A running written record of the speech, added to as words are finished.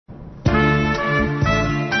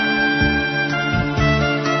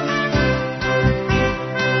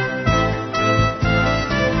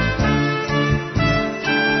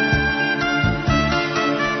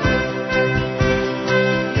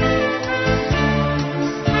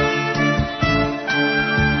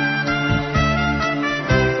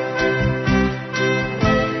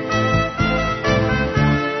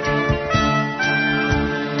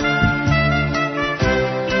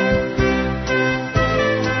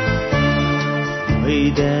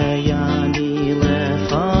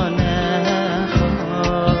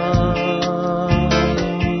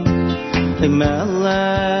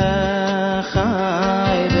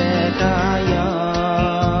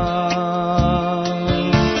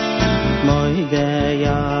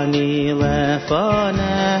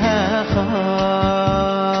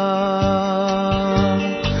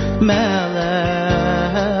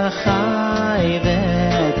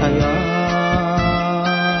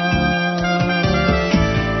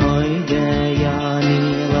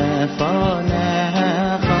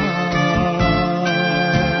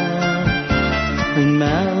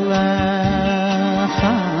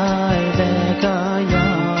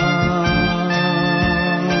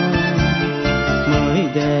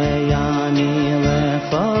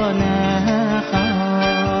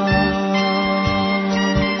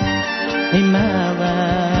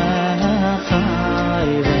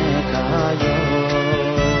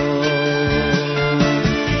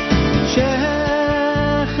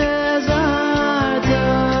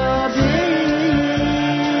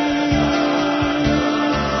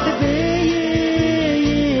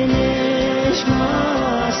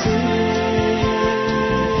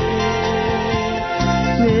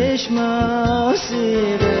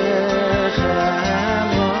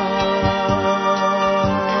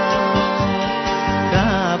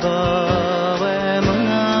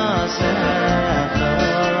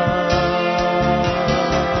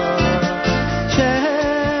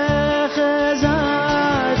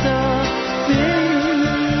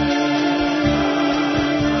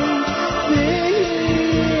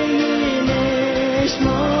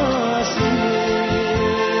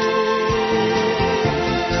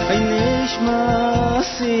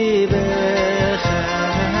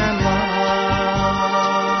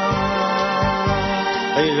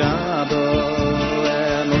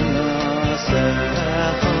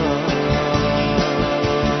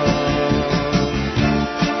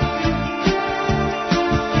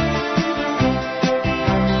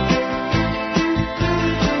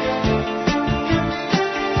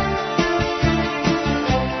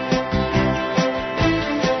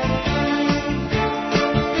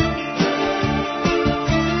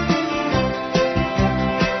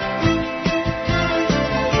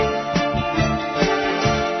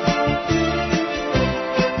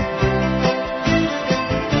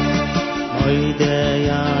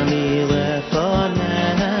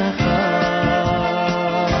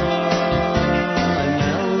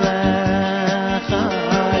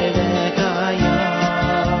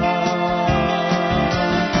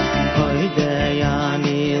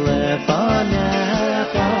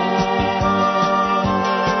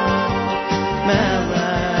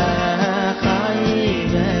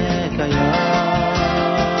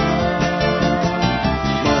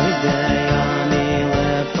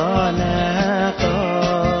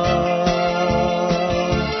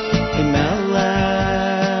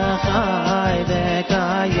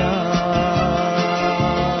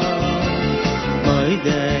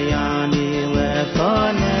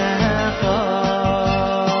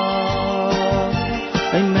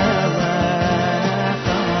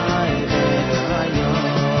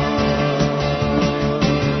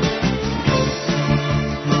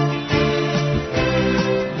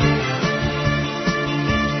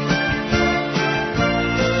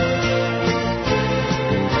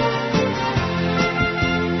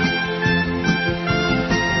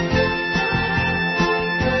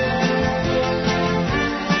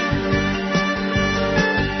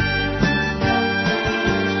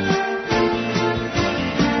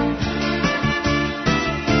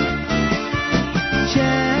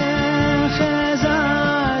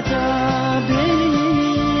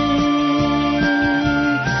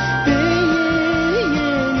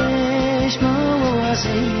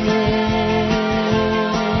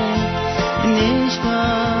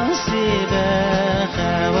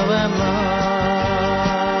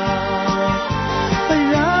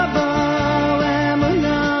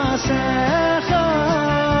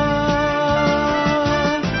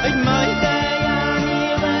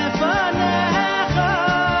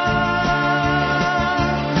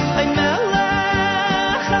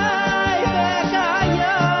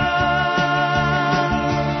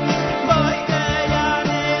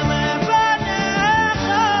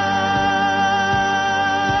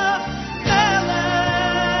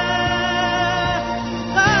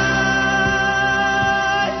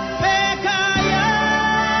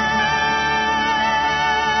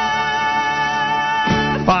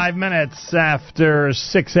minutes after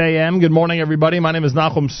 6 a.m. Good morning, everybody. My name is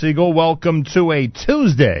Nachum Siegel. Welcome to a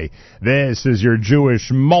Tuesday. This is your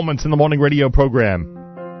Jewish Moments in the Morning radio program.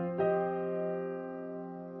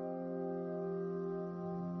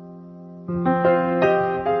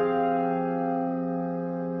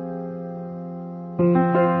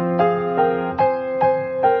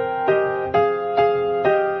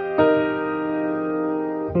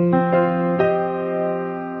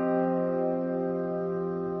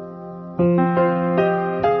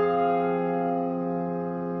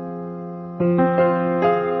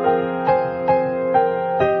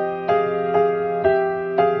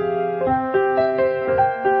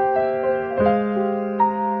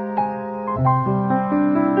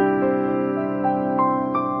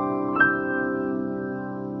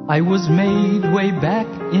 I was made way back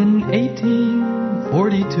in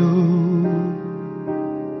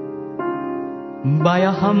 1842 by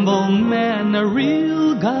a humble man, a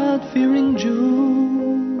real God-fearing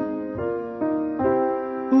Jew,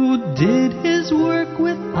 who did his work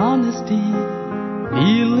with honesty,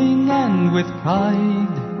 feeling and with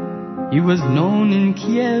pride. He was known in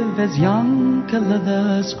Kiev as Yankele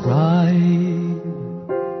the Scribe.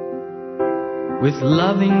 With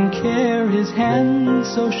loving care, his hand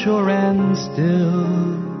so sure and still,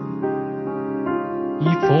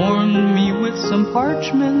 he formed me with some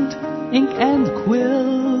parchment, ink and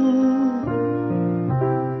quill.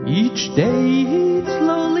 Each day he'd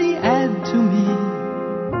slowly add to me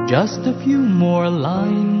just a few more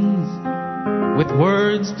lines, with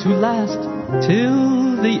words to last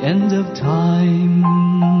till the end of time.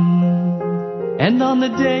 And on the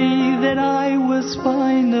day that I was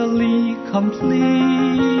finally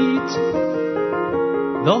complete,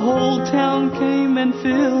 the whole town came and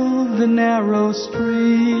filled the narrow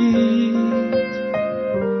street.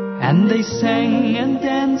 And they sang and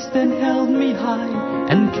danced and held me high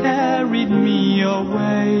and carried me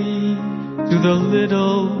away to the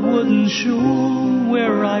little wooden shul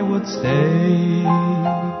where I would stay.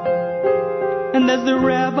 And as the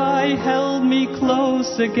rabbi held me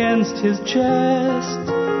close against his chest,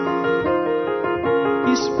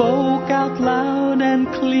 he spoke out loud and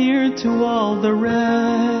clear to all the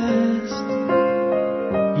rest.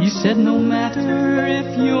 He said, no matter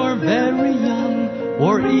if you're very young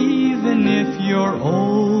or even if you're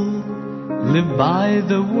old, live by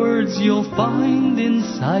the words you'll find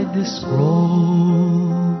inside this scroll.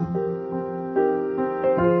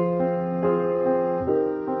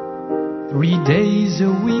 3 days a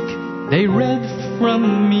week they read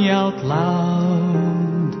from me out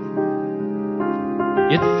loud.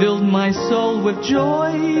 It filled my soul with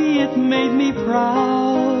joy, it made me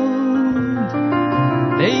proud.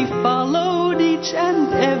 They followed each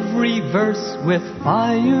and every verse with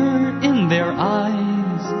fire in their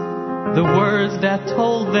eyes, the words that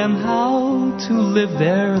told them how to live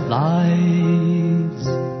their lives.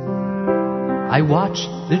 I watched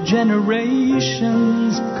the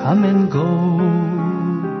generations come and go.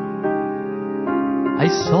 I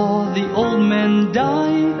saw the old men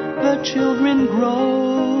die, the children grow.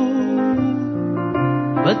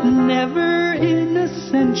 But never in a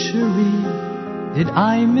century did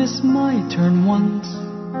I miss my turn once,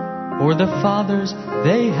 for the fathers,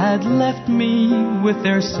 they had left me with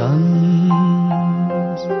their sons.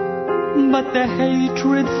 But the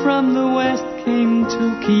hatred from the west came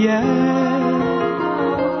to Kiev,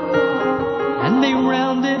 and they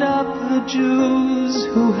rounded up the Jews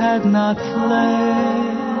who had not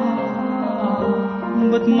fled.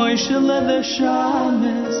 But Moishele the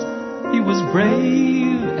Shames, he was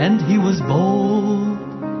brave and he was bold.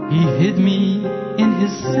 He hid me in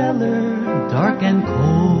his cellar, dark and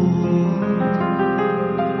cold.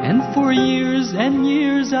 And for years and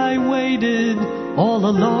years I waited all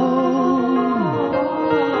alone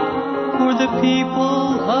for the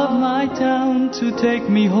people of my town to take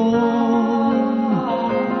me home.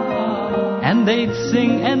 And they'd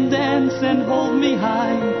sing and dance and hold me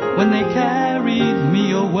high when they carried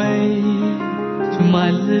me away to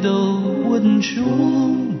my little wooden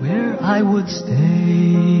shul where I would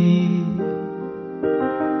stay.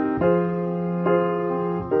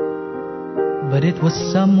 But it was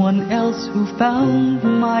someone else who found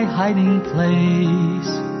my hiding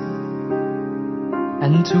place,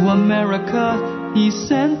 and to America he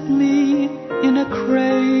sent me in a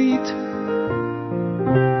crate.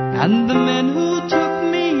 And the men who took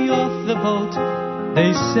me off the boat,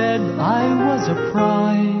 they said I was a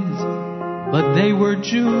prize, but they were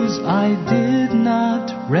Jews I did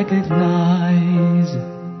not recognize.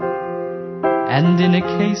 And in a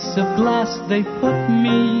case of glass they put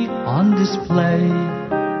me on display,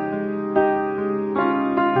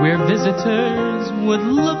 where visitors would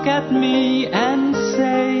look at me and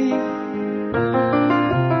say,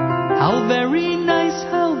 how very nice,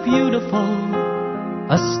 how beautiful,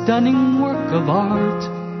 a stunning work of art.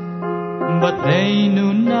 but they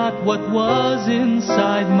knew not what was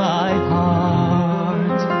inside my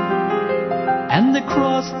heart. And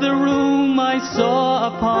across the room I saw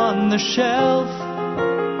upon the shelf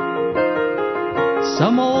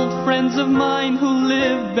some old friends of mine who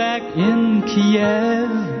live back in Kiev.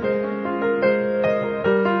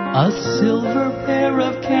 A silver pair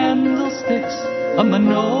of candlesticks, a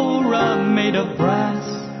menorah made of brass.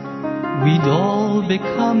 We'd all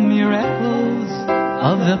become mere echoes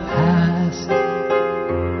of the past.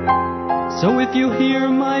 So if you hear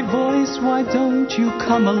my voice, why don't you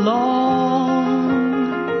come along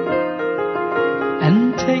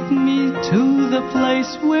and take me to the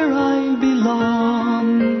place where I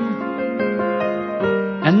belong,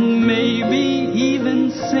 and maybe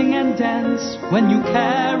even sing and dance when you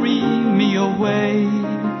carry me away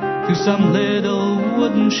to some little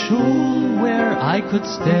wooden shul where I could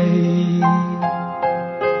stay.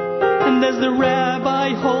 And as the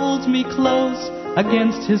rabbi holds me close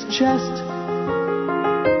against his chest,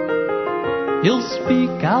 he'll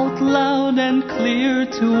speak out loud and clear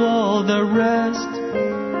to all the rest.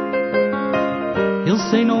 He'll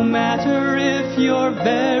say, no matter if you're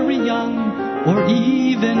very young or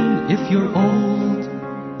even if you're old,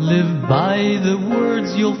 live by the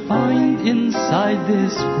words you'll find inside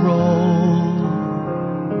this scroll.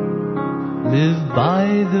 Live by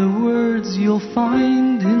the words you'll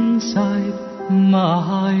find inside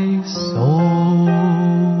my soul.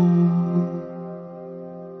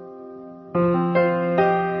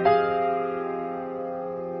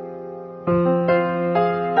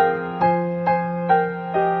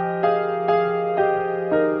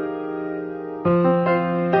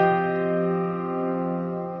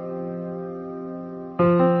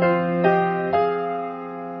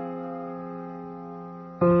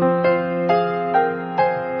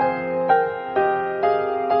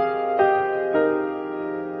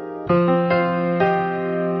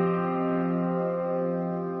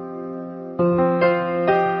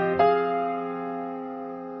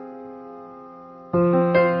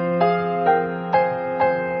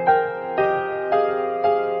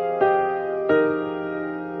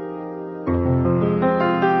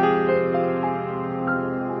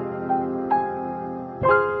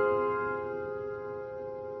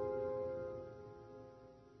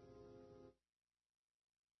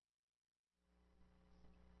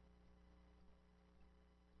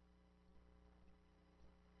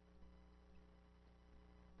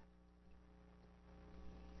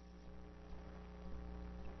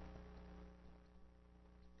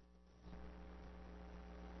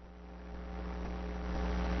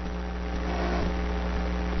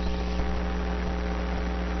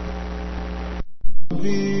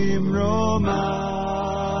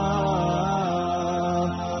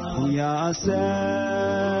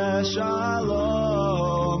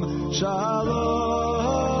 Shalom,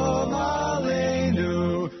 shalom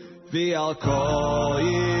aleinu, v'al kol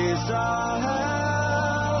Yisrael,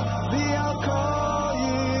 v'al kol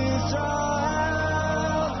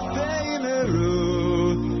Yisrael, v'imiru,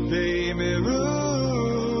 v'imiru,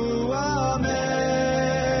 amen.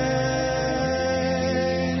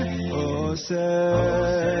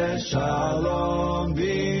 Oseh shalom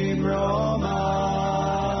b'mroma,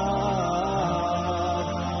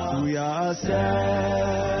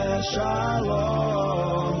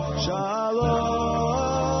 Shalom,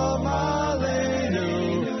 shalom aleinu,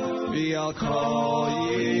 v'al kol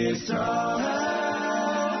Yisrael,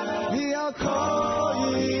 v'al kol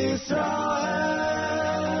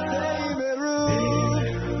Yisrael, v'imiru,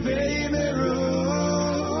 v'imiru,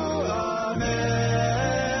 amen.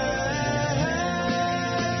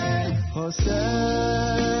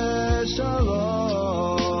 Oseh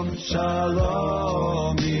shalom,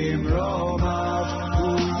 shalom b'mroma,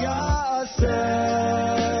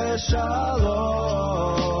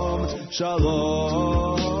 Shalom,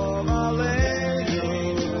 shalom aleinu,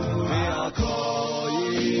 v'al kol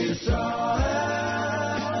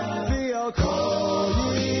Yisrael, v'al kol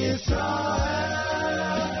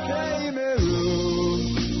Yisrael, v'imiru,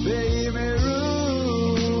 v'imiru,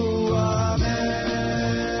 amen.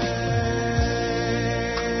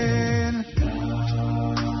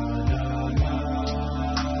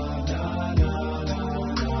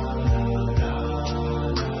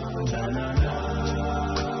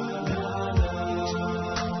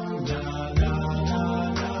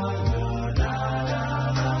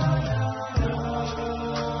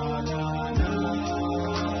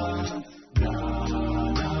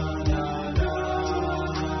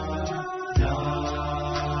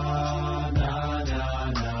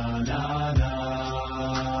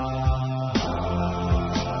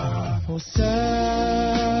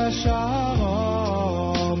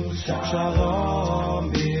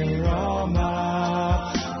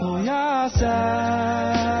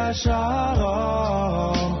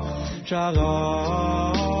 Shalom,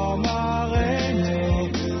 Shalom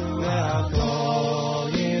Aleinu, ve'al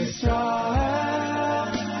Yisrael,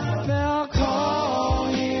 ve'al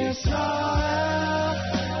Yisrael,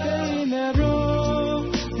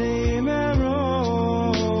 v'yimeru,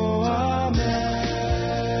 amen.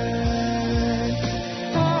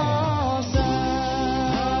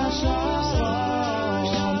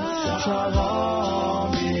 Shalom,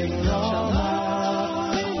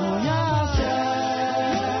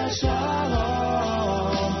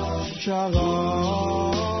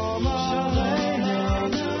 Shalom Aleinu,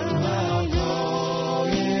 ve'al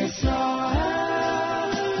Yisrael,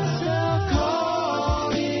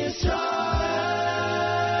 ve'al Yisrael,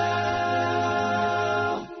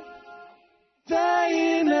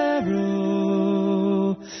 ve'yimeru,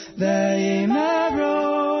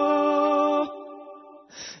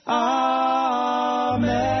 amen.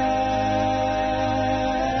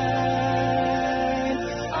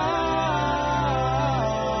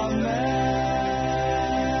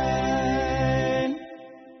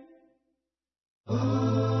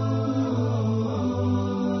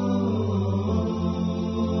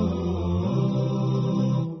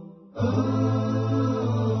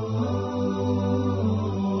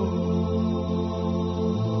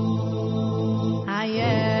 I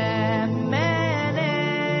am an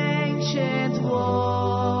ancient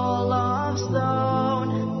wall of stone,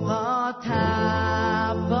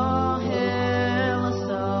 atop a hill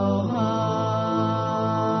so high.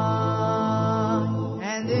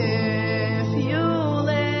 And if you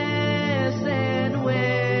listen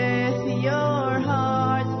with your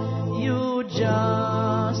heart, you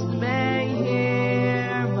just may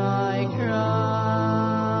hear my cry.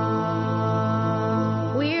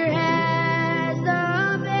 We're as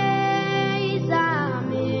the base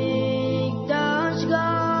amigdash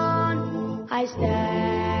gone. I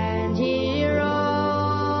stand here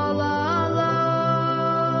all alone.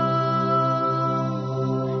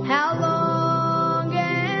 How long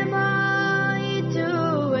am I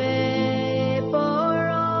to wait for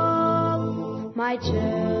all my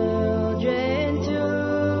children to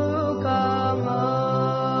come home?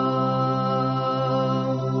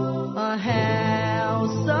 A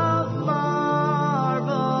house of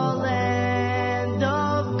marble and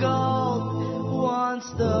of gold once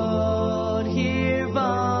stood here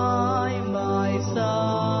by my side.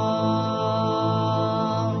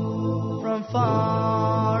 From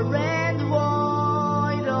far and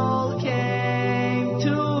wide all came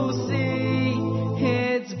to see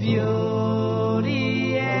its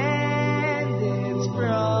beauty and its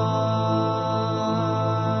pride.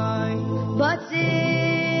 But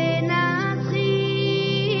sin and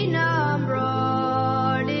Chinam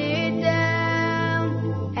brought it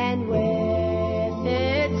down, and with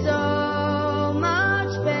it so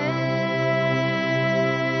much pain.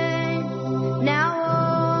 Now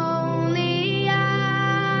only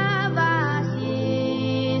Avas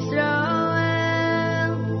Yisrael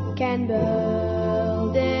can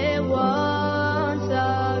build it once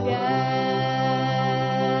again.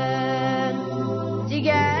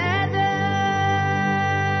 Together,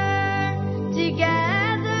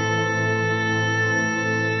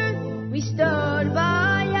 we stood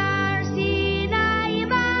by our Sinai,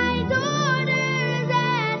 my daughters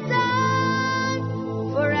and sons,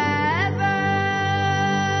 forever.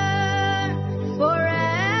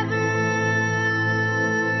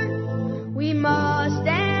 We must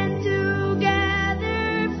stand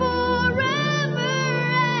together forever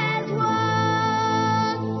as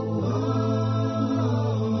one.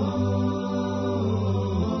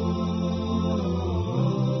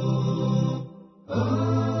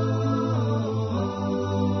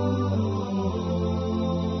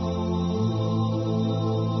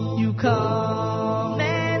 You come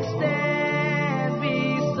and stand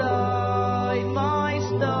beside my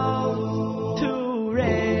stone to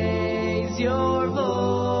raise your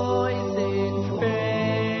voice in prayer.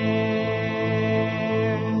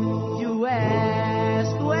 You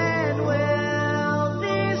ask, when will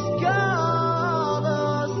this God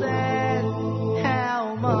ascend?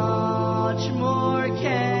 How much more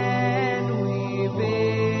can we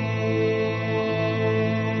bear?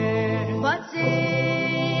 But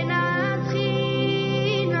sin and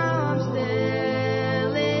Chinam still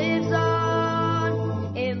lives on.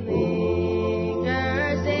 It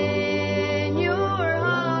lingers in your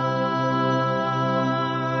hearts.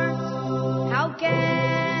 How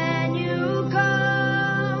can you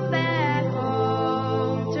come back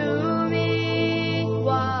home to me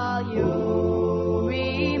while you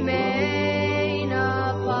remain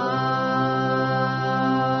apart?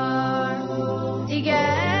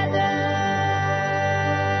 Together,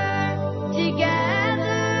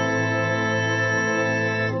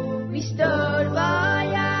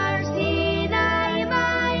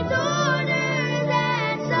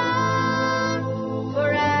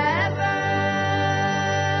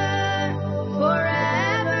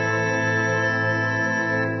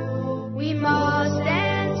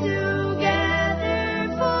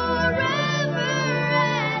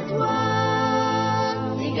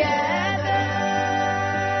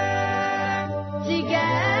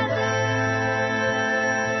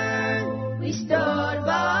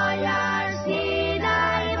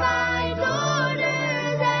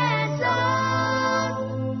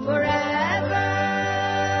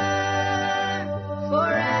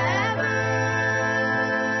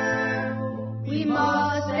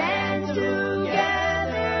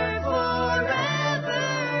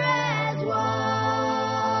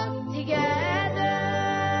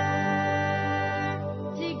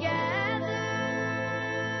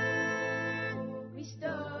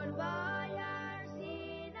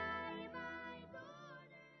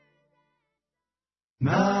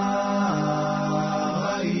 נער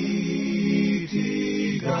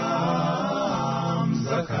הייתי גם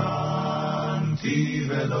זקנתי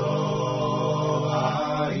ולא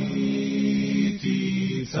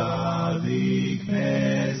הייתי צדיק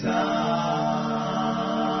נזב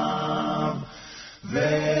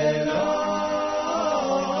ולא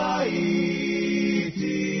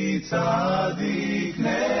הייתי צדיק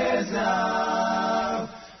נזב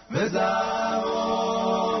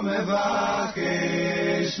וזרעו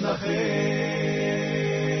מבקש לכם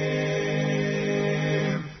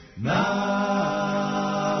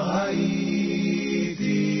נער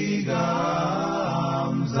הייתי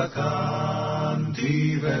גם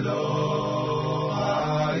זקנתי ולא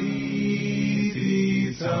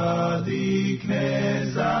הייתי צדיק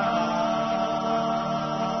נזב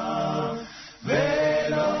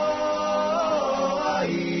ולא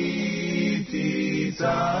הייתי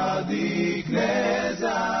צדיק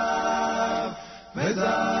נזב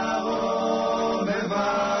וזרעו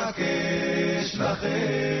מבקש לכם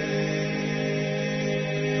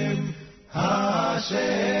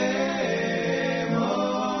השם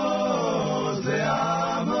עוז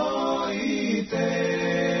לעמו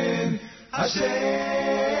ייתן השם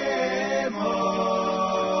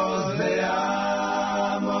עוז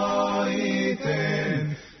לעמו ייתן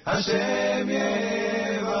השם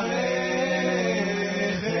יברך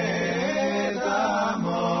את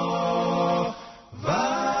עמו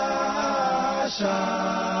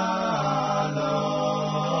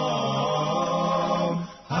ושלום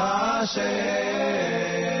השם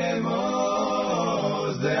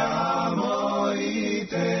עוז לעמו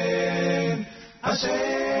ייתן השם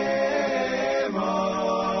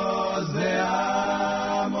עוז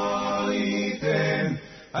לעמו ייתן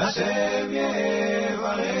השם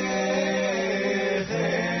יברך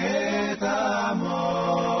את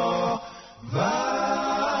עמו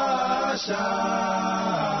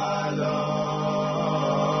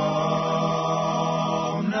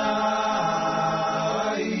ושלום נער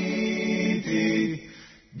הייתי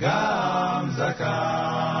גם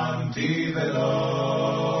זקנתי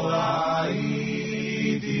ולא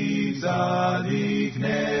הייתי צדיק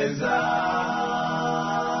נזב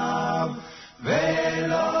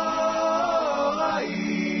ולא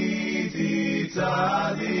הייתי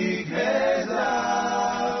צדיק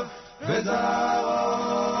נזב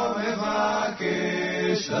וזרעו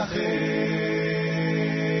מבקש לכם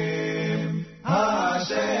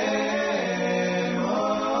השם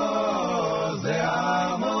עוז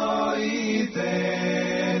לעמו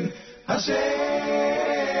ייתן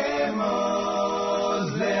השם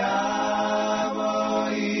עוז לעמו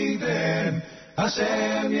ייתן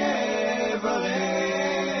השם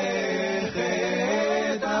יברך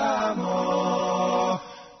את עמו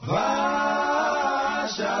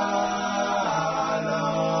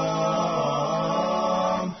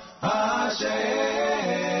ושלום השם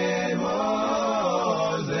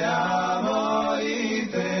עוז לעמו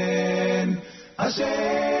ייתן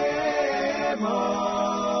השם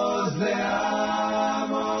עוז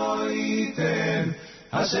לעמו ייתן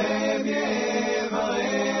השם יברך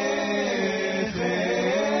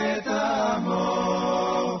את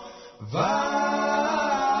עמו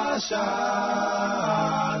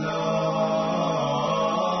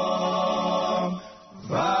ושלום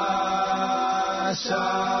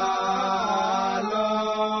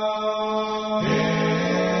ושלום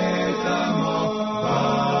את עמו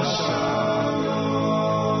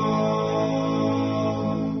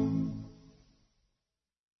ושלום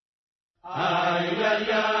ay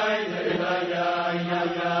ay ay ay ay ay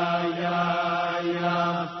ay ay ay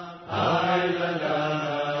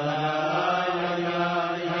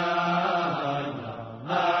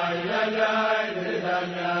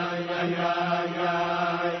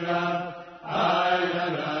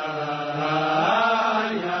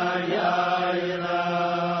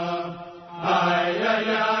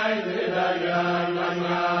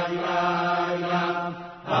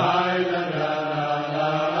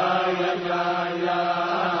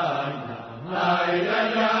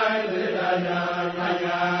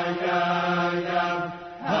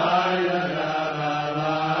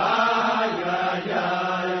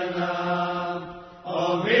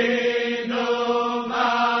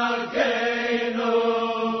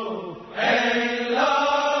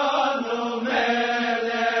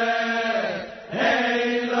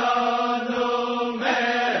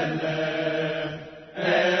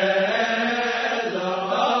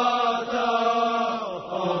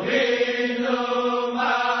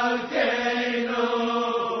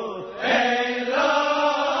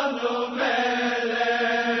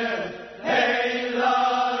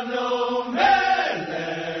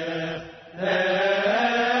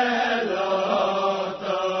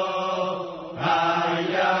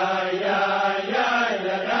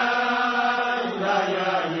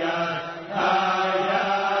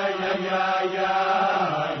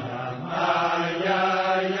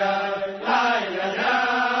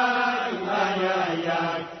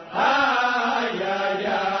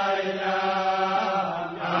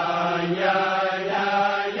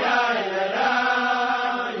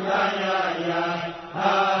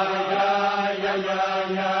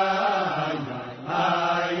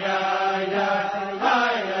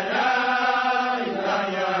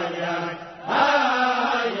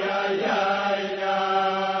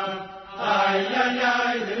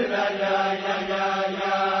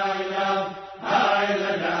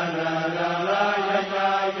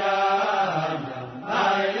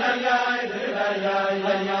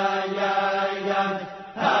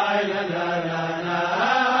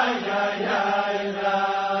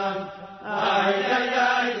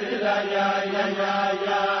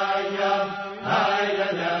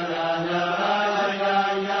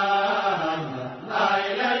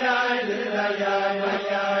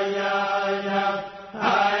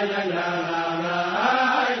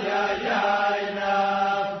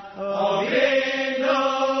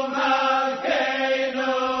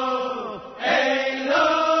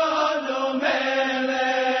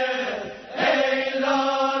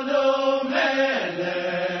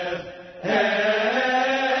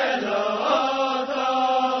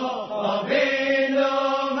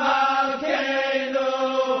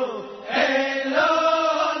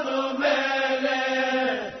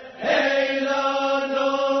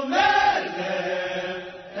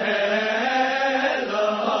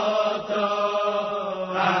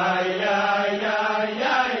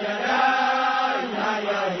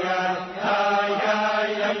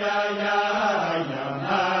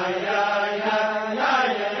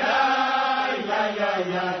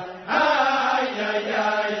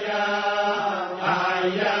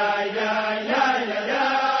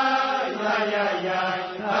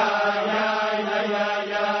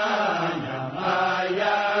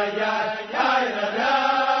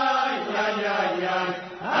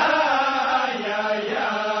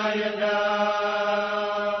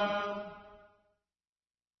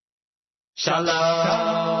Shalom,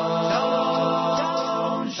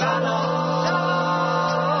 shalom.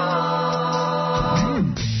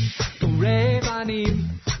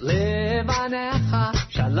 Urevanim levanecha,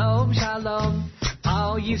 shalom, shalom,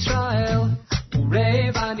 al Yisrael.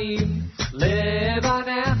 Urevanim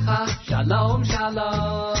levanecha, shalom, shalom.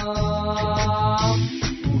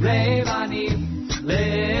 Urevanim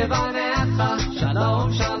levanecha,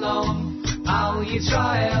 shalom, shalom, al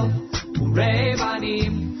Yisrael.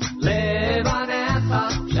 Urevanim levanecha,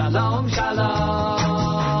 shalom, shalom.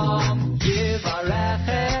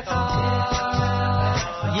 Yivarechecha,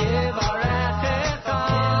 Yivarechecha,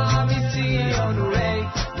 mitzion urei,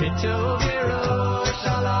 mituv Yerushalayim.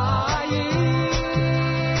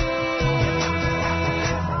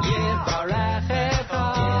 Yivarechecha,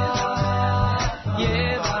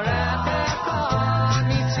 Yivarechecha,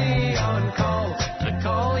 mitzion kol,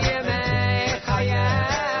 v'kol yemei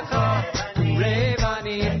chayecha.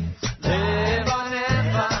 Urevanim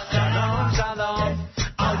levanecha, shalom, shalom,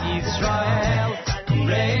 al Yisrael.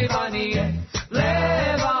 Urevanim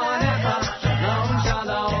levanecha, shalom,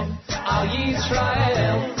 shalom, al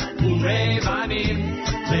Yisrael. Urevanim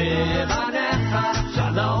levanecha,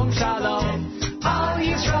 shalom, shalom, al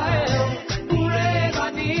Yisrael.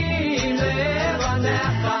 Urevanim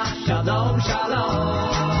levanecha, shalom, shalom.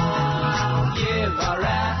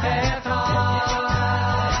 Yivarechecha,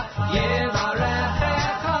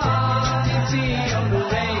 Yivarechecha, mitzion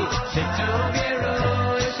urei, shetuv Yerushalayim.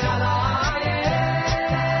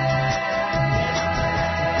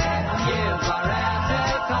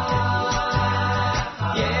 Yivarechecha,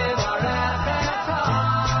 Yivarechecha,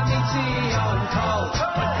 mitzion kol,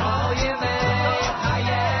 v'kol yemei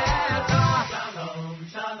chayecha.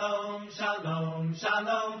 Shalom, shalom,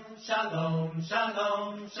 shalom, shalom,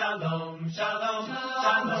 shalom, shalom, shalom,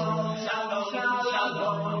 shalom,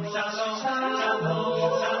 shalom, shalom, shalom,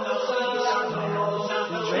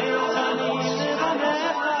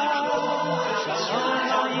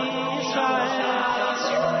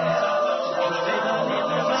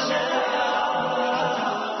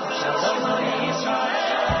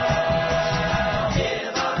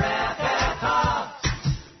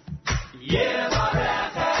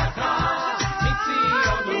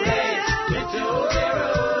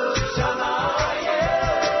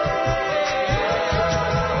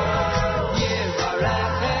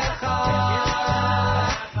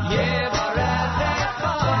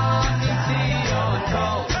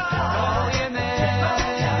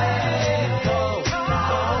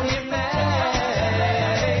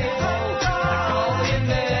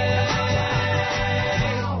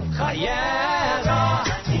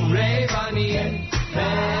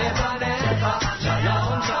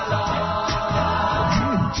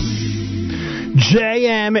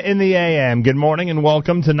 JM in the AM. Good morning and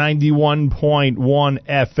welcome to 91.1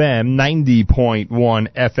 FM, 90.1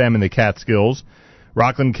 FM in the Catskills.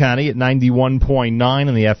 Rockland County at 91.9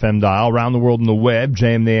 on the FM dial. Around the world on the web,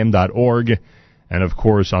 jmnam.org. And, of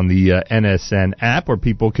course, on the NSN app where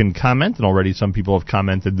people can comment. And already some people have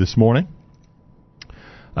commented this morning.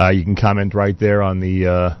 You can comment right there on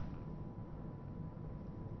the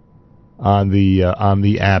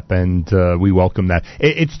app, and we welcome that.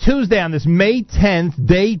 It's Tuesday on this May 10th,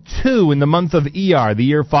 day 2 in the month of Iyar, the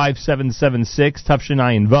year 5776,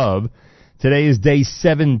 Tufshin Vav. Today is day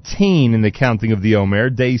 17 in the counting of the Omer,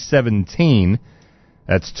 day 17.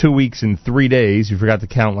 That's 2 weeks and 3 days. You forgot to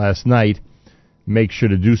count last night. Make sure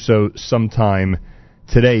to do so sometime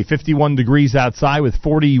today. 51 degrees outside with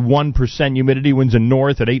 41% humidity, winds in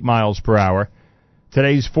north at 8 miles per hour.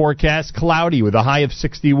 Today's forecast, cloudy with a high of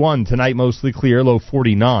 61. Tonight, mostly clear, low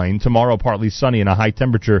 49. Tomorrow, partly sunny and a high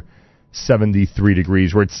temperature, 73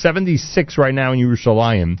 degrees. We're at 76 right now in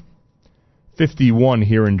Yerushalayim. 51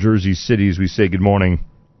 here in Jersey City as we say good morning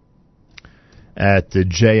at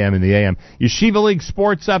JM in the AM. Yeshiva League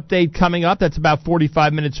Sports Update coming up. That's about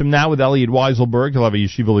 45 minutes from now with Elliot Weiselberg. He'll have a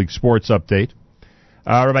Yeshiva League Sports Update.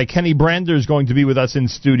 Rabbi Kenny Brander is going to be with us in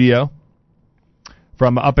studio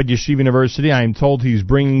from up at Yeshiva University. I am told he's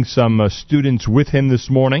bringing some students with him this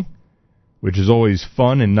morning, which is always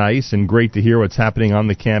fun and nice and great to hear what's happening on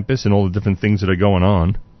the campus and all the different things that are going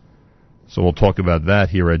on. So we'll talk about that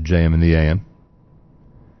here at JM in the AM.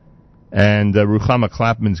 And Ruchama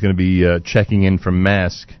Clapman is going to be checking in from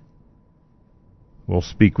Mask. We'll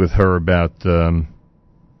speak with her about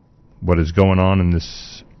what is going on in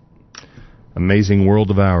this amazing world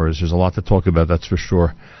of ours. There's a lot to talk about, that's for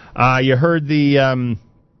sure. You heard the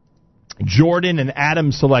Jordan and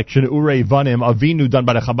Adam selection, Urei Vanim, Avinu, done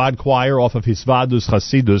by the Chabad Choir off of Hisvadus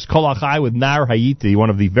Chasidus. Kol Achai with Nar Hayiti, one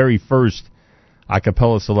of the very first a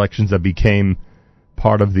cappella selections that became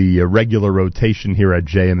part of the regular rotation here at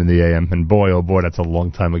JM in the AM. And boy, oh boy, that's a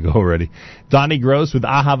long time ago already. Donnie Gross with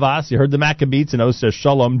Ahavas. You heard the Maccabeats and Oseh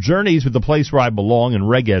Shalom. Journeys with The Place Where I Belong, and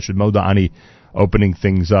Regesh with Moda'ani opening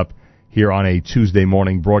things up here on a Tuesday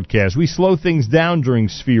morning broadcast. We slow things down during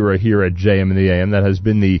Sphira here at JM in the AM. That has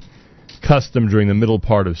been the custom during the middle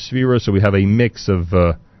part of Sphira, so we have a mix of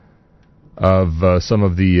some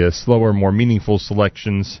of the slower, more meaningful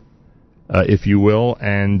selections, if you will,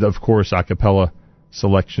 and of course a cappella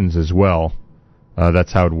selections as well.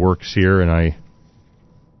 That's how it works here, and I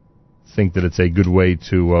think that it's a good way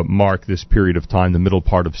to mark this period of time, the middle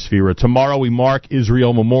part of Sphira. Tomorrow we mark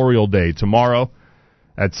Israel Memorial Day. Tomorrow,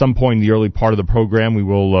 at some point in the early part of the program, we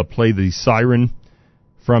will play the siren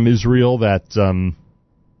from Israel that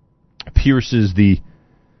pierces the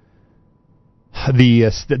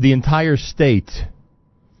entire state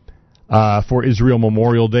for Israel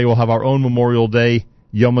Memorial Day. We'll have our own Memorial Day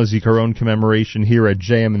Yom HaZikaron commemoration here at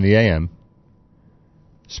JM in the AM.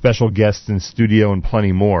 Special guests in studio and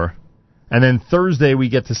plenty more. And then Thursday we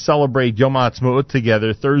get to celebrate Yom HaAtzmaut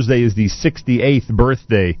together. Thursday is the 68th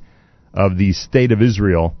birthday of the State of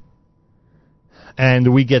Israel.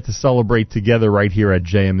 And we get to celebrate together right here at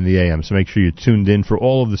JM in the AM. So make sure you're tuned in for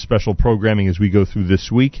all of the special programming as we go through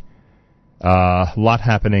this week. A lot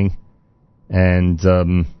happening, and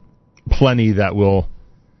plenty that will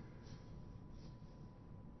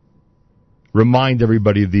remind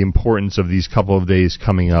everybody of the importance of these couple of days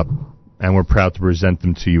coming up, and we're proud to present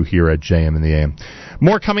them to you here at JM in the AM.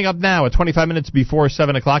 More coming up now at 25 minutes before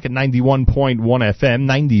 7 o'clock at 91.1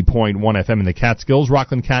 FM, 90.1 FM in the Catskills,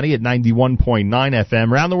 Rockland County at 91.9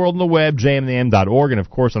 FM, around the world on the web, jmintheam.org, and of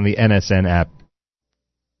course on the NSN app.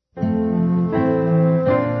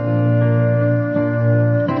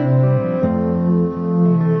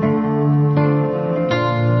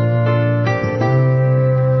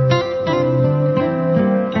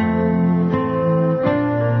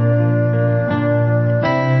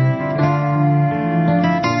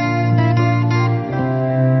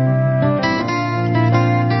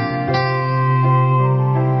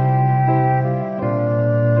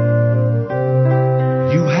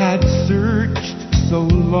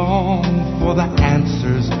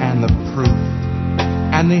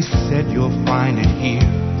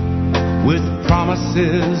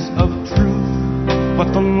 Of truth,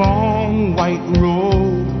 but the long white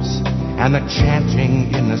robes and the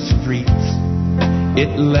chanting in the streets,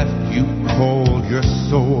 it left you cold. Your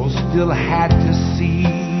soul still had to see.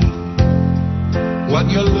 What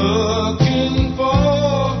you're looking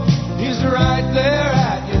for is right there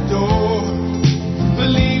at your door.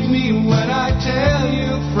 Believe me when I tell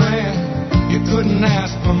you, friend, you couldn't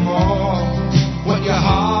ask for more. What your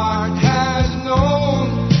heart has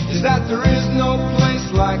known is that there is no place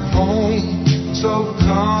like home, so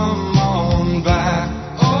come on back,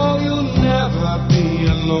 oh, you'll never be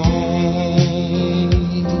alone.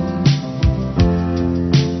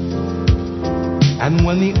 And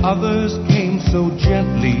when the others came so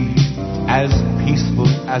gently, as peaceful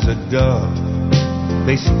as a dove,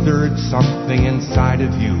 they stirred something inside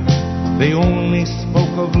of you. They only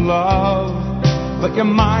spoke of love, but your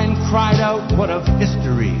mind cried out, what of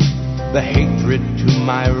history, the hatred to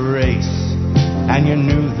my race. And you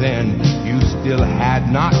knew then you still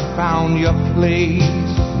had not found your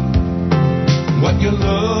place. What you're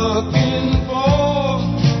looking for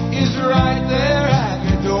is right there at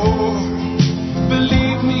your door.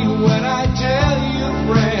 Believe me when I tell you,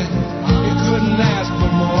 friend, you couldn't ask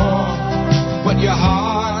for more. What your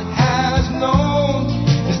heart has known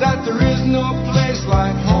is that there is no place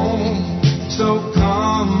like home. So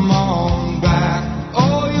come on back,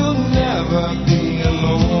 oh, you'll never be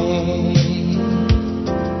alone.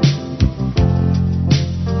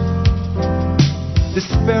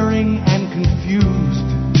 Despairing and confused,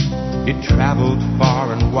 you traveled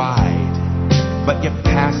far and wide, but you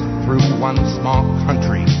passed through one small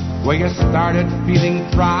country where you started feeling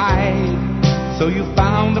pride. So you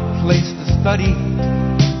found a place to study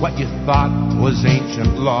what you thought was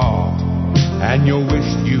ancient law, and you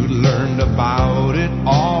wished you'd learned about it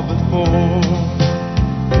all before.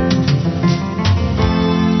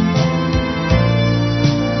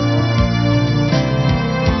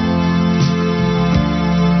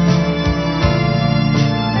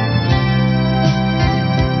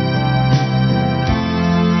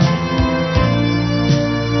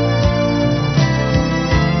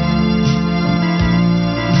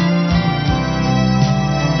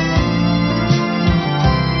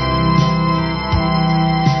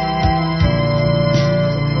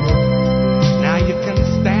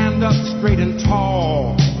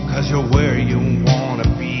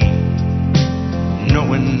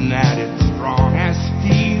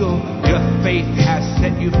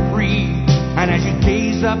 set you free. And as you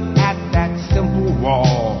gaze up at that simple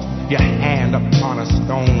wall, your hand upon a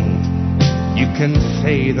stone, you can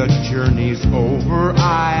say the journey's over,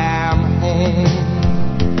 I am home.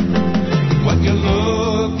 What you're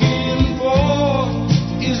looking for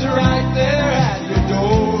is right there at your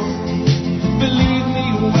door. Believe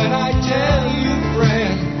me when I tell you,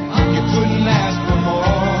 friend, you couldn't ask for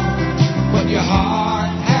more. What your heart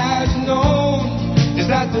has known is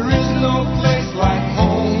that there is no place like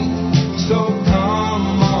home. So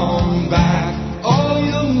come on back, oh,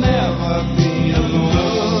 you'll never be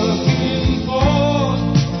alone. Looking for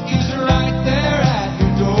is right there at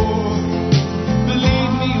your door.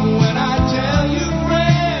 Believe me when I tell you,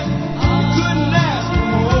 friend, you couldn't ask for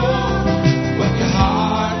more. What your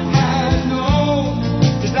heart has known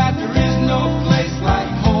is that there is no place like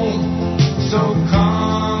home. So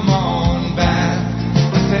come on back.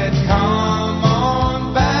 I said come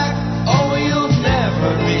on back, oh, you'll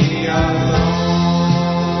never be alone.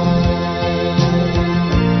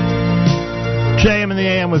 JM in the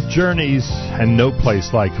AM with Journeys and No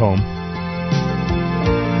Place Like Home.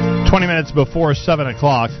 20 minutes before 7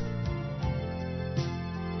 o'clock.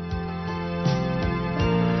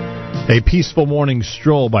 A peaceful morning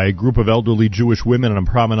stroll by a group of elderly Jewish women on a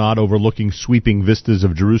promenade overlooking sweeping vistas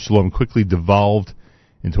of Jerusalem quickly devolved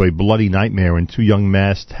into a bloody nightmare when two young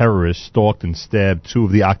masked terrorists stalked and stabbed two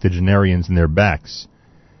of the octogenarians in their backs.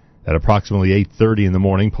 At approximately 8:30 in the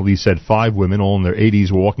morning, police said 5 women, all in their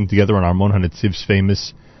 80s, were walking together on Armon HaNetziv's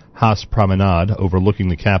famous Haas Promenade overlooking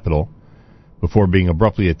the capital before being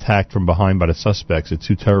abruptly attacked from behind by the suspects. The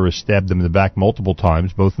two terrorists stabbed them in the back multiple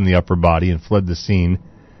times, both in the upper body, and fled the scene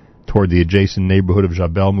toward the adjacent neighborhood of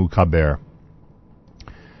Jabal Mukaber.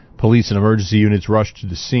 Police and emergency units rushed to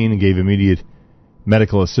the scene and gave immediate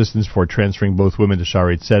medical assistance before transferring both women to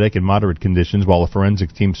Shaarei Tzedek in moderate conditions. While a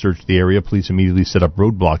forensic team searched the area, police immediately set up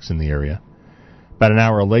roadblocks in the area. About an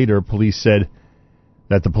hour later, police said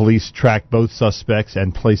that the police tracked both suspects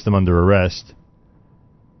and placed them under arrest.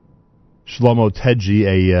 Shlomo Tedji,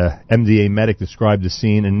 a MDA medic, described the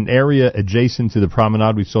scene. In an area adjacent to the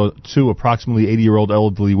promenade, we saw two approximately 80-year-old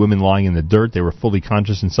elderly women lying in the dirt. They were fully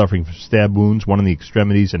conscious and suffering from stab wounds, one in the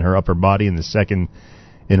extremities in her upper body and the second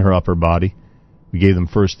in her upper body. We gave them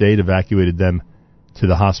first aid, evacuated them to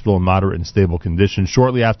the hospital in moderate and stable condition.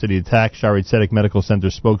 Shortly after the attack, Shaarei Tzedek Medical Center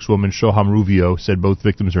spokeswoman Shoham Ruvio said both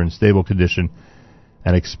victims are in stable condition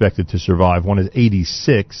and expected to survive. One is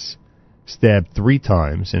 86, stabbed 3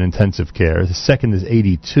 times in intensive care. The second is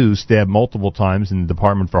 82, stabbed multiple times in the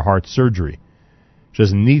Department for Heart Surgery. She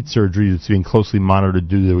doesn't need surgery. It's being closely monitored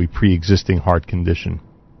due to a pre-existing heart condition.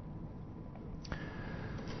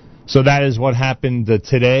 So that is what happened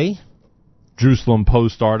today. Jerusalem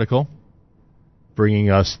Post article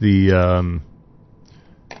bringing us the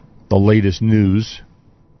latest news.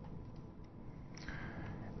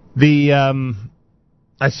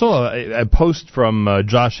 I saw a post from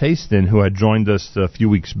Josh Haston, who had joined us a few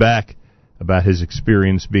weeks back, about his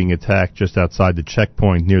experience being attacked just outside the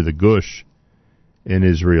checkpoint near the Gush in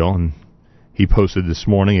Israel. And he posted this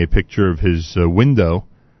morning a picture of his window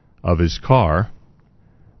of his car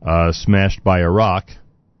smashed by a rock,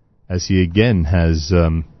 as he again has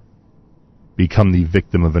become the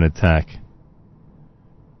victim of an attack.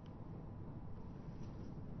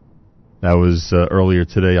 That was earlier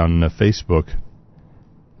today on Facebook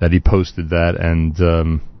that he posted that, and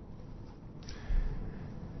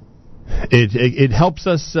it helps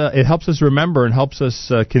us remember and helps us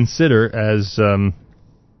consider as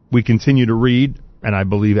we continue to read, and I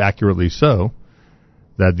believe accurately so,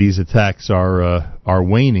 that these attacks are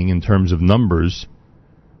waning in terms of numbers,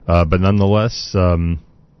 but nonetheless,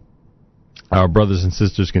 our brothers and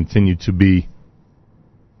sisters continue to be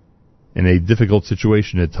in a difficult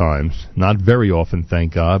situation at times. Not very often,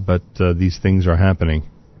 thank God, but these things are happening.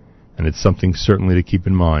 And it's something certainly to keep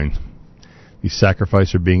in mind. The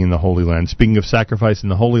sacrifice of being in the Holy Land. Speaking of sacrifice in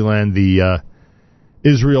the Holy Land, the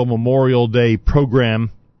Israel Memorial Day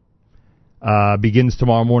program begins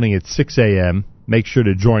tomorrow morning at 6 a.m. Make sure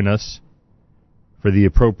to join us for the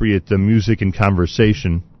appropriate music and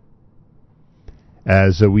conversation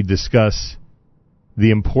as we discuss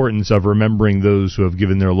the importance of remembering those who have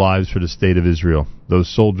given their lives for the state of Israel. Those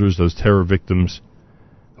soldiers, those terror victims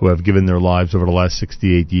who have given their lives over the last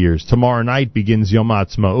 68 years. Tomorrow night begins Yom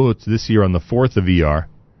HaAtzmaut, this year on the 4th of Iyar.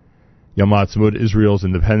 Yom HaAtzmaut, Israel's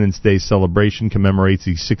Independence Day celebration, commemorates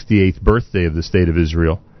the 68th birthday of the State of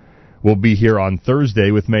Israel. We'll be here on Thursday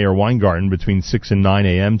with Mayor Weingarten between 6 and 9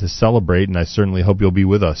 a.m. to celebrate, and I certainly hope you'll be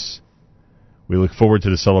with us. We look forward to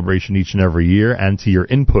the celebration each and every year and to your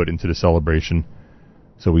input into the celebration.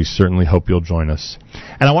 So we certainly hope you'll join us.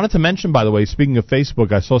 And I wanted to mention, by the way, speaking of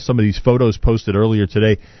Facebook, I saw some of these photos posted earlier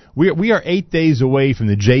today. We are 8 days away from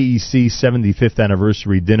the JEC 75th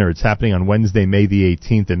anniversary dinner. It's happening on Wednesday, May the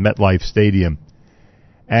 18th at MetLife Stadium.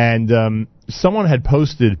 And someone had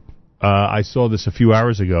posted, I saw this a few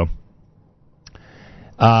hours ago,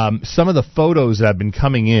 some of the photos that have been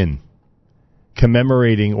coming in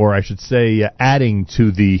commemorating, or I should say adding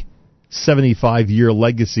to the 75-year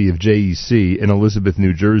legacy of JEC in Elizabeth,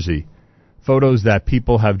 New Jersey. Photos that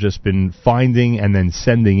people have just been finding and then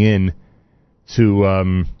sending in to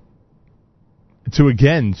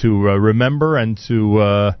remember and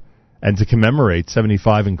to commemorate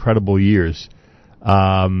 75 incredible years.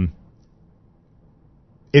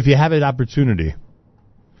 If you have an opportunity,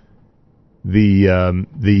 the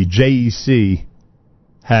JEC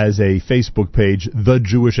has a Facebook page, The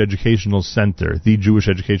Jewish Educational Center,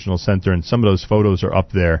 and some of those photos are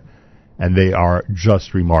up there, and they are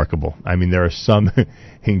just remarkable. I mean, there are some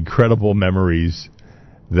incredible memories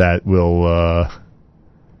that will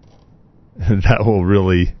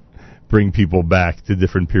really bring people back to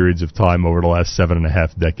different periods of time over the last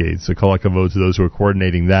 7.5 decades. So kol hakavod to those who are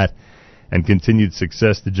coordinating that, and continued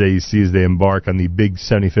success to JEC as they embark on the big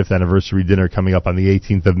 75th anniversary dinner coming up on the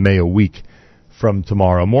 18th of May, a week from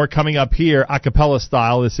tomorrow. More coming up here, a cappella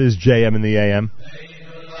style. This is JM in the AM.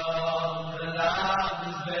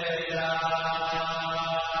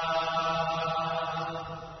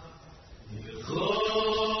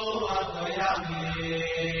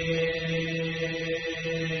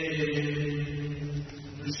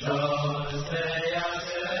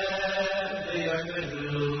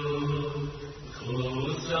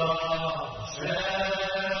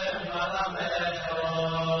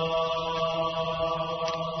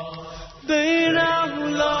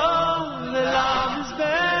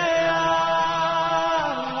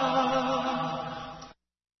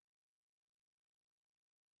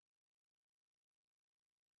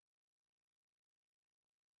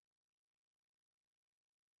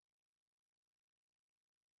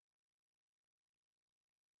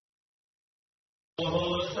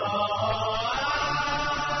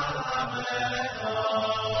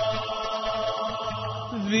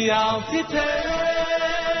 ואל תיתן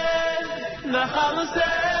לחלוסך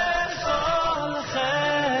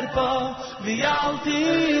לחרפה ואל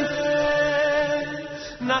תיתן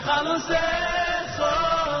לחלוסך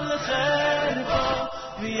לחרפה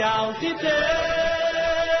ואל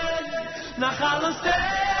תיתן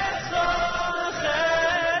לחלוסך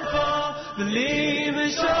לחרפה ולי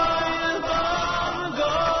ושול במגורים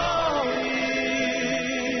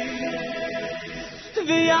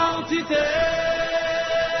ואל תיתן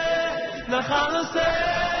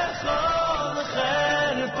נחלוסך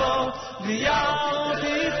לחרפה ויאל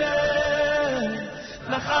תיתן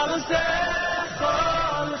נחלוסך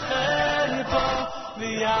לחרפה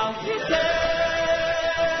ויאל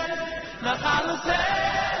תיתן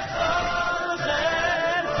נחלוסך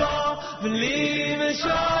לחרפה ולי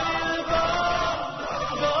ושול במגורים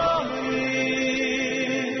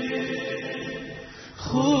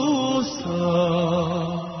חוסה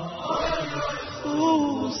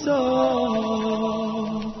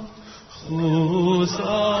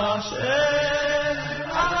חוסה של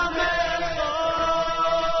עמך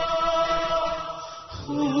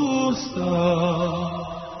חוסה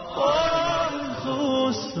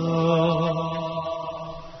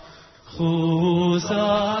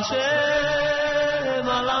חוסה של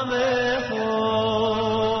עמך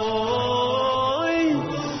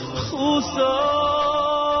חוסה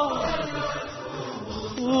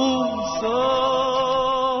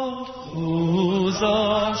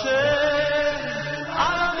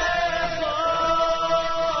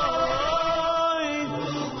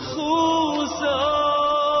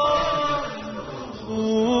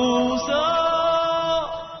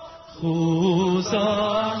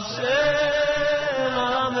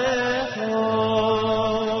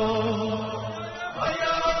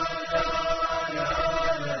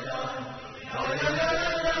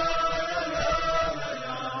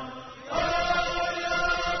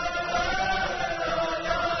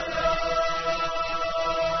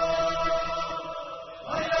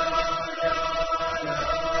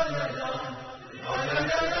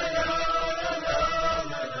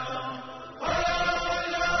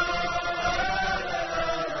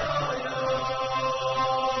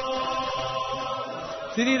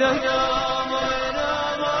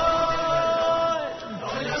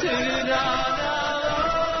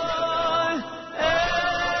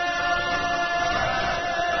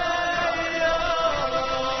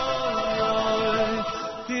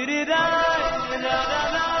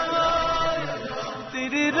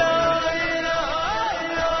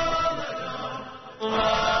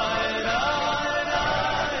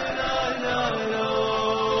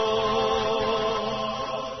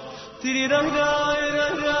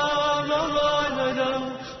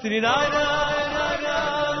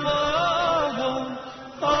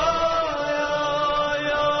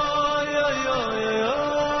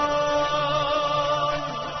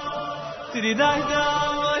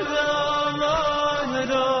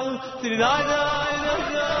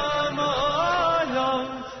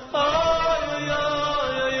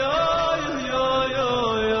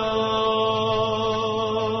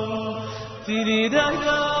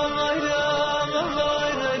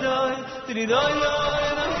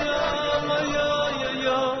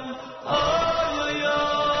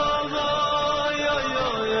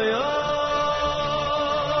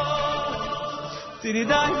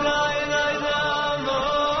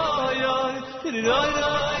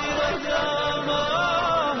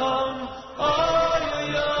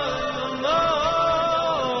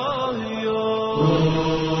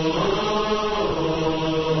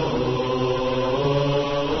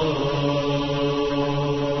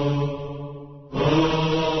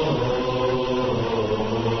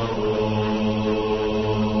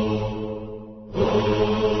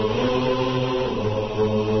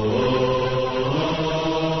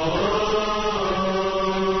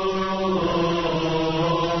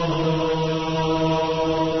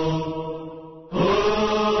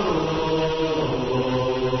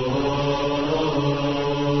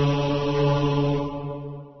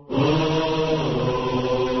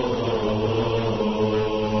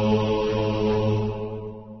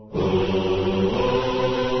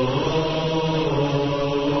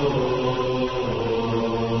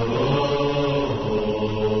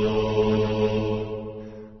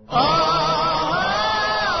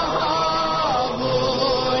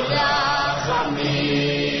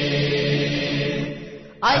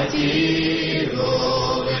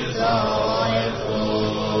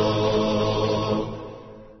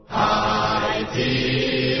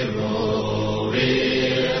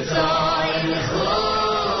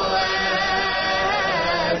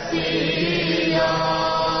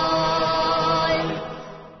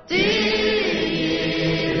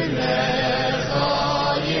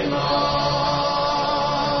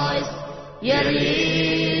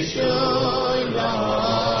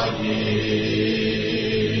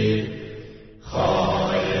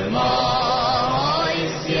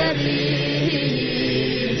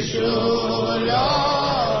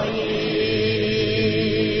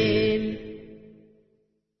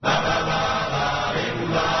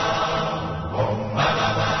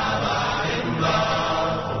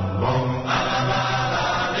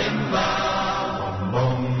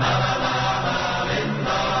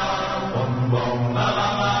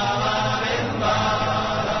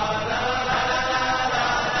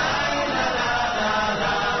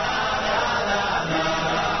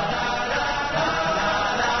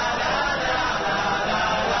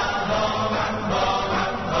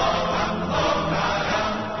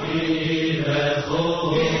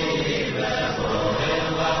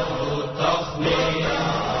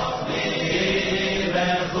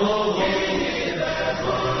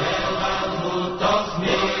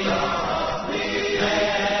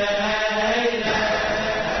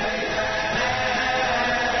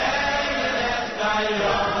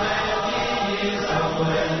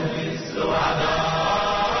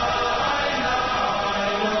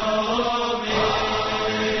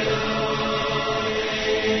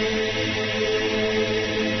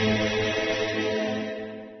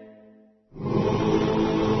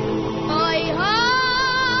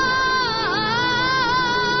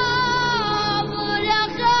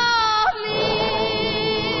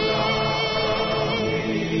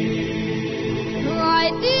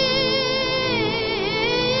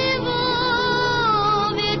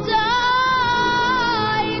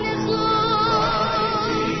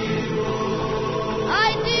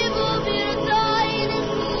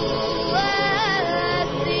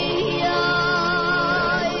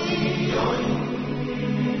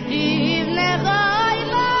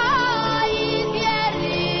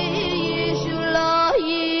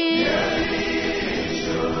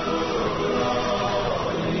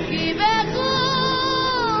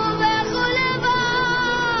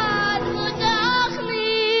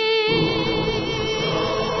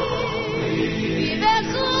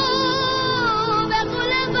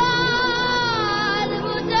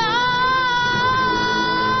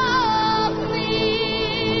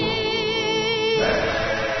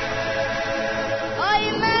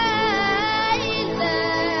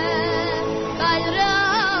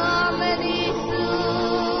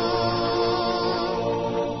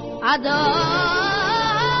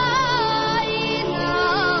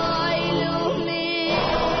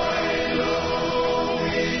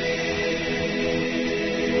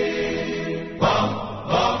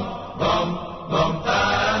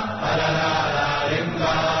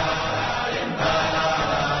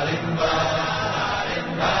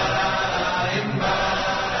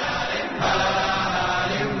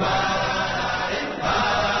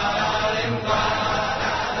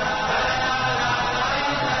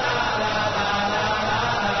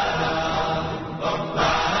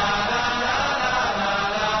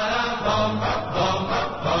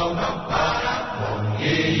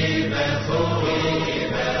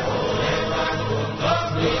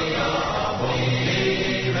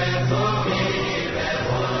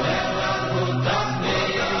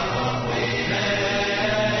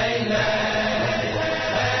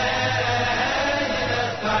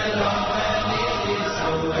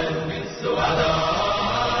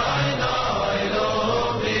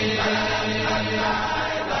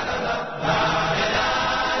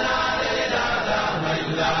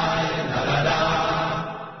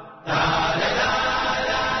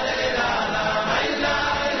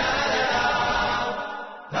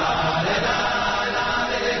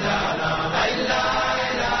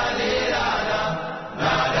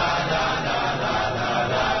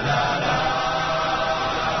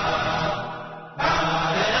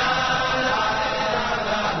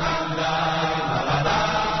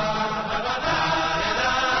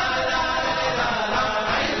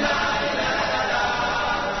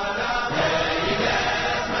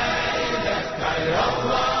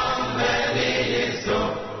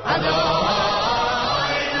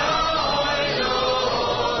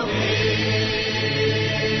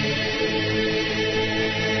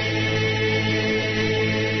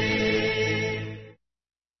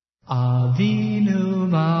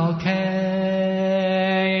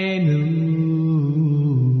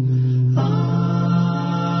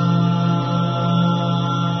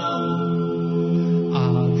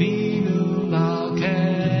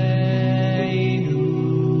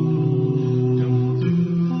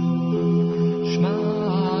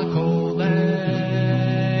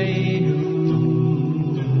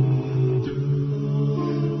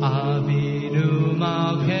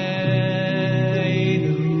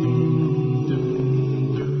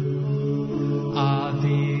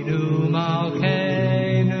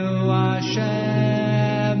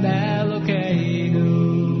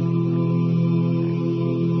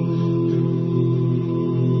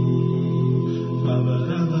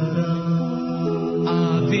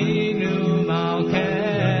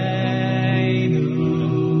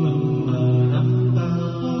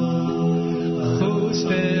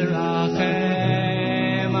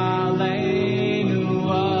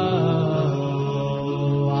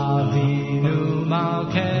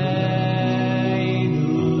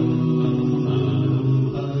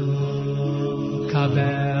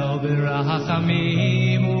קבל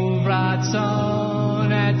ברחמים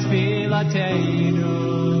וברצון את תפילתנו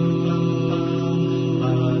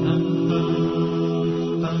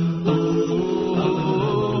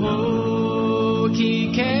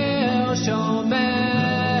כי כל שומע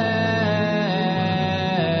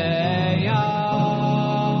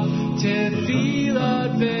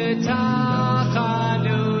תפילת בתחנונים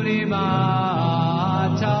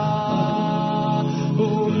אתה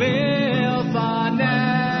ומלפניך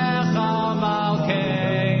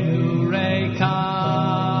מלכנו ריקם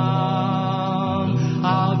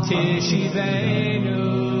אל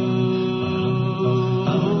תשיבנו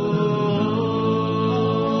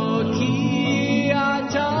כי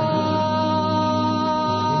אתה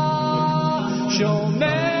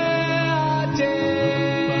שומע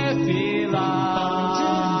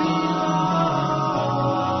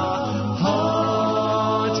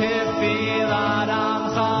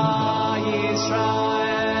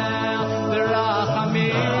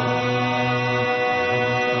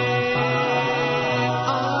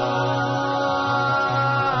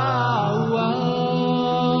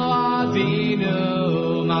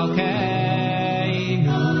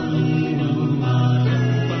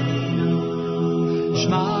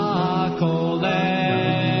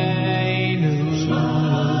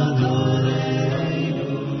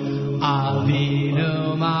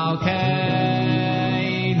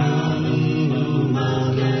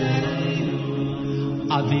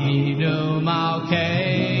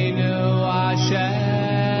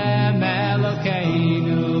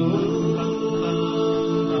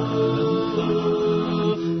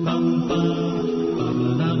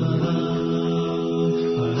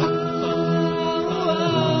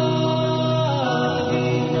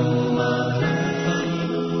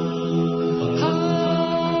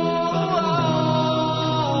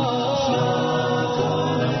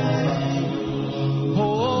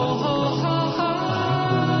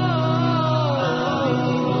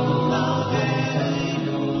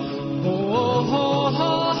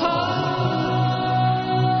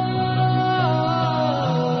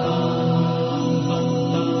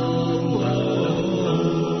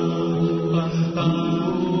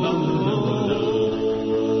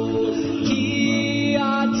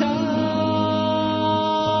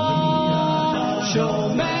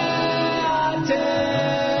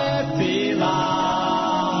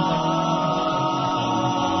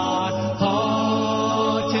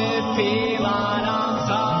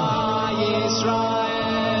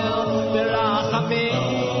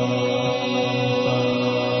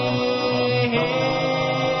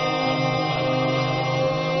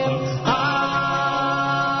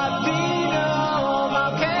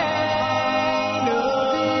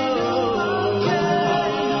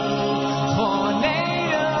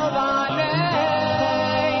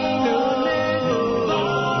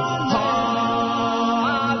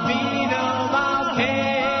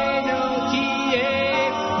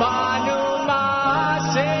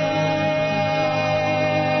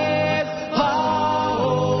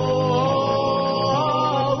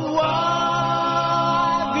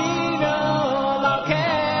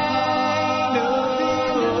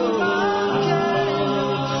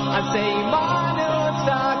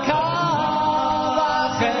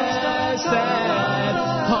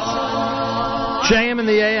JM in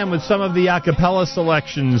the AM with some of the a cappella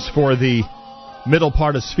selections for the middle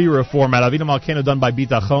part of Sphira format. Avinu Malkeinu done by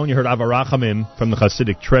Bitachon. You heard Avarachamim from the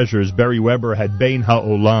Hasidic Treasures. Barry Weber had Bein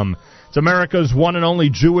HaOlam. It's America's one and only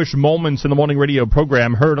Jewish Moments in the Morning radio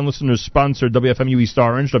program. Heard on listeners sponsored WFMU East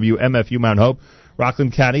Orange, WMFU Mount Hope,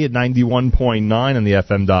 Rockland County at 91.9 on the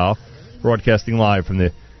FM dial. Broadcasting live from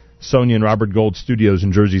the Sonia and Robert Gold Studios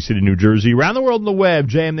in Jersey City, New Jersey. Around the world on the web,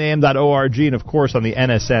 jmam.org, and of course on the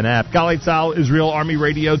NSN app. Galei Tzahal, Israel Army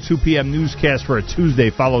Radio, 2 p.m. newscast for a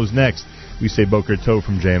Tuesday follows next. We say Boker Tov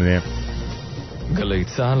from JMAM. גלי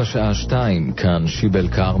צהל השעה 2, כאן שיבל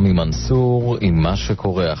קרמי מנסור עם מה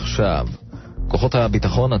שקורה עכשיו. כוחות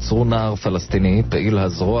הביטחון עצרו נער פלסטיני, פעיל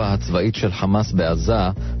הזרוע הצבאית של חמאס בעזה,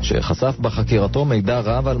 שחשף בחקירתו מידע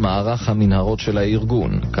רב על מערך המנהרות של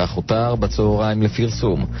הארגון. כך הותר בצהריים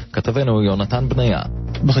לפרסום. כתבנו יונתן בניה.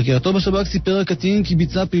 בחקירתו בשב"כ סיפר הקטין כי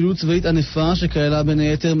ביצע פעילות צבאית ענפה שכללה בין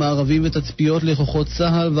היתר מערבים ותצפיות לכוחות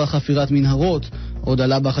צה"ל וחפירת מנהרות. עוד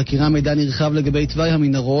עלה בחקירה מידע נרחב לגבי תוואי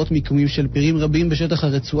המנהרות, מיקומים של פירים רבים בשטח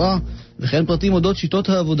הרצועה, וכן פרטים אודות שיטות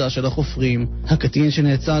העבודה של החופרים. הקטין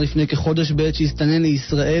שנעצר לפני כחודש בעת שהסתנן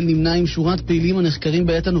לישראל נמנה עם שורת פעילים הנחקרים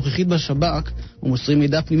בעת הנוכחית בשב"כ, ומוסרים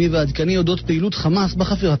מידע פנימי ועדכני אודות פעילות חמאס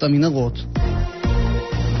בחפירת המנהרות.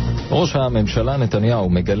 ראש הממשלה נתניהו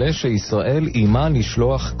מגלה שישראל אימה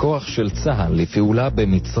לשלוח כוח של צה"ל לפעולה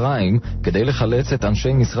במצרים כדי לחלץ את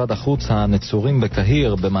אנשי משרד החוץ הנצורים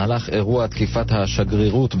בקהיר במהלך אירוע תקיפת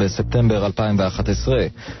השגרירות בספטמבר 2011.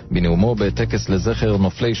 בנאומו בטקס לזכר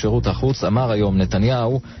נופלי שירות החוץ אמר היום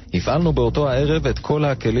נתניהו, הפעלנו באותו הערב את כל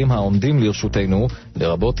הכלים העומדים לרשותנו,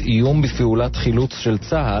 לרבות איום בפעולת חילוץ של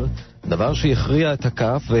צה"ל, דבר שהכריע את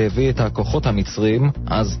הכף והביא את הכוחות המצרים,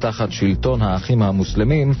 אז תחת שלטון האחים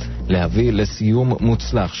המוסלמים, להביא לסיום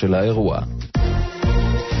מוצלח של האירוע.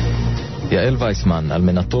 יעל וייסמן,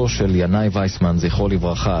 אלמנתו של ינאי וייסמן, זכרו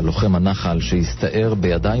לברכה, לוחם הנחל שהסתער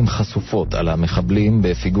בידיים חשופות על המחבלים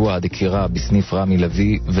בפיגוע הדקירה בסניף רמי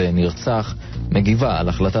לוי ונרצח, מגיבה על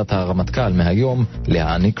החלטת הרמטכ"ל מהיום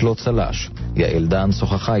להעניק לו צל"ש. יעל דן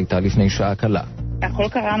שוחחה איתה לפני שעה קלה. הכל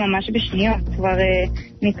קרה ממש בשניות, כבר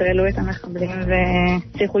נטרלו את המחבלים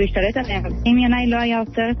וצריכו להשתלט עליהם. אם ינאי לא היה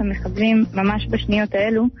עוצר את המחבלים ממש בשניות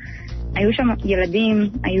האלו, היו שם ילדים,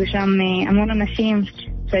 היו שם המון אנשים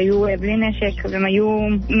שהיו בלי נשק, והם היו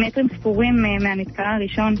מטרים ספורים מהנתקעה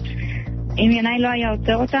הראשון. אם ינאי לא היה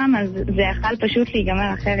עוצר אותם, אז זה יכול פשוט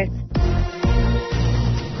להיגמר אחרת.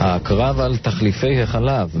 הקרב על תחליפי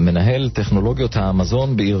החלב, מנהל טכנולוגיות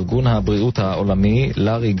המזון בארגון הבריאות העולמי,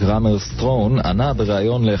 לארי גרמר סטרון, ענה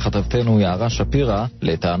בריאיון לכתבתנו יערה שפירה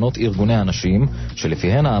לטענות ארגוני הנשים,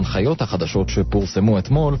 שלפיהן ההנחיות החדשות שפורסמו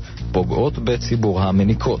אתמול פוגעות בציבור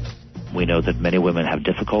המניקות. We know that many women have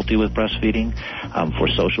difficulty with breastfeeding for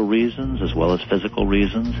social reasons as well as physical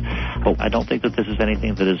reasons. But I don't think that this is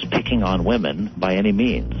anything that is picking on women by any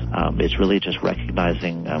means. It's really just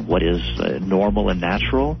recognizing what is normal and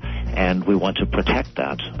natural, and we want to protect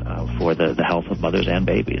that for the health of mothers and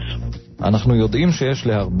babies. אנחנו יודעים שיש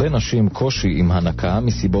להרבה נשים קושי עם הנקה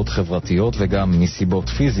מסיבות חברתיות וגם מסיבות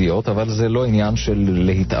פיזיות, אבל זה לא עניין של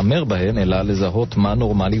להתאמר בהן, אלא לזהות מה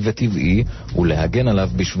נורמלי וטבעי ולהגן עליו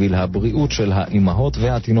בשביל הבריאות של האימהות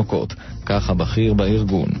והתינוקות. כך הבכיר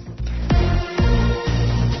בארגון.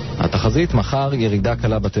 התחזית מחר ירידה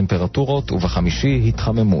קלה בטמפרטורות ובחמישי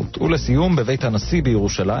התחממות. ולסיום, בבית הנשיא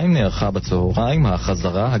בירושלים נערכה בצהריים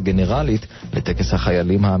החזרה הגנרלית לטקס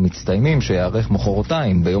החיילים המצטיינים שיערך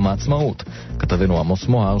מחרתיים ביום העצמאות. כתבנו עמוס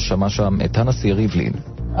מוהר שמע שם את הנשיא ריבלין.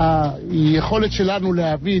 היכולת שלנו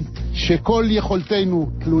להבין שכל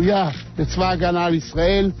יכולתנו תלויה בצבא ההגנה על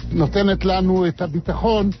ישראל נותנת לנו את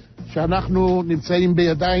הביטחון שאנחנו נמצאים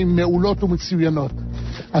בידיים מעולות ומצוינות.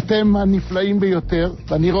 אתם הנפלאים ביותר,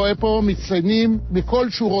 ואני רואה פה מציינים מכל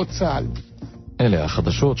שורות צה"ל. אלה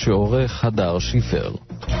החדשות שעורך הדר שיפר.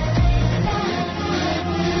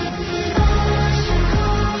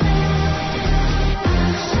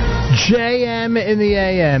 JM in the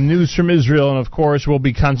AM, news from Israel, and of course we'll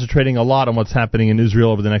be concentrating a lot on what's happening in Israel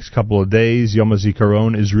over the next couple of days. Yom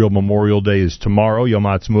HaZikaron, Israel Memorial Day, is tomorrow. Yom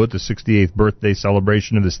HaAtzmaut, the 68th birthday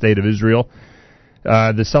celebration of the State of Israel.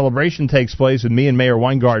 The celebration takes place with me and Mayor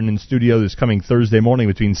Weingarten in studio this coming Thursday morning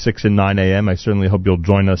between 6 and 9 a.m. I certainly hope you'll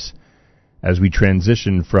join us as we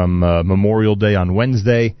transition from Memorial Day on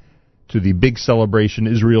Wednesday to the big celebration,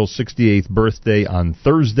 Israel's 68th birthday on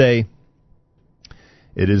Thursday.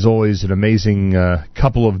 It is always an amazing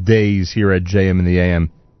couple of days here at JM in the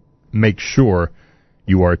AM. Make sure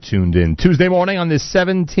you are tuned in. Tuesday morning on this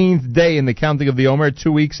 17th day in the counting of the Omer,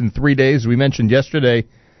 2 weeks and 3 days. We mentioned yesterday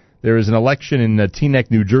there is an election in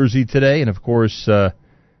Teaneck, New Jersey today, and of course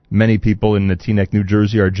many people in Teaneck, New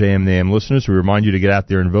Jersey are JM in the AM listeners. We remind you to get out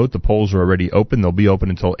there and vote. The polls are already open. They'll be open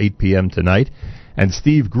until 8 p.m. tonight. And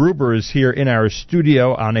Steve Gruber is here in our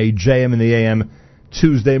studio on a JM in the AM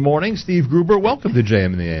Tuesday morning. Steve Gruber, welcome to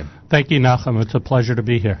JM in the AM. Thank you, Nachum. It's a pleasure to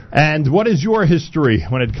be here. And what is your history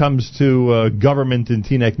when it comes to government in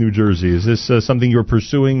Teaneck, New Jersey? Is this something you're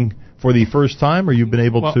pursuing for the first time, or you've been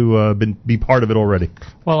able to be part of it already?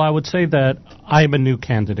 Well, I would say that I'm a new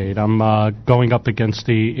candidate. I'm going up against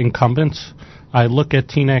the incumbents. I look at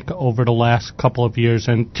Teaneck over the last couple of years,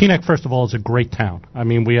 and Teaneck, first of all, is a great town. I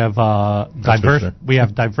mean, we have we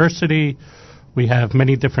have diversity, we have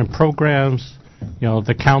many different programs. You know,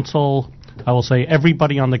 the council, I will say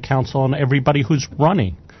everybody on the council and everybody who's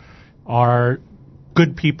running are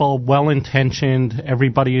good people, well-intentioned,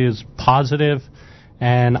 everybody is positive,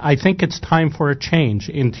 and I think it's time for a change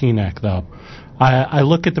in Teaneck, though. I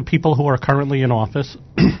look at the people who are currently in office,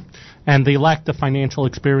 and they lack the financial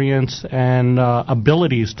experience and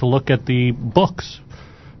abilities to look at the books.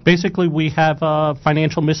 Basically, we have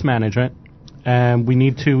financial mismanagement, and we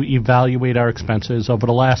need to evaluate our expenses. Over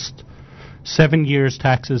the last 7 years,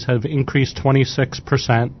 taxes have increased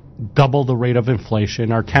 26%, double the rate of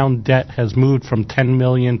inflation. Our town debt has moved from $10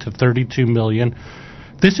 million to $32 million.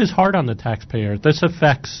 This is hard on the taxpayer. This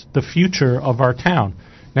affects the future of our town.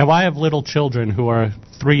 Now, I have little children who are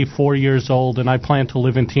 3, 4 years old, and I plan to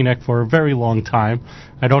live in Teaneck for a very long time.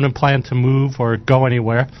 I don't plan to move or go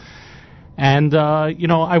anywhere. And,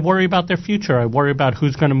 I worry about their future. I worry about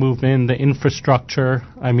who's going to move in, the infrastructure.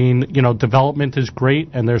 I mean, development is great,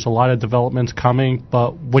 and there's a lot of developments coming.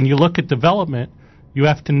 But when you look at development, you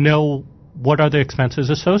have to know what are the expenses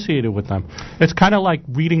associated with them. It's kind of like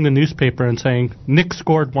reading the newspaper and saying, Nick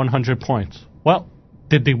scored 100 points. Well,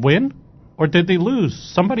 did they win or did they lose?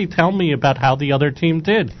 Somebody tell me about how the other team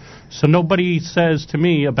did. So nobody says to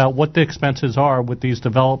me about what the expenses are with these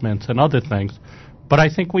developments and other things. But I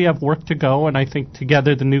think we have work to go, and I think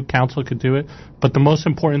together the new council could do it. But the most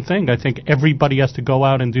important thing, I think everybody has to go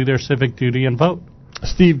out and do their civic duty and vote.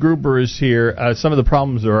 Steve Gruber is here. Some of the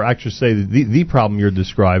problems, or actually say the problem you're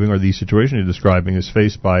describing, or the situation you're describing, is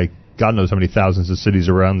faced by God knows how many thousands of cities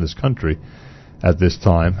around this country at this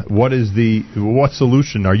time. What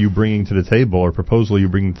solution are you bringing to the table, or proposal you're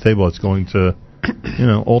bringing to the table that's going to,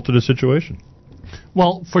 alter the situation?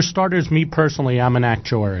 Well, for starters, me personally, I'm an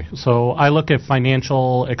actuary. So I look at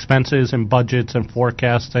financial expenses and budgets and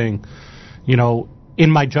forecasting, in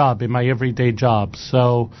my job, in my everyday job.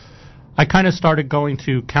 So I kind of started going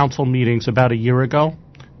to council meetings about a year ago,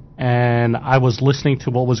 and I was listening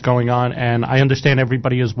to what was going on, and I understand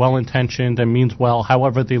everybody is well-intentioned and means well.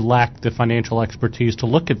 However, they lack the financial expertise to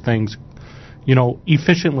look at things,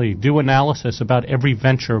 efficiently, do analysis about every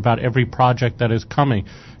venture, about every project that is coming.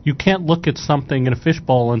 You can't look at something in a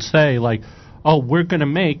fishbowl and say, like, oh, we're going to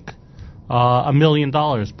make $1 million,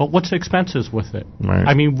 but what's the expenses with it? Right.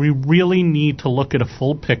 I mean, we really need to look at a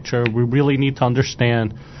full picture. We really need to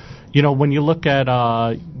understand, when you look at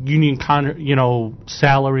union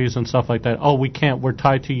salaries and stuff like that, oh, we're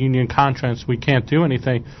tied to union contracts, we can't do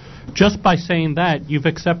anything. Just by saying that, you've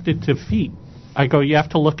accepted defeat. I go, you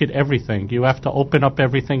have to look at everything. You have to open up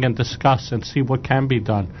everything and discuss and see what can be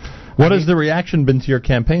done. What has the reaction been to your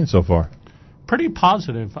campaign so far? Pretty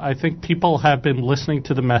positive. I think people have been listening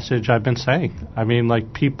to the message I've been saying. I mean,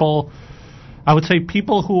 I would say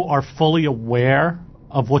people who are fully aware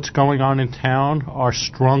of what's going on in town are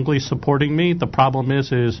strongly supporting me. The problem is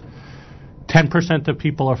 10% of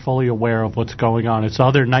people are fully aware of what's going on. It's the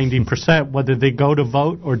other 90%, whether they go to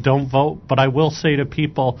vote or don't vote. But I will say to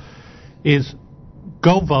people is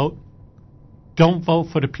go vote. Don't vote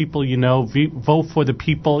for the people you know. Vote for the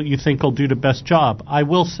people you think will do the best job. I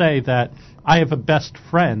will say that I have a best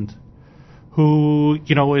friend who,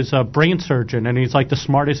 is a brain surgeon, and he's like the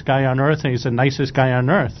smartest guy on earth, and he's the nicest guy on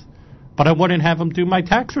earth. But I wouldn't have him do my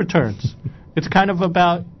tax returns. It's kind of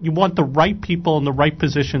about you want the right people in the right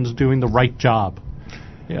positions doing the right job.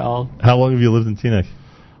 How long have you lived in Teaneck?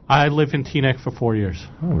 I live in Teaneck for 4 years.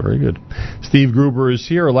 Oh, very good. Steve Gruber is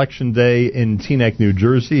here. Election day in Teaneck, New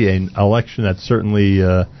Jersey, an election that certainly,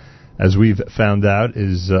 as we've found out,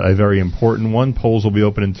 is a very important one. Polls will be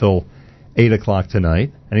open until 8 o'clock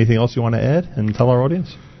tonight. Anything else you want to add and tell our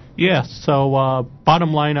audience? Yeah, so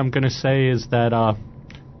bottom line I'm going to say is that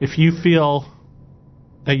if you feel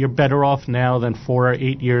that you're better off now than 4 or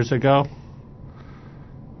 8 years ago,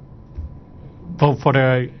 vote for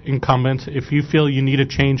the incumbents. If you feel you need a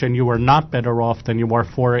change and you are not better off than you were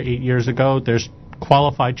 4 or 8 years ago, there's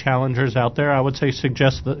qualified challengers out there. I would say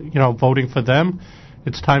suggest that, voting for them.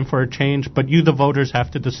 It's time for a change, but you, the voters, have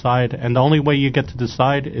to decide, and the only way you get to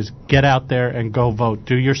decide is get out there and go vote.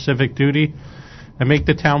 Do your civic duty and make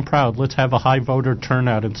the town proud. Let's have a high voter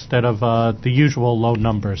turnout instead of the usual low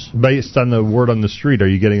numbers. Based on the word on the street, are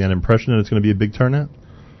you getting that impression that it's going to be a big turnout?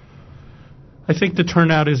 I think the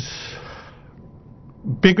turnout is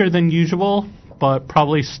bigger than usual, but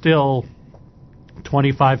probably still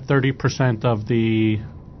 25-30% of the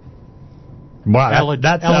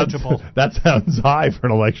eligible. That sounds high for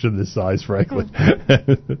an election this size, frankly.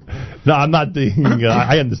 No, I'm not thinking.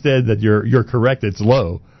 I understand that you're correct. It's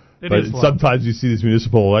low. But sometimes you see these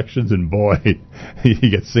municipal elections, and boy, you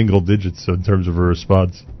get single digits in terms of a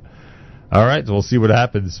response. All right, so we'll see what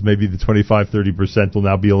happens. Maybe the 25-30% will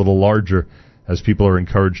now be a little larger as people are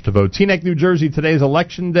encouraged to vote. Teaneck, New Jersey, today's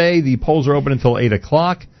election day. The polls are open until 8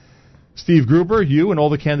 o'clock. Steve Gruber, you and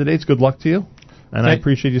all the candidates, good luck to you. And I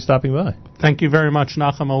appreciate you stopping by. Thank you very much,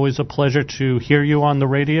 Nachum. Always a pleasure to hear you on the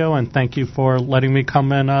radio, and thank you for letting me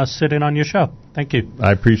come and sit in on your show. Thank you.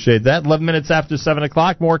 I appreciate that. 11 minutes after 7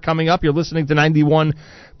 o'clock. More coming up. You're listening to 91.1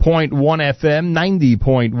 FM,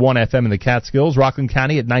 90.1 FM in the Catskills, Rockland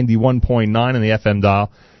County at 91.9 on the FM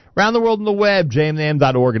dial. Around the world on the web,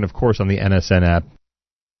 jmnam.org, and, of course, on the NSN app.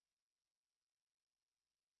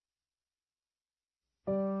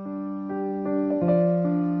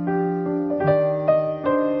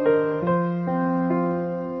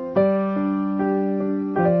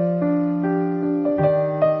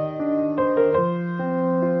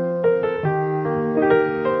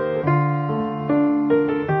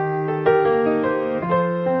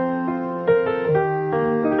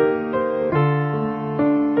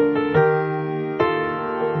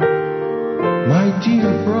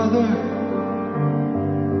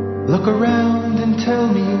 Look around and tell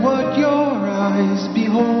me what your eyes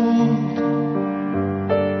behold.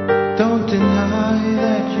 Don't deny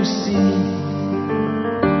that you see.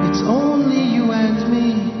 It's only you and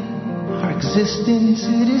me. Our existence,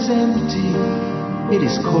 it is empty. It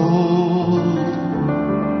is cold.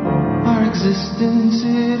 Our existence,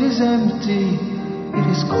 it is empty. It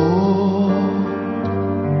is cold.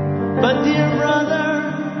 But dear brother,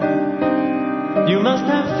 you must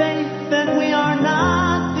have faith that we are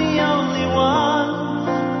not the only ones.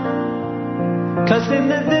 'Cause in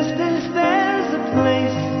the distance there's a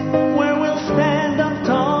place where we'll stand up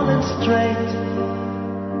tall and straight.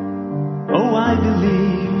 Oh, I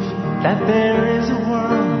believe that there is a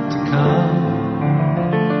world to come.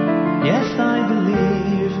 Yes, I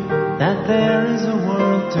believe that there is a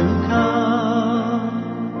world to come.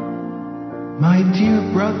 My dear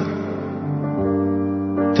brother,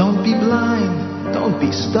 don't be blind, don't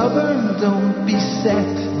be stubborn, don't be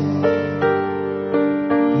set.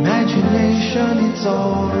 Imagination, it's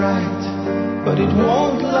alright, but it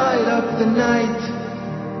won't light up the night.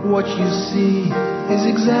 What you see is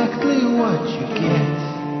exactly what you get.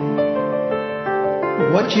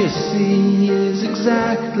 What you see is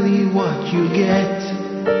exactly what you get.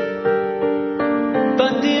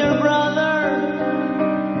 But dear brother,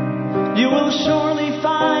 you will surely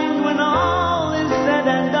find when all is said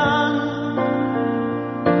and done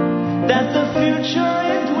that the future,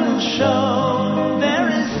 it will show there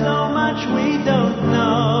is so much we don't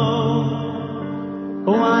know.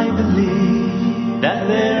 Oh, I believe that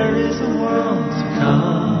there is a world to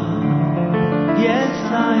come. Yes,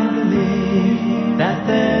 I believe that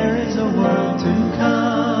there is a world to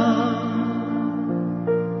come.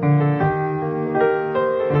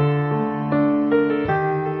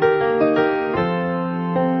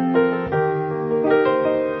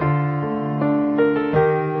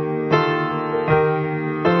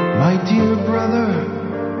 My dear brother,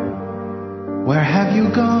 where have you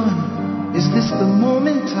gone? Is this the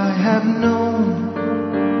moment I have known?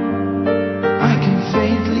 I can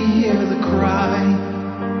faintly hear the cry.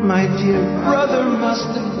 My dear brother must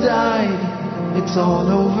have died. It's all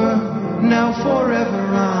over, now forever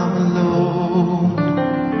I'm alone.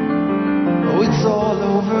 Oh, it's all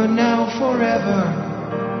over, now forever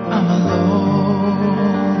I'm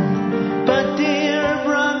alone. But dear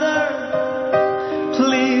brother,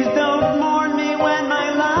 please don't mourn me when my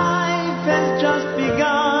life has just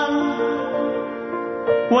begun.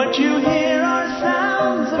 What you hear are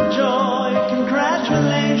sounds of joy.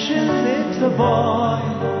 Congratulations, it's a boy.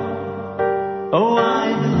 Oh, I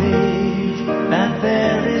believe that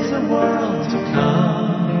there is a world to come.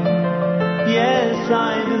 Yes, I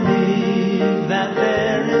believe that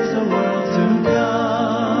there is a world to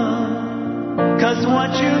come. 'Cause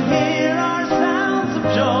what you hear are sounds of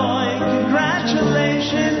joy.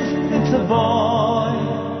 Congratulations, it's a boy.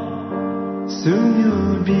 Soon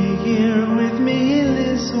you'll be here with me in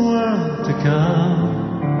this world to come.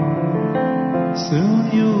 Soon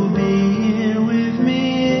you'll be here with me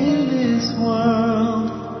in this world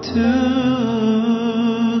to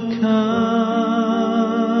come.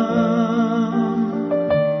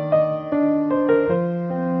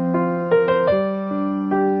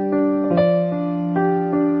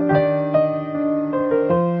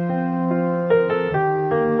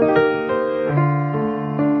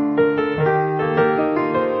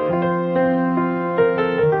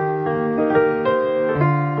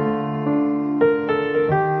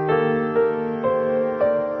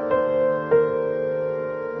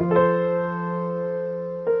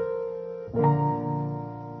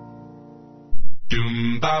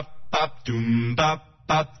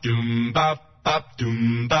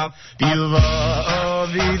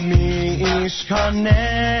 Vid mishkan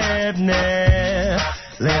nebne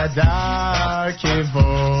le'adar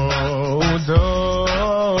kevodo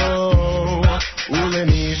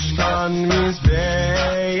ulemishkan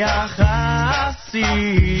mizbeach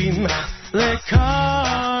hasim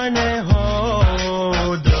lekarne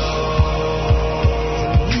hodo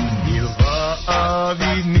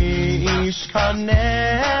vid mishkan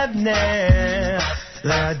nebne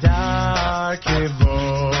le'adar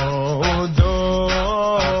kevodo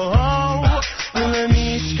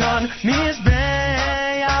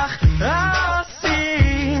mizbeach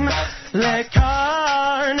hasim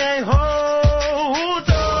lekarne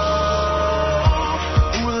hodo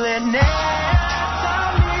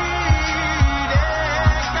ulenetamid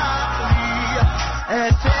ekatli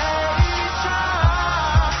et eisha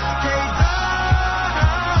kedah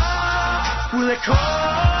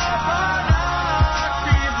ulekorbanat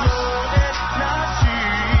kivlo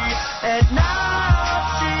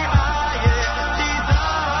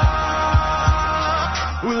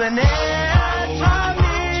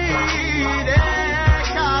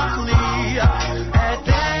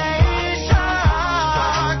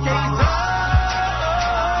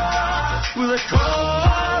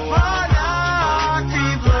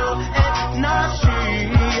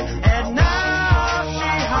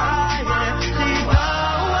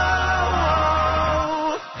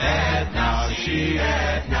נפשי,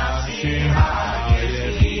 את נפשי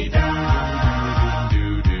היחידה.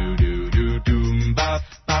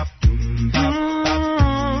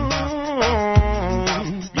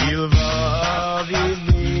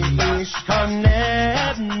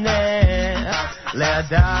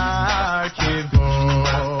 לדar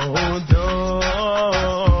כבודו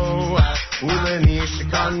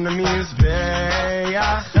ולנשכן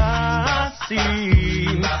מזבח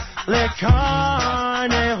חסים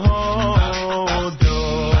לקרני הודו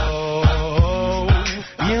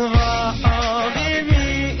יבוא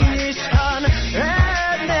במשכן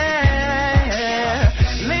עדנה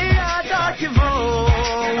לידר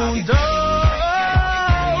כבודו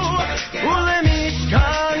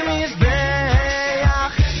ולנשכן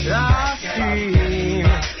מזבח חסים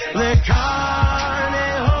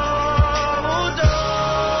לקרני הודו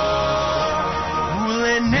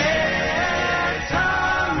ולנר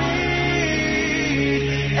תמיד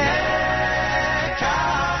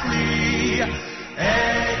אקח לי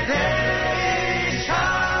את איש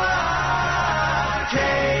העקדה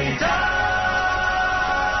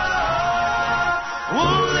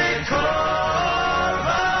ולקורבן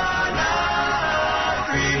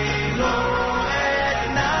אקריב לו את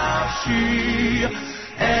נפשי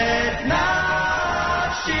היחידה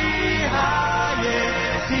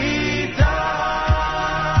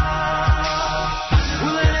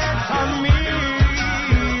ולתמיד אקח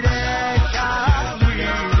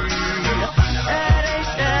לי את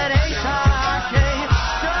איש העקדה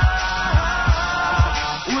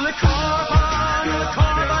ולקורבן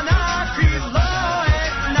אקריב לו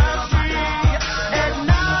את נפשי היחידה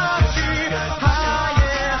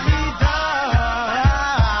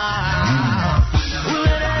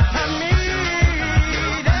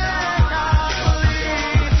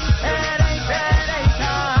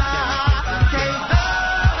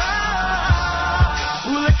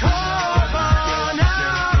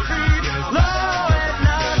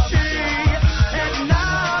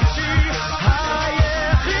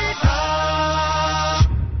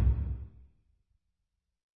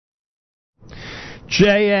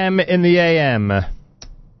JM in the AM.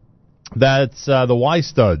 That's the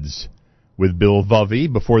Weistuds with Bill Vovey.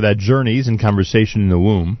 Before that, Journeys and Conversation in the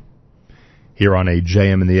Womb. Here on a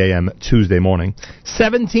JM in the AM Tuesday morning.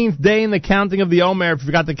 17th day in the counting of the Omer. If you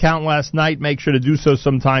forgot to count last night, make sure to do so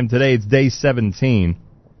sometime today. It's day 17.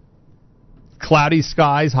 Cloudy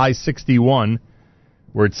skies, high 61.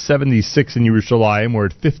 We're at 76 in Yerushalayim. We're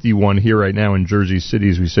at 51 here right now in Jersey City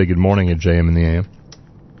as we say good morning at JM in the AM.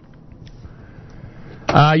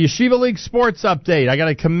 Yeshiva League sports update. I got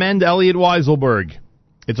to commend Elliot Weiselberg.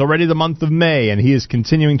 It's already the month of May, and he is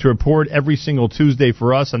continuing to report every single Tuesday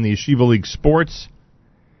for us on the Yeshiva League sports,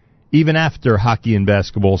 even after hockey and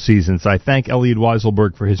basketball seasons. I thank Elliot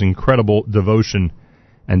Weiselberg for his incredible devotion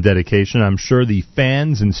and dedication. I'm sure the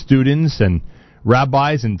fans and students and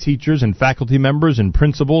rabbis and teachers and faculty members and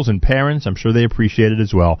principals and parents, I'm sure they appreciate it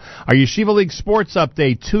as well. Our Yeshiva League sports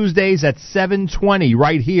update, Tuesdays at 7:20,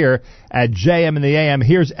 right here at JM in the AM.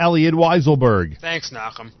 Here's Elliot Weiselberg. Thanks,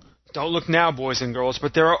 Nachum. Don't look now, boys and girls,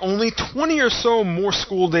 but there are only 20 or so more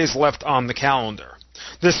school days left on the calendar.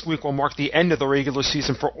 This week will mark the end of the regular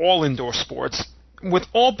season for all indoor sports, with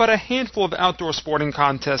all but a handful of outdoor sporting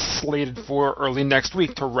contests slated for early next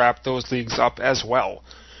week to wrap those leagues up as well.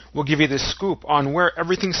 We'll give you the scoop on where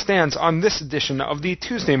everything stands on this edition of the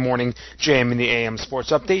Tuesday morning JM in the AM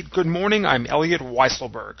Sports Update. Good morning, I'm Elliot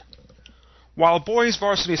Weiselberg. While boys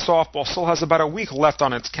varsity softball still has about a week left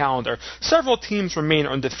on its calendar, several teams remain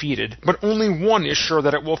undefeated, but only one is sure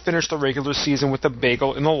that it will finish the regular season with a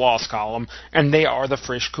bagel in the loss column, and they are the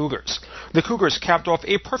Frisch Cougars. The Cougars capped off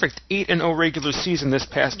a perfect 8-0 regular season this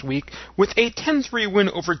past week with a 10-3 win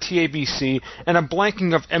over TABC and a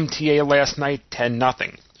blanking of MTA last night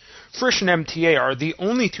 10-0. Frisch and MTA are the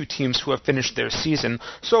only two teams who have finished their season,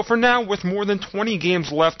 so for now, with more than 20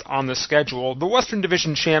 games left on the schedule, the Western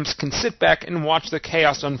Division champs can sit back and watch the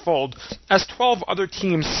chaos unfold, as 12 other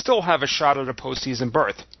teams still have a shot at a postseason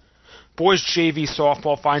berth. Boys JV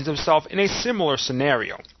softball finds himself in a similar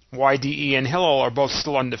scenario. YDE and Hillel are both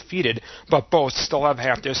still undefeated, but both still have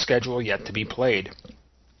half their schedule yet to be played.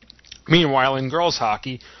 Meanwhile, in girls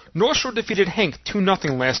hockey, North Shore defeated Henk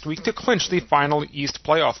 2-0 last week to clinch the final East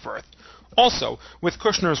playoff berth. Also, with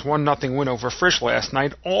Kushner's 1-0 win over Frisch last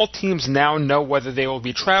night, all teams now know whether they will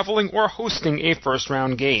be traveling or hosting a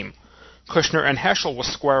first-round game. Kushner and Heschel will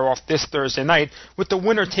square off this Thursday night, with the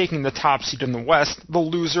winner taking the top seed in the West, the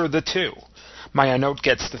loser the 2. Mayanot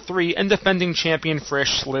gets the 3, and defending champion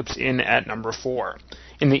Frisch slips in at number 4.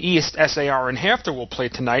 In the East, SAR and Hafter will play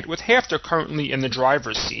tonight, with Hafter currently in the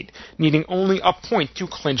driver's seat, needing only a point to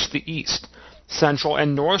clinch the East. Central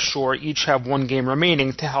and North Shore each have one game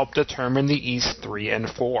remaining to help determine the East 3 and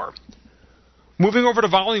 4. Moving over to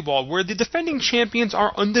volleyball, where the defending champions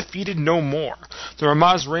are undefeated no more. The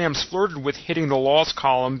Ramaz Rams flirted with hitting the loss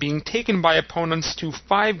column, being taken by opponents to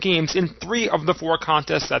 5 games in 3 of the 4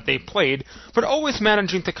 contests that they played, but always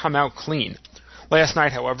managing to come out clean. Last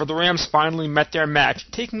night, however, the Rams finally met their match,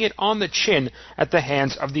 taking it on the chin at the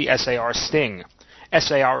hands of the SAR Sting.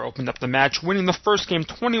 SAR opened up the match, winning the first game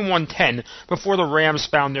 21-10 before the Rams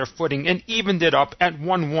found their footing and evened it up at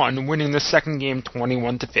 1-1, winning the second game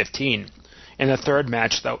 21-15. In the third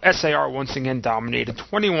match, though, SAR once again dominated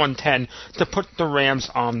 21-10 to put the Rams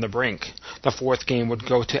on the brink. The fourth game would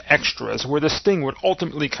go to extras, where the Sting would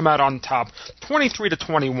ultimately come out on top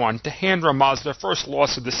 23-21 to hand Ramaz their first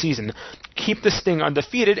loss of the season, keep the Sting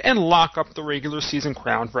undefeated, and lock up the regular season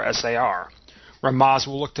crown for SAR. Ramaz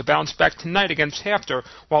will look to bounce back tonight against Hafter,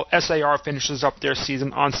 while SAR finishes up their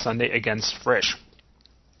season on Sunday against Frisch.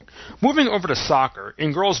 Moving over to soccer,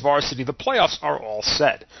 in girls varsity, the playoffs are all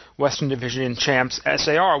set. Western Division champs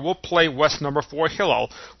SAR will play West number 4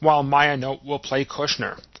 Hillel, while Mayanot will play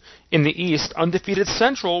Kushner. In the East, undefeated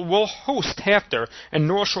Central will host Hafter, and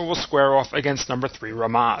North Shore will square off against number 3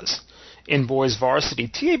 Ramaz. In boys varsity,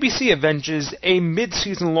 TABC avenges a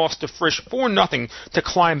mid-season loss to Frisch 4-0 to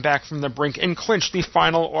climb back from the brink and clinch the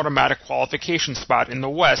final automatic qualification spot in the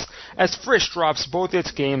West, as Frisch drops both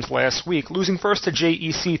its games last week, losing first to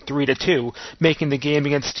JEC 3-2, making the game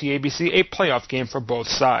against TABC a playoff game for both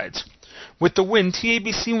sides. With the win,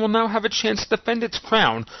 TABC will now have a chance to defend its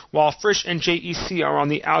crown, while Frisch and JEC are on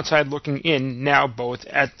the outside looking in, now both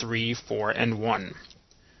at 3-4-1.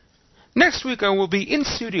 Next week I will be in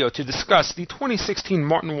studio to discuss the 2016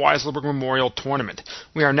 Martin Weiselberg Memorial Tournament.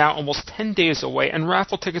 We are now almost 10 days away, and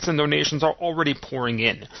raffle tickets and donations are already pouring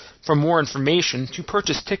in. For more information, to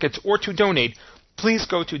purchase tickets, or to donate, please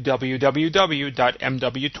go to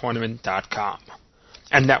www.mwtournament.com.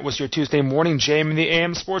 And that was your Tuesday morning JM in the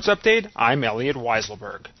AM Sports Update. I'm Elliot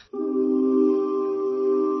Weiselberg.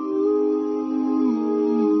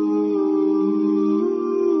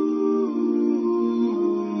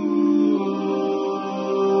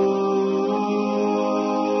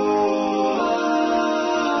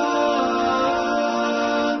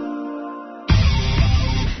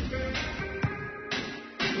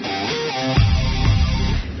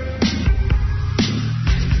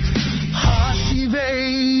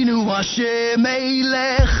 Hashem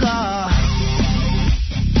Eilecha,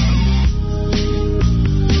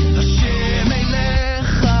 Hashem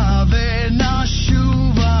Eilecha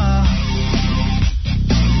v'nashuva,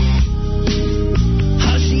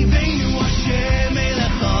 Hashiveinu Hashem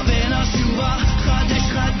Eilecha v'nashuva, Chadesh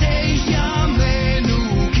Chadesh Yameinu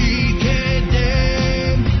ki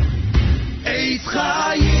kedem, Eitz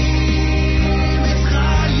Chayim.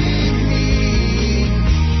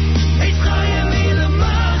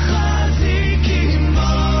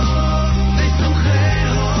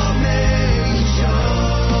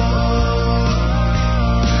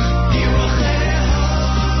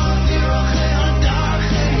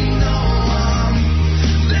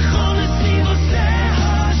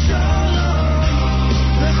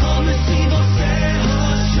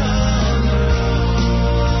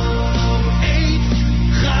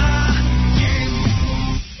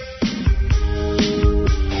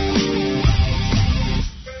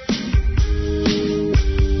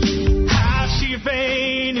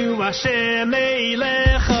 Hashem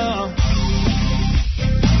Eilecha,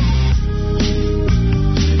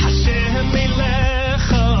 Hashem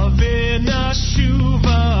Eilecha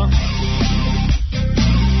v'nashuva,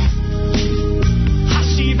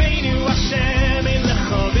 Hashiveinu Hashem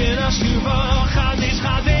Eilecha v'nashuva, Chadesh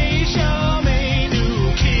Chadesh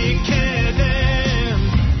Yameinu ki kedem,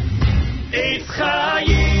 Eitz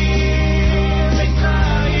Chayim.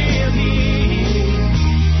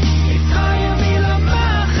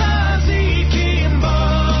 Keep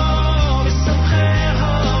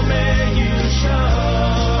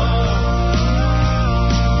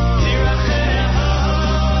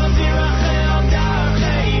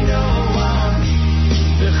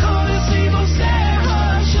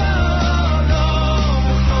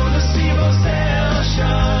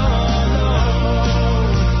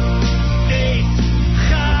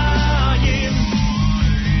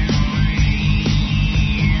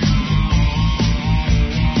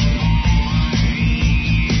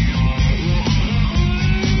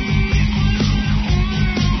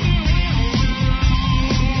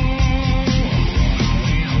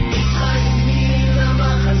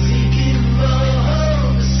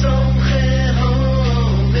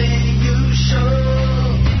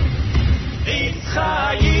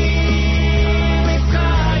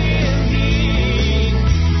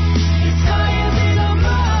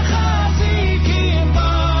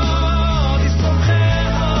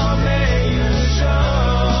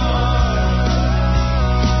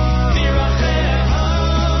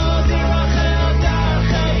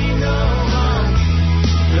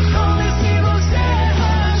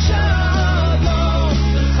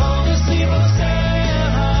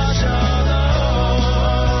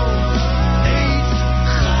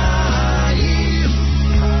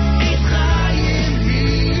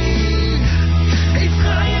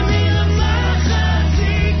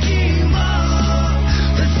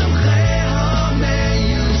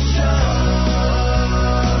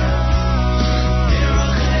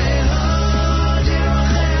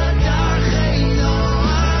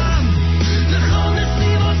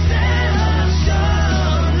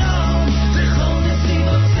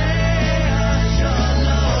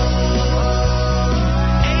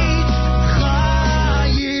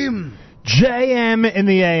JM in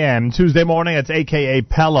the AM, Tuesday morning. It's a.k.a.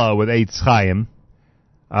 Pella with Eitz Chaim.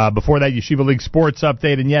 Before that, Yeshiva League Sports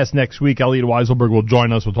Update. And yes, next week, Elliot Weiselberg will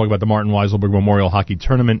join us. We'll talk about the Martin Weiselberg Memorial Hockey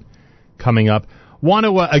Tournament coming up. Want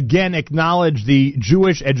to, again, acknowledge the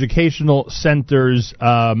Jewish Educational Center's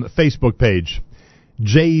Facebook page.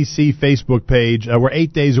 JEC Facebook page. We're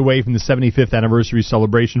 8 days away from the 75th anniversary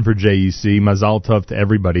celebration for JEC. Mazal Tov to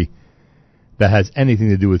everybody that has anything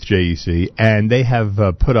to do with JEC. And they have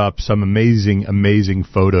put up some amazing, amazing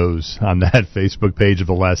photos on that Facebook page of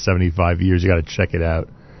the last 75 years. You got to check it out.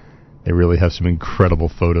 They really have some incredible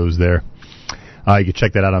photos there. You can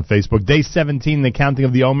check that out on Facebook. Day 17, the counting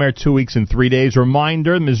of the Omer, 2 weeks and 3 days.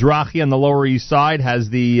 Reminder, Mizrahi on the Lower East Side has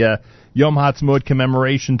the Yom Ha'atzmaut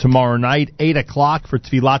commemoration tomorrow night, 8 o'clock for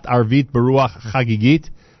Tfilat Arvit Beruach Chagigit.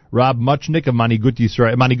 Rob Muchnick of Manigut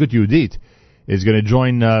Yehudit is going to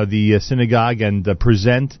join the synagogue and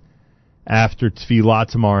present after Tfilah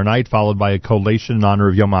tomorrow night, followed by a collation in honor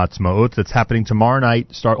of Yom Ha'atzmaut. That's happening tomorrow night,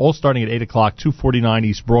 starting at 8 o'clock, 249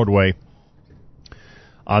 East Broadway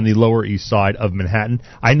on the Lower East Side of Manhattan.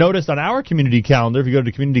 I noticed on our community calendar, if you go to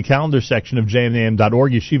the community calendar section of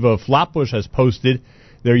jmam.org, Yeshiva of Flatbush has posted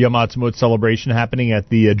their Yom Ha'atzmaut celebration happening at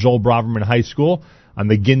the Joel Braverman High School on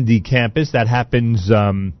the Gindi campus. That happens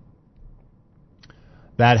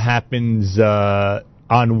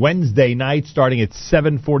on Wednesday night, starting at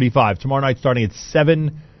 7:45. Tomorrow night, starting at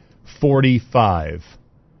 7:45,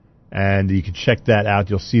 and you can check that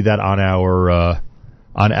out. You'll see that on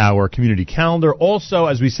our community calendar. Also,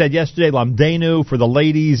 as we said yesterday, Lamdenu for the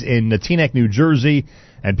ladies in Teaneck, New Jersey,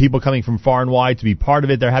 and people coming from far and wide to be part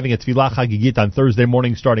of it. They're having a Tfilah Chagigit on Thursday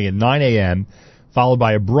morning, starting at 9 a.m., followed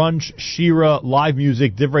by a brunch, shira, live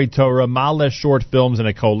music, divrei Torah, ma'aleh short films, and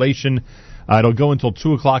a collation. It'll go until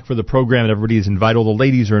 2 o'clock for the program, and everybody is invited. All the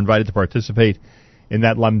ladies are invited to participate in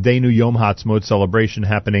that Lamdenu Yom Ha'atzmaut celebration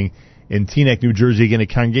happening in Teaneck, New Jersey. Again, at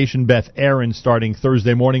Congregation Beth Aaron, starting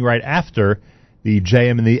Thursday morning right after the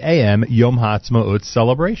JM and the AM Yom Ha'atzmaut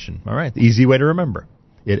celebration. All right, easy way to remember.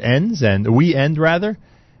 It ends, and we end, rather,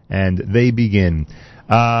 and they begin.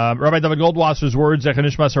 Rabbi David Goldwasser's words,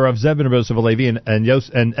 Zechanishmas Rav Zev ben Yosef Halevi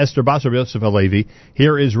and Esther Bas Rav Yosef Halevi.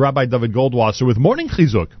 Here is Rabbi David Goldwasser with Morning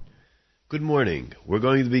Chizuk. Good morning. We're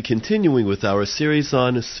going to be continuing with our series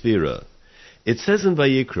on Sphira. It says in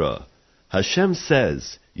Vayikra, Hashem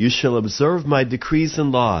says, "You shall observe my decrees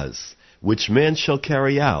and laws, which man shall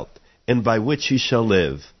carry out, and by which he shall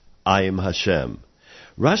live. I am Hashem."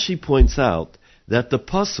 Rashi points out that the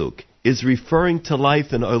pasuk is referring to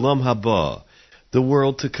life in Olam Haba, the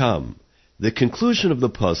world to come. The conclusion of the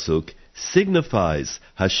pasuk signifies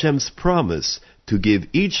Hashem's promise to give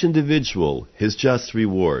each individual his just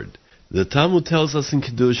reward. The Talmud tells us in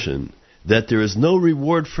Kedushin that there is no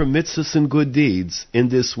reward for mitzvahs and good deeds in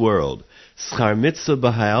this world. Schar mitzvah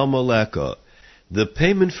b'ha'al maleka. The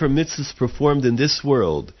payment for mitzvahs performed in this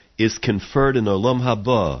world is conferred in Olam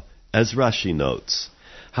Haba, as Rashi notes.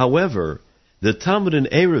 However, the Talmud in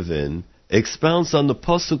Eruvin expounds on the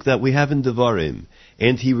pasuk that we have in Devarim,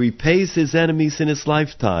 and he repays his enemies in his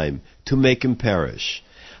lifetime to make him perish.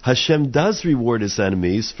 Hashem does reward his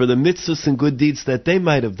enemies for the mitzvahs and good deeds that they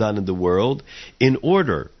might have done in the world, in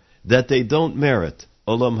order that they don't merit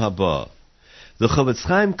Olam Haba. The Chavetz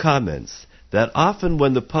Chaim comments that often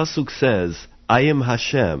when the pasuk says, "I am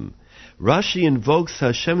Hashem," Rashi invokes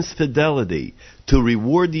Hashem's fidelity to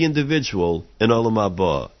reward the individual in Olam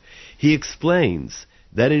Haba. He explains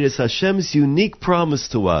that it is Hashem's unique promise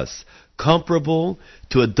to us, comparable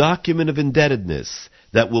to a document of indebtedness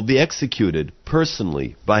that will be executed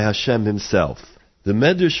personally by Hashem himself. The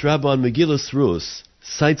Medrash Rabbah on Megillas Rus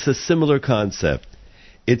cites a similar concept.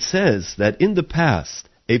 It says that in the past,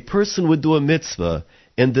 a person would do a mitzvah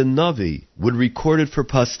and the Navi would record it for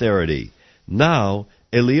posterity. Now,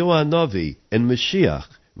 Eliyahu Navi and Mashiach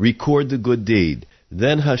record the good deed.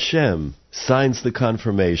 Then Hashem signs the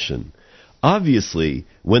confirmation. Obviously,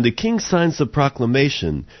 when the king signs the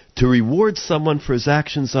proclamation to reward someone for his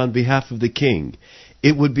actions on behalf of the king,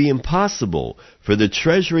 it would be impossible for the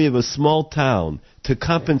treasury of a small town to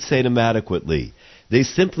compensate him adequately. They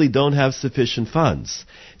simply don't have sufficient funds.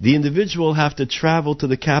 The individual will have to travel to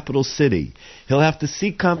the capital city. He'll have to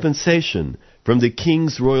seek compensation from the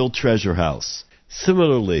king's royal treasure house.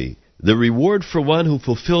 Similarly, the reward for one who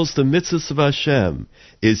fulfills the mitzvahs of Hashem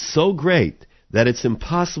is so great that it's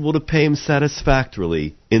impossible to pay him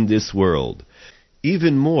satisfactorily in this world.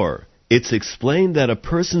 Even more, it's explained that a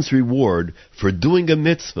person's reward for doing a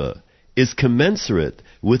mitzvah is commensurate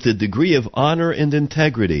with the degree of honor and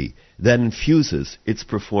integrity that infuses its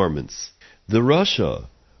performance. The Rasha,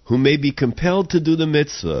 who may be compelled to do the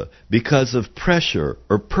mitzvah because of pressure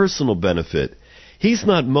or personal benefit, He's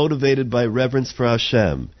not motivated by reverence for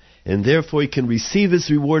Hashem, and therefore he can receive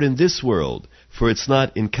his reward in this world, for it's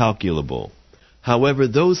not incalculable. However,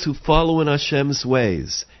 those who follow in Hashem's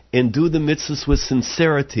ways and do the mitzvahs with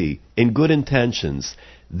sincerity and good intentions,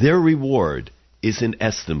 their reward is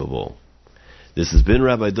inestimable. This has been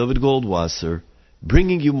Rabbi David Goldwasser,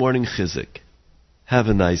 bringing you Morning Chizuk. Have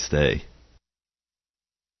a nice day.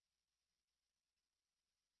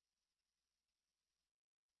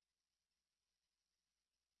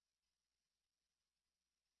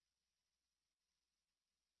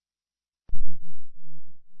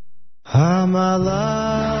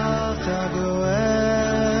 Hamalach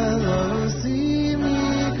hagoel osi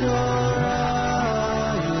mikora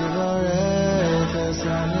yivarech es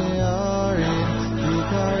haniyarim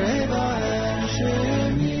yikareh bahem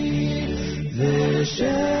shemi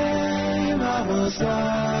v'shem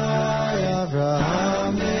avosai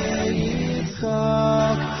Avraham veYitzchak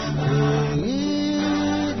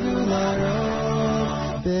v'yiglu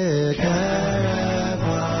larov b'kereh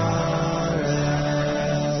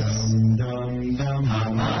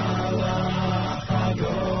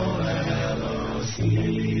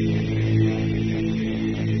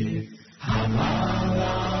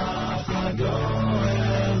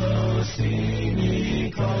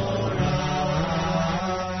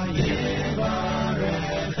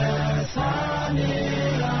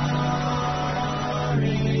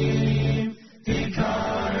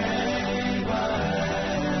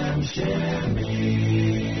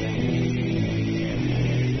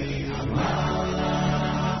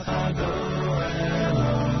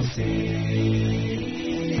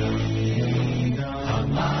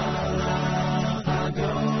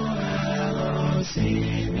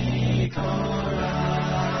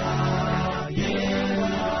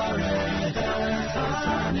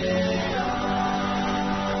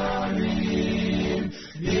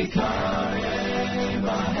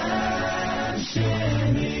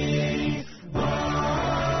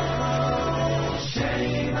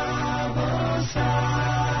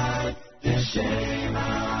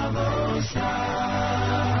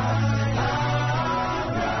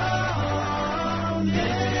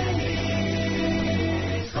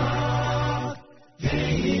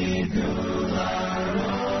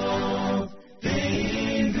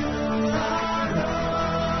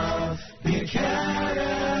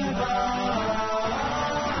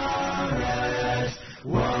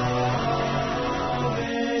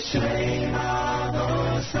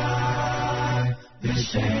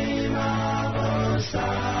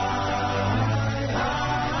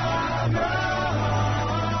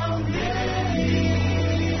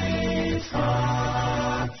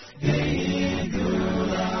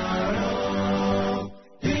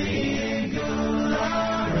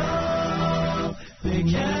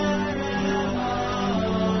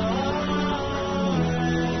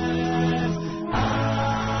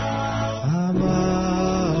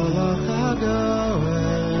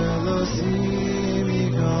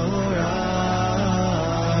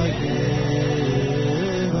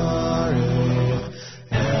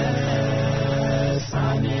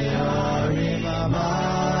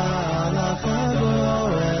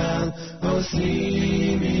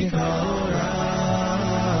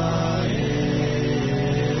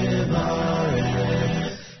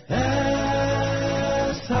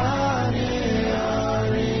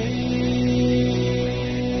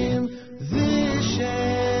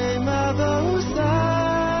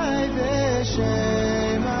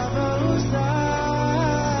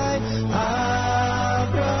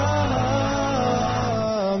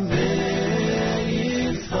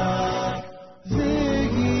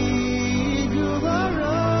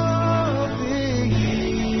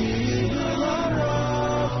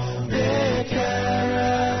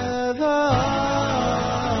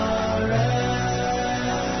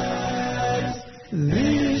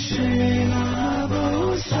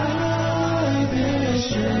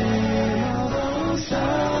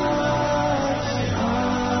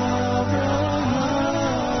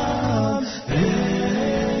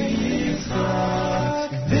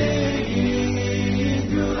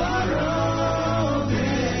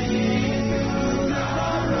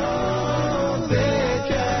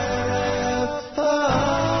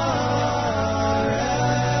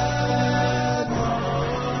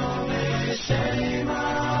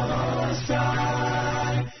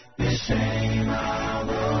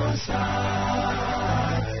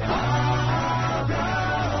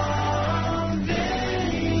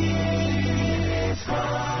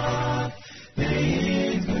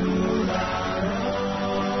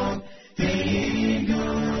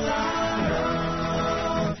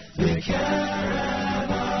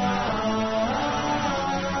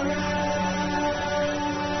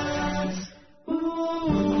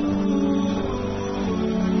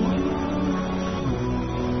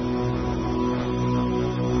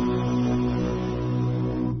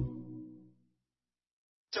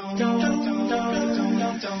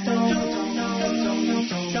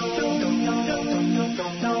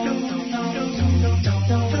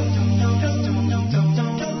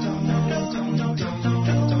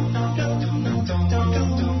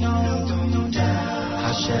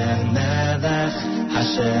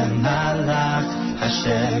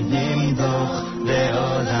השם ימלוך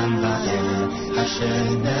לעולם ועד,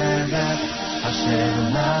 השם מלך,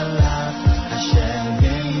 השם מלך, השם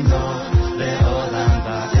ימלוך לעולם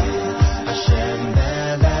ועד, השם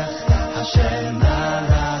מלך, השם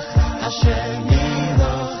מלך, השם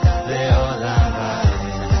ימלוך לעולם ועד,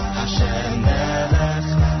 השם מלך,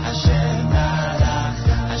 השם מלך,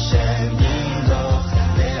 השם ימלוך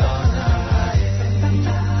לעולם ועד.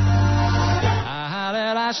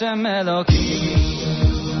 השם אלוקים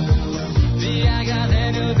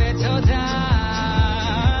ויגדנו בתודה,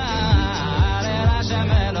 השם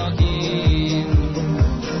אלוקים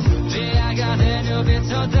ויגדנו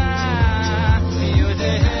בתודה,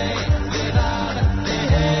 יודעי ובב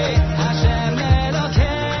והי, השם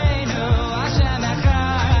אלוקינו השם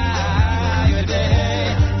אחד,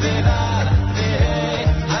 יודעי ובב והי,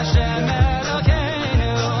 השם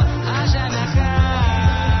אלוקינו השם אחד,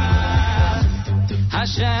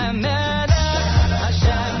 השם מלך,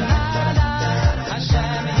 השם מלך,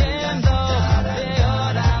 השם ימלוך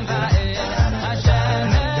לעולם ועד, השם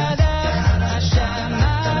מלך, השם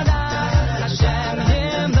מלך, השם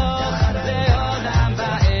ימלוך לעולם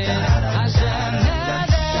ועד, השם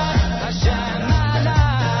מלך, השם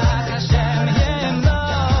מלך, השם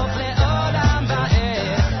ימלוך לעולם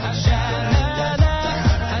ועד, השם מלך,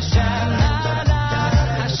 השם מלך,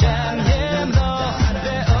 השם ימלוך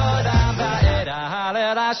לעולם ועד.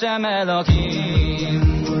 השם אלוקים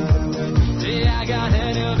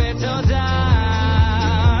ויגדנו בתודה,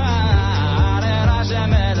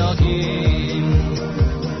 השם אלוקים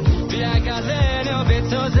ויגדנו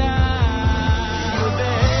בתודה,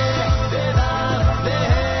 בבב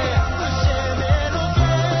והי, השם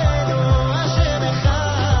אלוקינו השם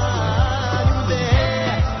אחד,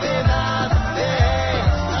 בבב והי,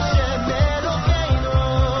 השם אלוקינו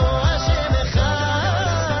השם אחד,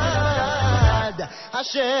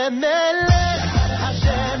 השם מלך,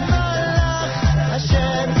 השם מלך,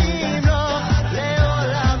 השם ימלוך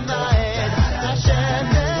לעולם ועד, השם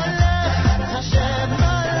מלך, השם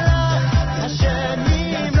מלך, השם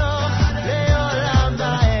ימלוך לעולם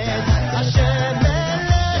ועד, השם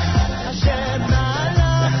מלך, השם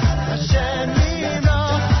מלך, השם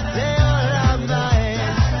ימלוך לעולם ועד,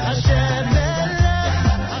 השם מלך,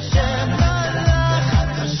 השם מלך,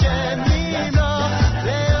 השם ימלוך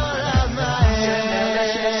לעולם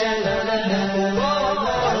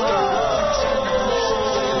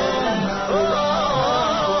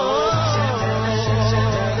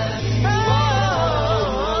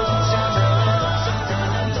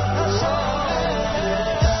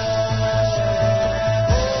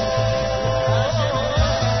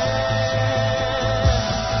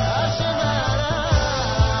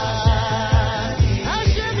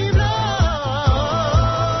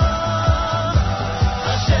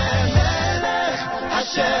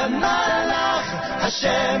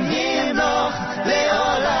השם ימלוך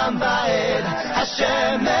לעולם ועד,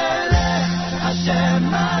 השם מלך, השם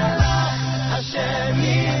מלך, השם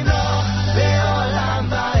ימלוך לעולם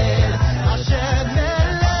ועד, השם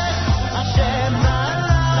מלך, השם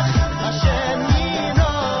מלך, השם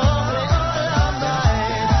ימלוך לעולם ועד, השם מלך, השם מלך, השם ימלוך לעולם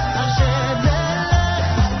ועד, השם מלך,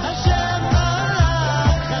 השם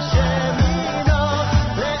מלך, השם ימלוך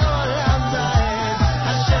לעולם ועד,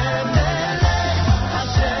 השם מלך,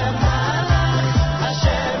 השם מלך,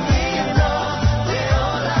 השם ימלוך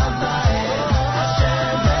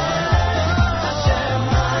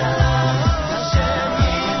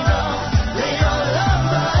לעולם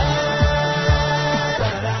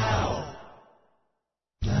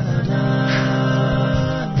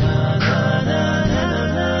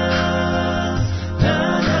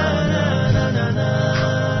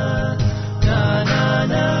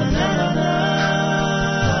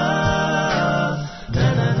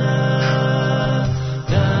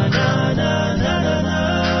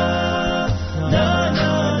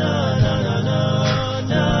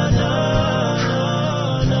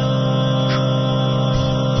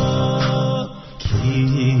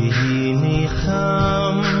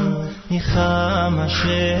ניחם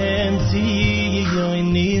השם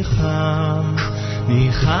ציון ניחם,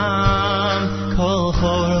 ניחם כל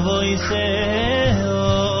חורבוי שאו,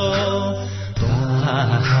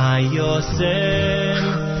 והיוסם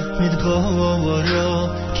מתגורו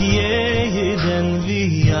כי עדן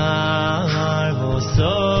ויער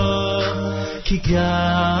בוסו, כי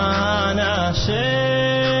גן השם,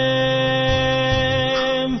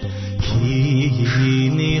 כי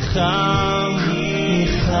ניחם,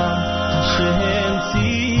 השם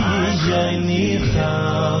ציון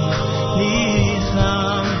ניחם,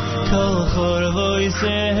 ניחם כל חורבוי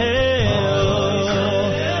שאו,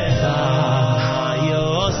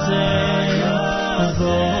 והיוסם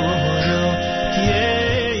מתגורו כי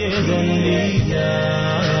Eden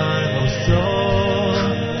v'yar osor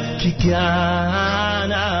Ki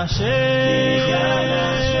gan Hashem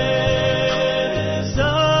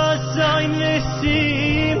Zazayin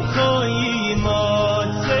v'simcho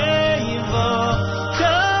yimotzei bo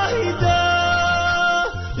Tahida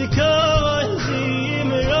v'kol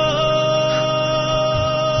zimro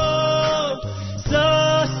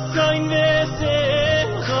Zazayin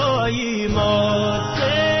v'simcho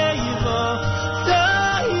yimotzei bo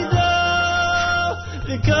Tahida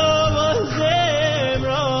v'kol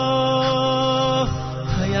zimro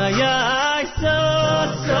Hayayay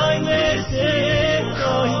zazayin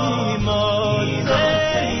v'simcho yimotzei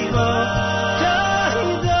bo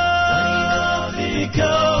Tahida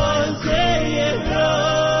v'kol zimro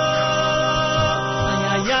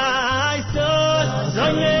Hayayay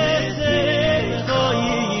zazayin v'simcho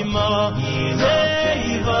yimotzei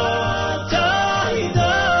bo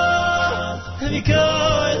Tahida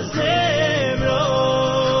v'kol zimro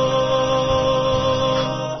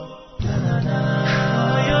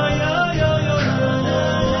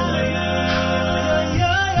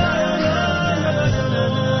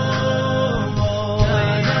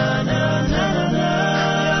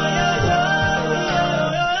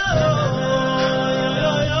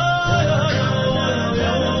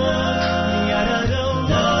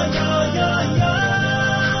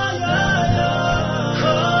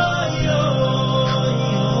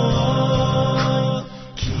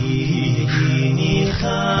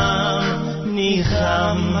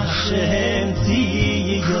Nicham Hashem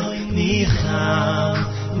tigo Nicham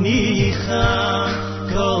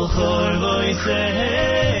Kol chorvoi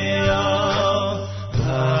seyo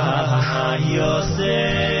V'hayosem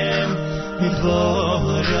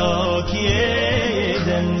Vorok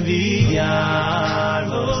Eden v'yar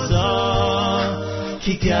osor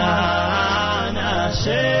Ki gan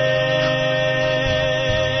Hashem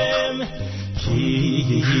Ki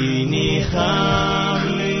nicham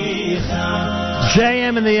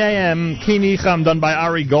JM in the AM, Kinicham, done by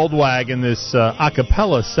Ari Goldwag in this a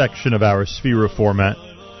cappella section of our Sphera format.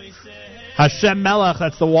 Hashem Melech,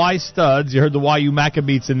 that's the Y Studs. You heard the YU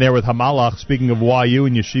Maccabees in there with Hamalach. Speaking of YU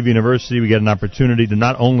and Yeshiva University, we get an opportunity to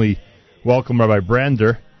not only welcome Rabbi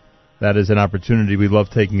Brander, that is an opportunity we love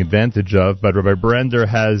taking advantage of, but Rabbi Brander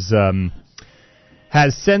has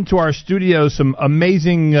sent to our studio some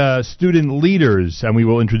amazing student leaders, and we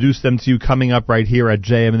will introduce them to you coming up right here at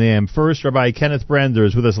JM and the AM. First, Rabbi Kenneth Brander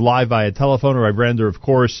is with us live via telephone. Rabbi Brander, of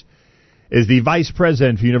course, is the Vice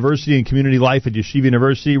President for University and Community Life at Yeshiva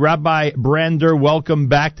University. Rabbi Brander, welcome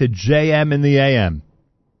back to JM and the AM.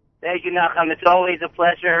 Thank you, Nachum. It's always a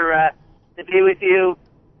pleasure to be with you,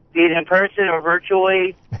 be it in person or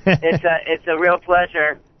virtually. It's a real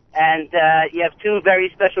pleasure. And you have two very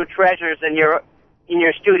special treasures in your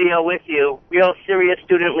studio with you, real serious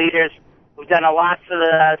student leaders who've done a lot for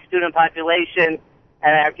the student population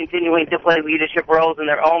and are continuing to play leadership roles in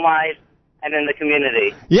their own lives and in the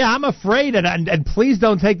community. Yeah, I'm afraid, and please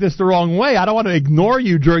don't take this the wrong way. I don't want to ignore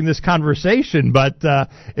you during this conversation, but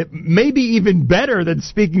it may be even better than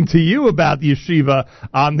speaking to you about yeshiva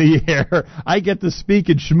on the air. I get to speak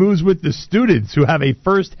and schmooze with the students who have a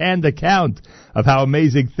first-hand account of how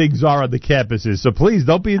amazing things are on the campuses. So please,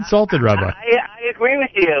 don't be insulted, Rabbi. I agree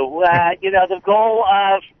with you. The goal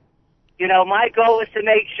of my goal is to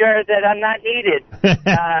make sure that I'm not needed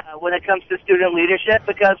when it comes to student leadership,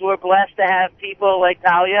 because we're blessed to have people like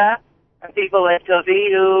Talia and people like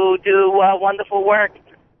Tuvy who do wonderful work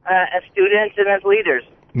as students and as leaders.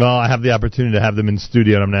 Well, I have the opportunity to have them in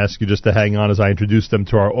studio, and I'm going to ask you just to hang on as I introduce them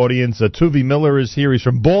to our audience. Tuvy Miller is here. He's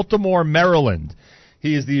from Baltimore, Maryland.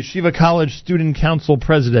 He is the Yeshiva College Student Council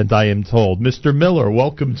President, I am told. Mr. Miller,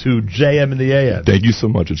 welcome to JM and the AM. Thank you so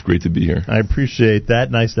much. It's great to be here. I appreciate that.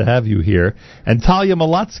 Nice to have you here. And Talia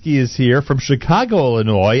Milotsky is here from Chicago,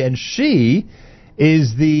 Illinois, and she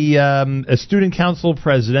is the a Student Council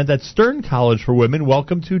President at Stern College for Women.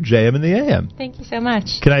 Welcome to JM and the AM. Thank you so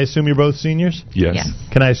much. Can I assume you're both seniors? Yes.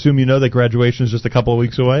 Can I assume you know that graduation is just a couple of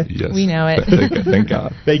weeks away? Yes. We know it. Thank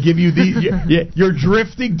God. They give you you're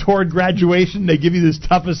drifting toward graduation. They give you this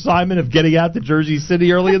tough assignment of getting out to Jersey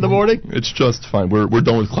City early in the morning? It's just fine. We're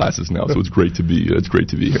done with classes now, so it's great to be here.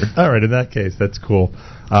 All right, in that case, that's cool.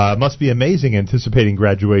 Must be amazing anticipating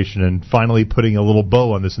graduation and finally putting a little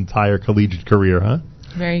bow on this entire collegiate career, huh?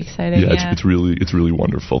 Very exciting. Yeah, it's really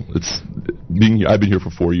wonderful. I've been here for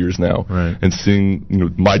 4 years now, right. And seeing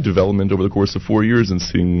my development over the course of 4 years, and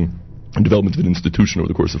seeing the development of an institution over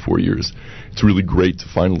the course of 4 years. It's really great to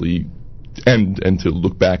finally and to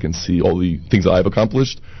look back and see all the things that I've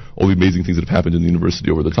accomplished, all the amazing things that have happened in the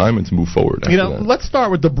university over the time, and to move forward. You know, let's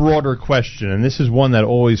start with the broader question, and this is one that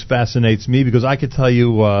always fascinates me because I could tell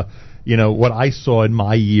you, what I saw in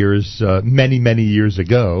my years, many, many years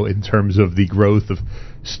ago, in terms of the growth of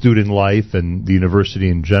student life and the university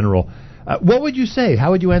in general. What would you say?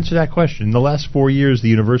 How would you answer that question? In the last 4 years, the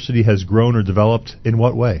university has grown or developed in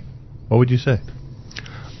what way? What would you say?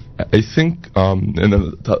 I think, and then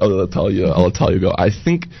I'll let Talia go. I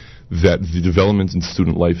think that the development in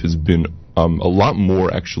student life has been a lot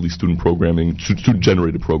more actually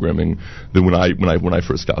student-generated programming than when I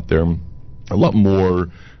first got there. A lot more,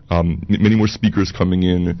 many more speakers coming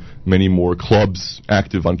in, many more clubs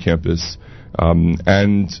active on campus,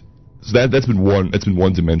 and so that's been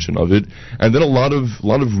one dimension of it, and then a lot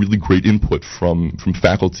of really great input from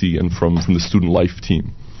faculty and from the student life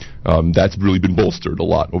team. That's really been bolstered a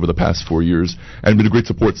lot over the past 4 years and been a great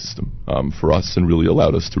support system for us and really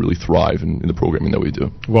allowed us to really thrive in the programming that we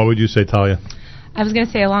do. What would you say, Talia? I was going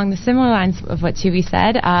to say along the similar lines of what Tuvy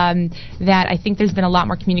said, that I think there's been a lot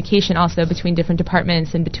more communication also between different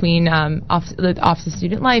departments and between the Office of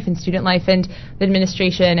Student Life and the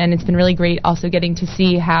administration, and it's been really great also getting to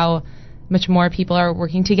see how much more people are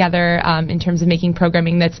working together in terms of making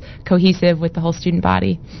programming that's cohesive with the whole student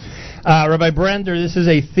body. Rabbi Brander, this is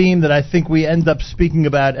a theme that I think we end up speaking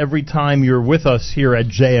about every time you're with us here at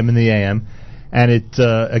JM in the AM, and it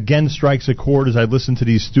again strikes a chord as I listen to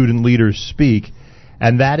these student leaders speak,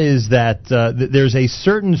 and that is that there's a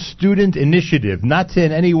certain student initiative, not to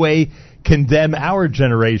in any way condemn our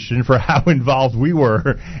generation for how involved we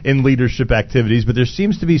were in leadership activities, but there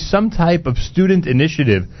seems to be some type of student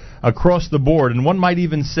initiative across the board, and one might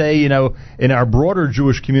even say, in our broader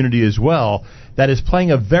Jewish community as well, that is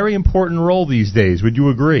playing a very important role these days. Would you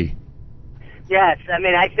agree? Yes. I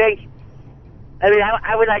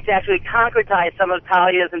would like to actually concretize some of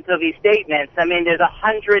Talia's and Tuvy's statements. There's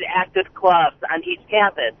 100 active clubs on each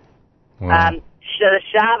campus. Wow. The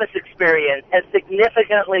Shabbos experience has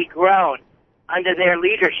significantly grown under their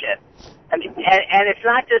leadership. And it's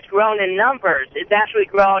not just grown in numbers, it's actually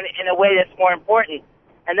grown in a way that's more important.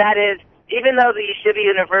 And that is, even though the Yeshiva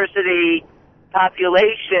University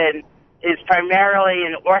population is primarily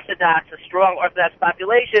a strong Orthodox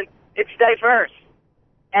population, it's diverse.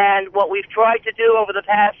 And what we've tried to do over the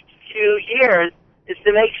past few years is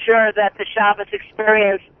to make sure that the Shabbos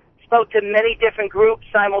experience spoke to many different groups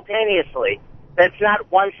simultaneously. That's not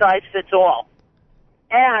one size fits all.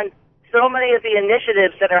 And so many of the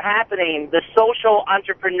initiatives that are happening, the social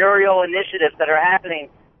entrepreneurial initiatives that are happening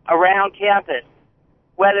around campus,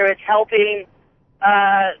 whether it's helping,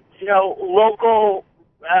 local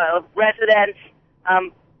residents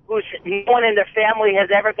whose no one in their family has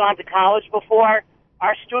ever gone to college before,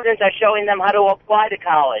 our students are showing them how to apply to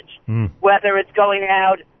college, whether it's going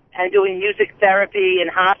out and doing music therapy in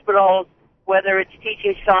hospitals, whether it's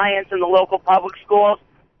teaching science in the local public schools,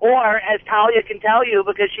 or, as Talia can tell you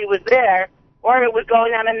because she was there, or it was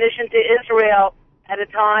going on a mission to Israel at a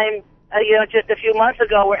time, just a few months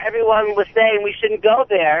ago where everyone was saying we shouldn't go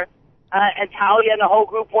there, and Talia and the whole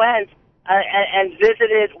group went and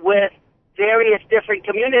visited with various different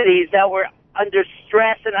communities that were under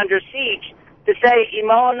stress and under siege to say,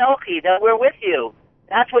 Imo Anochi, that we're with you.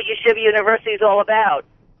 That's what Yeshiva University is all about.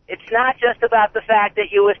 It's not just about the fact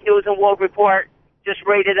that U.S. News and World Report just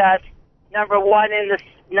rated us number one in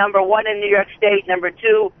New York State, number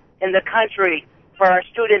 2 in the country for our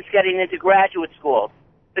students getting into graduate school.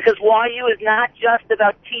 Because YU is not just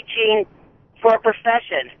about teaching for a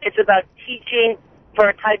profession. It's about teaching for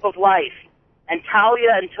a type of life. And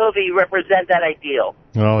Talia and Tuvy represent that ideal.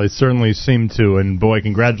 Well, it certainly seemed to, and boy,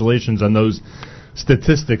 congratulations on those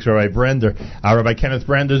statistics, Rabbi Brander. Rabbi Kenneth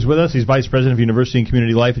Brander is with us. He's Vice President of University and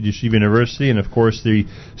Community Life at Yeshiva University, and of course the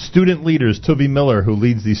student leaders, Tuvy Miller, who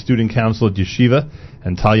leads the Student Council at Yeshiva,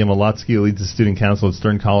 and Talia Milotsky, who leads the Student Council at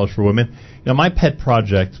Stern College for Women. My pet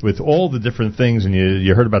project, with all the different things, and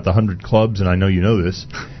you heard about the 100 clubs, and I know you know this,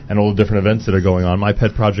 and all the different events that are going on, my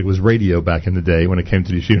pet project was radio back in the day when it came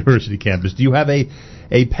to the Yeshiva University campus. Do you have a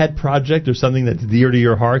pet project or something that's dear to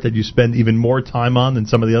your heart that you spend even more time on than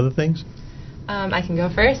some of the other things? I can go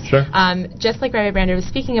first. Sure. Just like Rabbi Brander was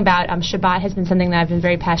speaking about, Shabbat has been something that I've been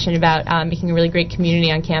very passionate about, making a really great community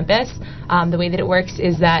on campus. The way that it works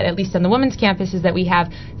is that, at least on the women's campus, is that we have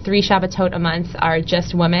 3 Shabbatot a month are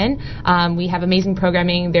just women. We have amazing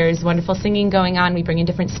programming. There's wonderful singing going on. We bring in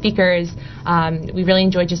different speakers. We really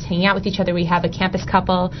enjoy just hanging out with each other. We have a campus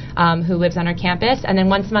couple who lives on our campus. And then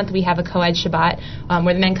once a month we have a co-ed Shabbat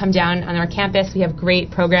where the men come down on our campus. We have great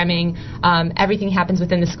programming. Everything happens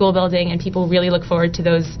within the school building, and people really look forward to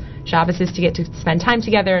those Shabbases to get to spend time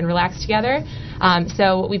together and relax together.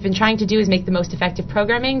 So what we've been trying to do is make the most effective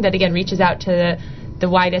programming that, again, reaches out to the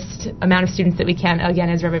widest amount of students that we can, again,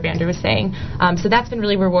 as Rabbi Brander was saying. So that's been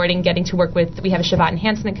really rewarding, getting to work with, we have a Shabbat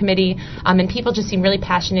Enhancement Committee, and people just seem really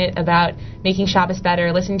passionate about making Shabbos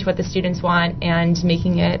better, listening to what the students want, and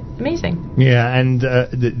making it amazing. Yeah,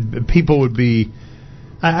 and people would be,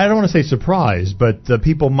 I don't want to say surprised, but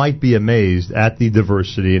people might be amazed at the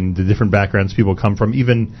diversity and the different backgrounds people come from,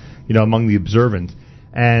 even, among the observant,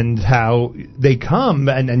 and how they come,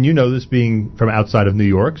 and you know this being from outside of New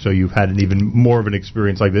York, so you've had an even more of an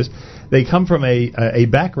experience like this. They come from a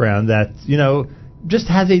background that, just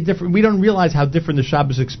has a different, we don't realize how different the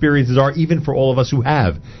Shabbos experiences are, even for all of us who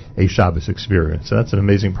have a Shabbos experience. So that's an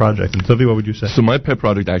amazing project. And Tuvy, what would you say? So my pet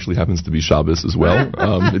project actually happens to be Shabbos as well.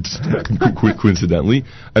 It's coincidentally.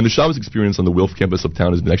 And the Shabbos experience on the Wilf campus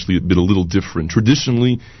uptown has been a little different.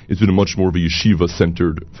 Traditionally, it's been much more of a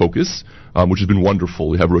yeshiva-centered focus, which has been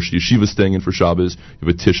wonderful. We have Rosh Yeshiva staying in for Shabbos. You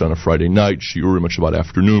have a Tish on a Friday night, Shiurim on Shabbat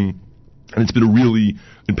afternoon. And it's been a really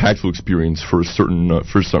impactful experience for a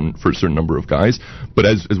certain number of guys. But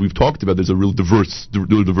as we've talked about, there's a real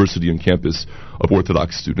diversity on campus of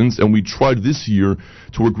Orthodox students, and we tried this year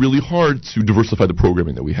to work really hard to diversify the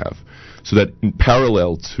programming that we have, so that in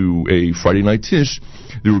parallel to a Friday night Tish,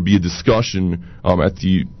 there would be a discussion at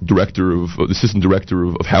the assistant director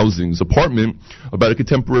of housing's apartment about a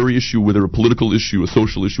contemporary issue, whether a political issue, a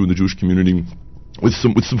social issue in the Jewish community, with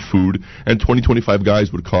some food, and 20-25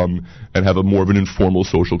 guys would come and have a more of an informal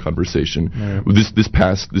social conversation. Yeah. This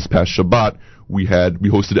past Shabbat, we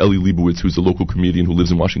hosted Eli Leibowitz, who's a local comedian who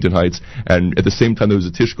lives in Washington Heights, and at the same time there was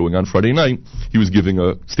a Tish going on Friday night, he was giving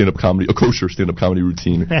a kosher stand-up comedy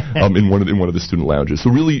routine in one of the student lounges.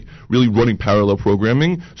 So really running parallel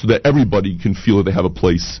programming so that everybody can feel that they have a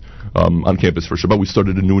place on campus for Shabbat. We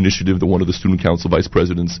started a new initiative that one of the student council vice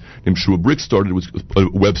presidents named Shua Brick started, which was a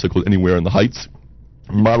website called Anywhere in the Heights,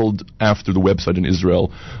 modeled after the website in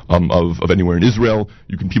Israel of Anywhere in Israel.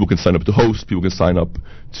 People can sign up to host, people can sign up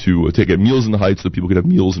to get meals in the Heights, so that people can have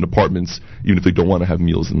meals in apartments, even if they don't want to have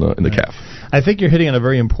meals in the CAF. I think you're hitting on a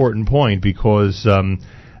very important point, because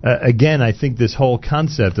again, I think this whole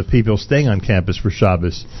concept of people staying on campus for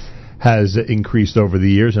Shabbos has increased over the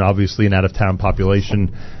years, and obviously an out-of-town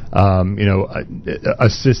population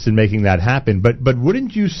assists in making that happen. But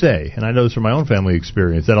wouldn't you say, and I know this from my own family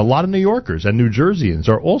experience, that a lot of New Yorkers and New Jerseyans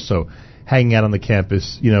are also hanging out on the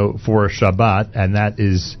campus, for a Shabbat, and that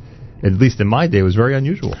is, at least in my day, was very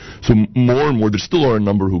unusual. So more and more, there still are a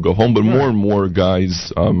number who go home, but more and more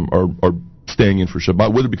guys are staying in for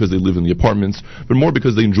Shabbat, whether because they live in the apartments, but more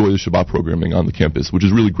because they enjoy the Shabbat programming on the campus, which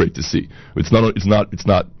is really great to see. It's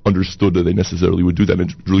not understood that they necessarily would do that.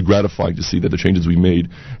 It's really gratifying to see that the changes we made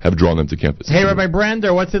have drawn them to campus. Hey, Rabbi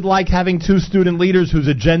Brander, what's it like having two student leaders whose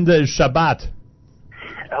agenda is Shabbat?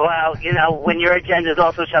 Well, when your agenda is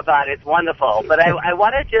also Shabbat, it's wonderful. But I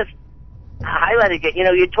want to just highlight again,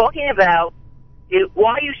 you're talking about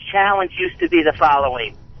Wyu's challenge used to be the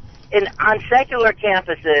following. On secular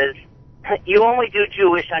campuses, you only do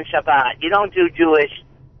Jewish on Shabbat. You don't do Jewish,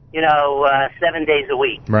 7 days a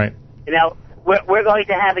week. Right. We're going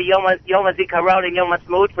to have a Yom HaZikaron and Yom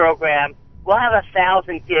HaSmud program. We'll have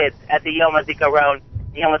 1,000 kids at the Yom HaZikaron,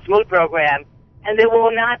 Yom HaSmud program, and there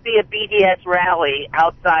will not be a BDS rally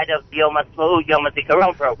outside of the Yom HaSmud, Yom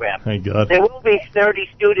HaZikaron program. Thank God. There will be 30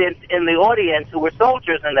 students in the audience who were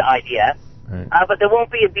soldiers in the IDF, right. But there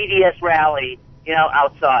won't be a BDS rally,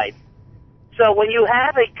 outside. So when you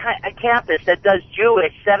have a campus that does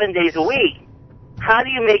Jewish 7 days a week, how do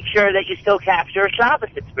you make sure that you still capture a Shabbos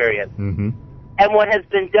experience? Mm-hmm. And what has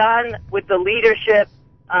been done with the leadership,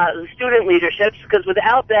 the student leaderships, because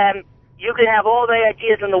without them, you can have all the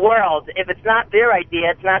ideas in the world. If it's not their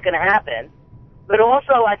idea, it's not going to happen. But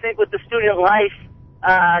also, I think with the student life,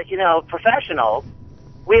 professionals,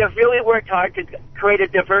 we have really worked hard to create a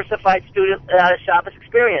diversified student Shabbos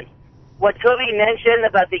experience. What Tuvy mentioned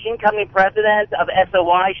about the incoming president of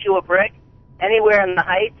SOI, Shua Brick, Anywhere in the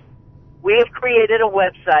Heights, we have created a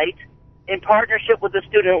website in partnership with the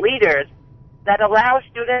student leaders that allows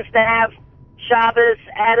students to have Shabbos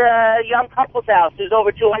at a young couple's house. There's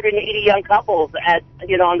over 280 young couples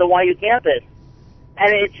on the YU campus.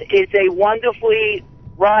 And it's a wonderfully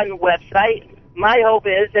run website. My hope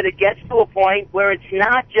is that it gets to a point where it's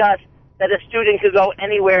not just that a student could go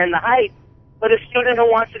anywhere in the Heights, but a student who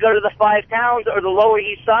wants to go to the Five Towns or the Lower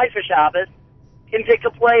East Side for Shabbos can pick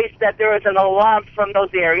a place that there is an alum from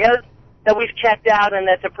those areas that we've checked out and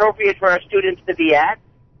that's appropriate for our students to be at,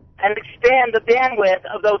 and expand the bandwidth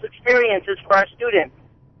of those experiences for our students.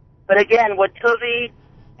 But again, what Tuvy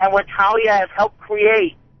and what Talia have helped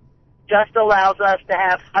create just allows us to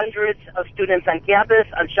have hundreds of students on campus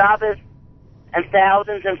on Shabbos and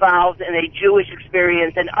thousands involved in a Jewish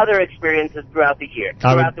experience and other experiences throughout the year,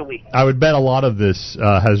 throughout the week. I would bet a lot of this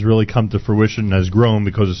has really come to fruition and has grown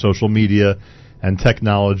because of social media and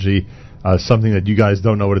technology, something that you guys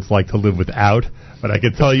don't know what it's like to live without. But I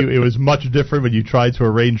can tell you it was much different when you tried to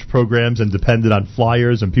arrange programs and depended on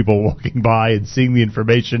flyers and people walking by and seeing the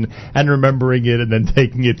information and remembering it and then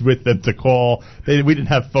taking it with them to call. We didn't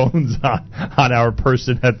have phones on our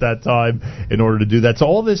person at that time in order to do that. So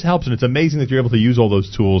all this helps, and it's amazing that you're able to use all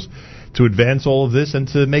those tools to advance all of this and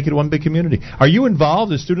to make it one big community. Are you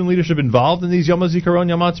involved? Is student leadership involved in these Yom HaZikaron,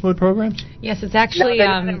 Yom HaAtzmaut programs? Yes, it's actually...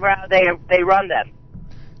 they run them.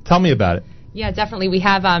 Tell me about it. Yeah, definitely. We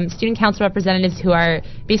have student council representatives who are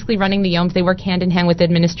basically running the Yoms. They work hand in hand with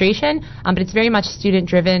administration, but it's very much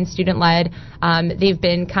student-driven, student-led. They've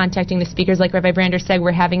been contacting the speakers, like Rabbi Brander said.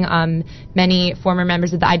 We're having many former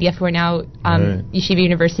members of the IDF who are now Yeshiva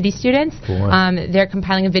University students. They're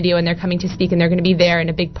compiling a video, and they're coming to speak, and they're going to be there in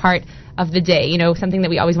a big part of the day. You know, something that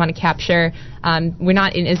we always want to capture. We're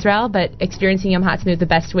not in Israel, but experiencing Yom HaAtzmaut the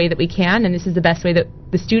best way that we can, and this is the best way that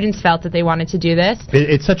the students felt that they wanted to do this.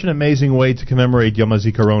 It's such an amazing way to commemorate Yom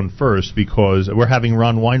HaZikaron first, because we're having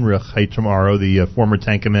Ron Weinrich tomorrow, the former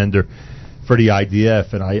tank commander for the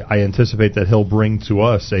IDF, and I anticipate that he'll bring to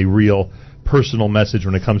us a real personal message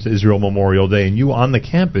when it comes to Israel Memorial Day. And you on the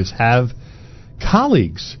campus have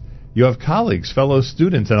colleagues. You have colleagues, fellow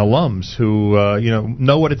students and alums who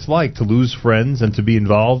know what it's like to lose friends and to be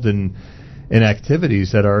involved in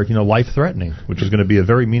activities that are life-threatening, which is going to be a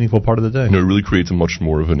very meaningful part of the day. It really creates a much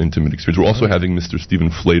more of an intimate experience. We're also having Mr. Stephen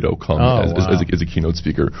Flato come as a keynote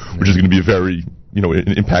speaker, which is going to be very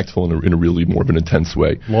impactful in a really more of an intense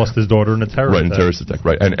way. Lost his daughter in a terror attack. Right, in a terrorist attack,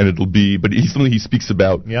 right. And it'll be, but he's something he speaks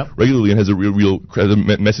about regularly and has a real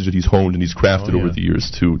message that he's honed and he's crafted over the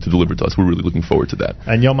years to deliver to us. We're really looking forward to that.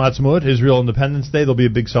 And Yom HaAtzmaut, Israel Independence Day, there'll be a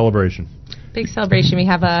big celebration. Big celebration. We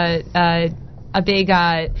have a big,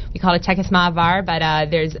 we call it Tekes Ma'avar,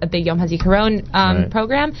 but there's a big Yom HaZikaron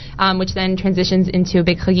program, which then transitions into a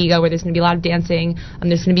big Chagiga where there's going to be a lot of dancing,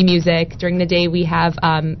 there's going to be music. During the day we have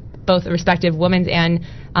both a respective women's and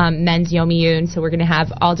men's Yom Iyun, so we're going to have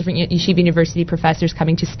all different Yeshiva University professors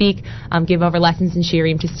coming to speak, give over lessons in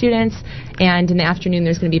Shiurim to students, and in the afternoon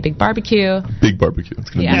there's going to be a big barbecue. Big barbecue. It's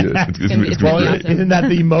going to be it's awesome. Isn't that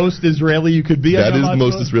the most Israeli you could be? That is the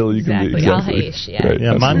most Israeli you can be. Exactly.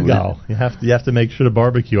 Right, mangal. You have to make sure to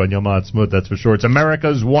barbecue on Yom HaAtzmaut, that's for sure. It's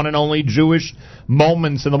America's one and only Jewish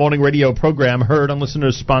Moments in the Morning radio program, heard on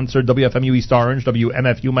listeners-sponsored WFMU East Orange,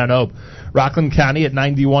 WMFU Mount Hope, Rockland County at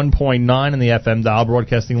 91.9 in the FM dial,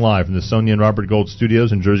 broadcasting live from the Sonia and Robert Gold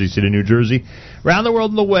Studios in Jersey City, New Jersey. Around the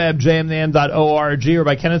world on the web, jmnam.org.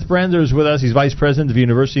 Rabbi Kenneth Brander is with us. He's Vice President of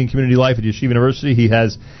University and Community Life at Yeshiva University. He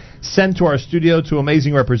has sent to our studio two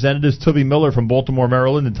amazing representatives, Tuvy Miller from Baltimore,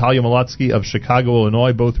 Maryland, and Talia Milotsky of Chicago,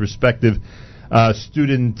 Illinois, both respective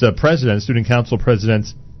student council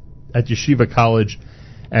presidents at Yeshiva College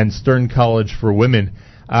and Stern College for Women.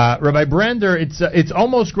 Rabbi Brander, it's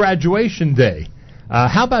almost graduation day.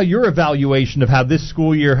 How about your evaluation of how this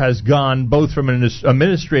school year has gone, both from an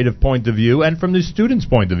administrative point of view and from the students'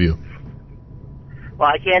 point of view? Well,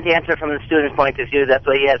 I can't answer from the students' point of view. That's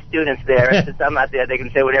why you have students there. And since I'm not there, they can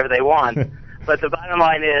say whatever they want. But the bottom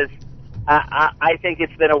line is, I think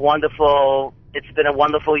it's been a wonderful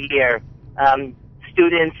year.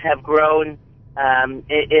 Students have grown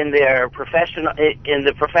in their in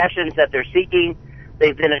the professions that they're seeking.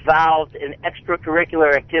 They've been involved in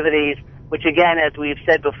extracurricular activities, which again, as we've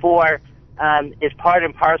said before, is part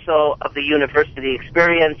and parcel of the university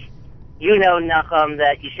experience. You know, Nachum,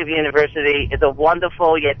 that Yeshiva University is a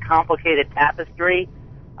wonderful yet complicated tapestry,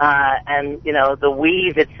 and the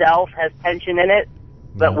weave itself has tension in it.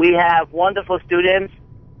 But we have wonderful students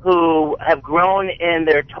who have grown in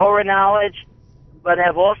their Torah knowledge, but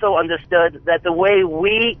have also understood that the way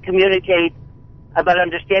we communicate about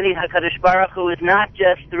understanding HaKadosh Baruch Hu is not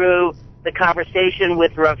just through the conversation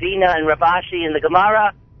with Ravina and Ravashi in the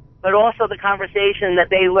Gemara, but also the conversation that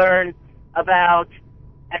they learn about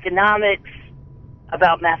economics,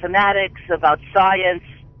 about mathematics, about science.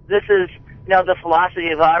 This is, the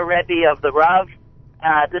philosophy of our Rebbe, of the Rav.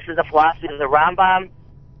 This is the philosophy of the Rambam.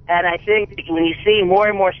 And I think that when you see more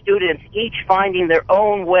and more students, each finding their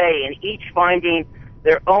own way and each finding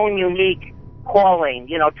their own unique calling.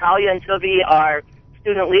 Talia and Tuvy are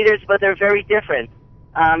student leaders, but they're very different.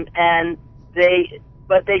 And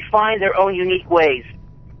they find their own unique ways.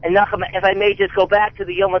 And Nachum, if I may just go back to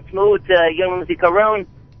the Yom HaAtzmaut, Yom HaZikaron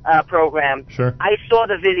program. Sure. I saw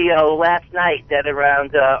the video last night at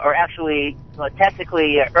around,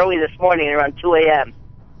 technically early this morning around 2 a.m.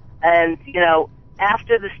 And,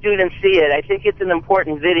 after the students see it, I think it's an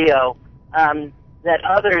important video that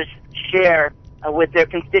others share with their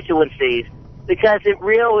constituencies, because it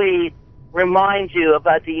really reminds you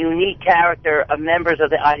about the unique character of members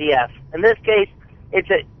of the IDF. In this case, it's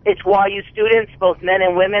YU students, both men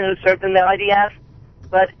and women, who served in the IDF,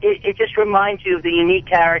 but it just reminds you of the unique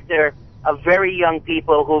character of very young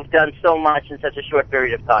people who've done so much in such a short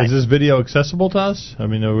period of time. Is this video accessible to us? I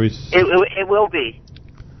mean, are we... It will be.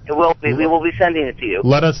 It will be. We will be sending it to you.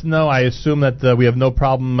 Let us know. I assume that we have no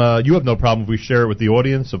problem. You have no problem if we share it with the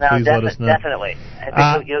audience, so please let us know. Definitely.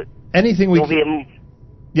 I think anything we...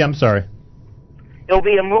 Yeah, I'm sorry. It'll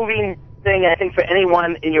be a moving thing, I think, for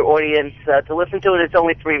anyone in your audience to listen to it. It's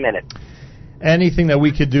only 3 minutes. Anything that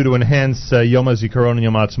we could do to enhance Yom HaZikaron and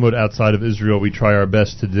Yom HaAtzmaut outside of Israel, we try our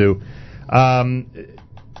best to do.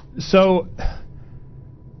 So,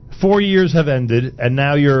 4 years have ended, and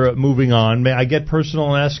now you're moving on. May I get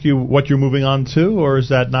personal and ask you what you're moving on to, or is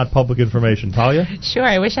that not public information? Talia? Sure.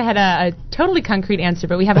 I wish I had a totally concrete answer,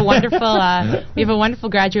 but we have a wonderful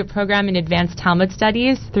graduate program in advanced Talmud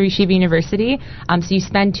studies through Yeshiva University. So you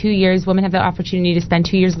spend 2 years. Women have the opportunity to spend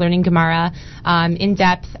 2 years learning Gemara in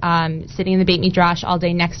depth, sitting in the Beit Midrash all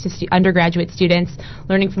day next to undergraduate students,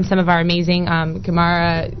 learning from some of our amazing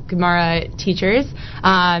Gemara teachers.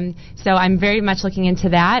 So I'm very much looking into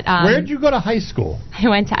that. Where did you go to high school? I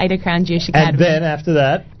went to Ida Crown Jewish Academy. And then after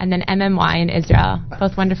that? And then MMY in Israel.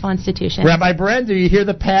 Both wonderful institutions. Rabbi Brand, do you hear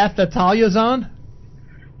the path that Talia's on?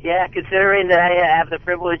 Yeah, considering that I have the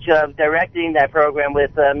privilege of directing that program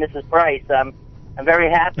with Mrs. Price, I'm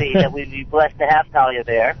very happy that we'd be blessed to have Talia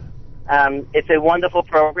there. It's a wonderful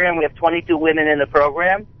program. We have 22 women in the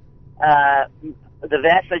program. The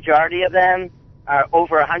vast majority of them,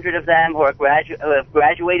 over 100 of them who have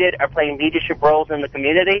graduated, are playing leadership roles in the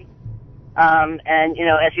community. And,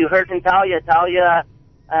 as you heard from Talia,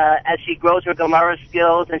 as she grows her Gemara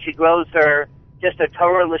skills and she grows her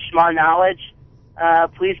Torah Lishma knowledge,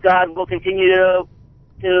 please God, we'll continue to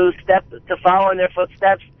follow in their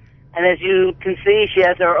footsteps. And as you can see, she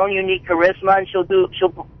has her own unique charisma, and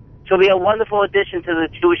she'll be a wonderful addition to the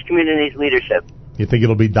Jewish community's leadership. You think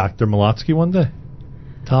it'll be Dr. Milotsky one day,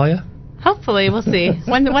 Talia? Hopefully, we'll see.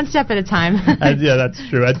 One step at a time. Yeah, that's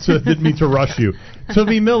true. I didn't mean to rush you.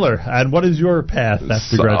 Tuvy Miller, and what is your path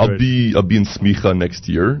after graduation? I'll be in Smicha next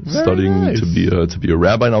year, studying to be a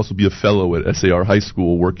rabbi, and also be a fellow at SAR High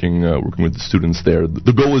School, working with the students there.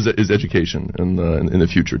 The goal is education in the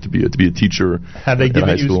future, to be a teacher. Have they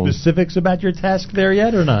given you specifics about your task there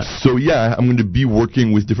yet, or not? So yeah, I'm going to be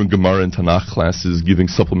working with different Gemara and Tanakh classes, giving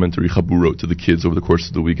supplementary chaburot to the kids over the course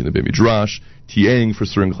of the week in the Beit Midrash, TAing for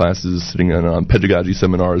certain classes, sitting on pedagogy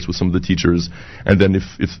seminars with some of the teachers, and then if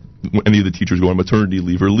any of the teachers go on maternity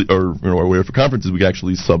leave or away for conferences, we can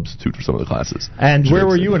actually substitute for some of the classes. And where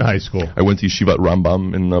were you in high school? I went to Yeshivat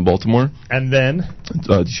Rambam in Baltimore. And then?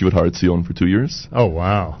 Yeshivat Har Etzion for 2 years. Oh,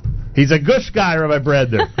 wow. He's a gush guy, Rabbi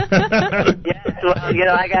Brander. Yes, well,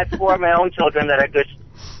 I got 4 of my own children that are gush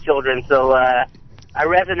children, so I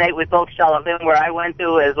resonate with both Shalavim, where I went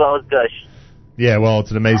to, as well as gush. Yeah, well,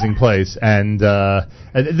 it's an amazing place, and Tuvy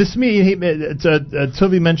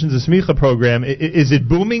mentions the Smicha program. Is it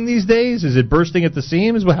booming these days? Is it bursting at the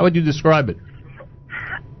seams? How would you describe it?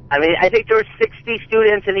 I mean, I think there are 60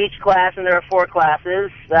 students in each class, and there are 4 classes.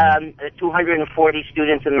 240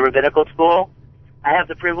 students in the rabbinical school. I have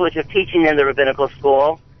the privilege of teaching in the rabbinical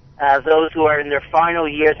school. Those who are in their final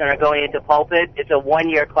years and are going into pulpit, it's a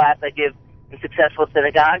 1-year class I give in successful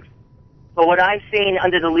synagogues. But what I'm seeing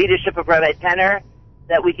under the leadership of Rabbi Tenner,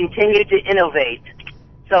 that we continue to innovate.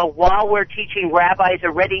 So while we're teaching rabbis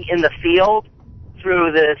already in the field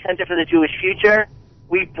through the Center for the Jewish Future,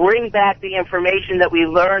 we bring back the information that we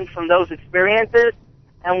learned from those experiences,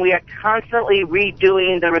 and we are constantly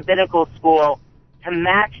redoing the rabbinical school to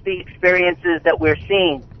match the experiences that we're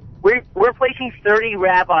seeing. We're placing 30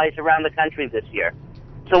 rabbis around the country this year.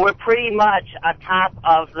 So we're pretty much on top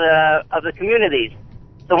of the communities.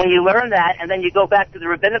 So when you learn that, and then you go back to the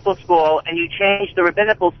rabbinical school, and you change the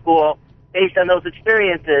rabbinical school based on those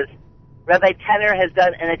experiences, Rabbi Tenner has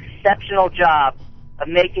done an exceptional job of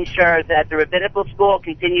making sure that the rabbinical school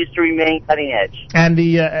continues to remain cutting edge. And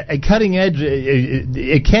the cutting edge,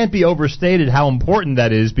 it can't be overstated how important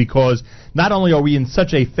that is, because not only are we in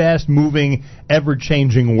such a fast-moving,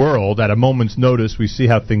 ever-changing world, at a moment's notice we see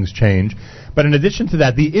how things change, but in addition to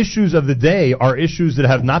that, the issues of the day are issues that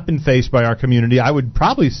have not been faced by our community, I would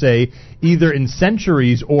probably say, either in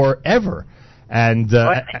centuries or ever. And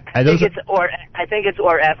I think it's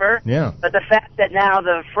or ever. Yeah. But the fact that now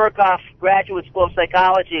the Furkoff Graduate School of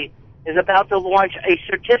Psychology is about to launch a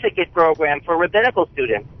certificate program for rabbinical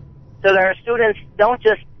students, so that our students don't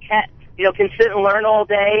just can sit and learn all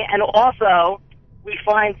day, and also we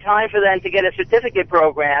find time for them to get a certificate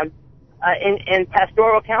program in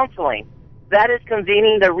pastoral counseling. That is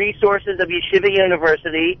convening the resources of Yeshiva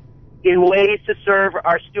University in ways to serve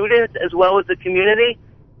our students as well as the community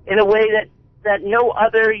in a way that no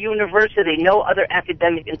other university, no other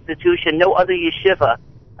academic institution, no other yeshiva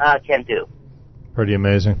can do. Pretty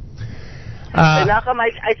amazing. Nachum,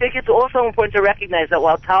 I think it's also important to recognize that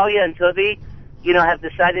while Talia and Tuvy, have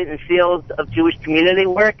decided in fields of Jewish community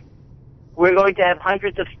work, we're going to have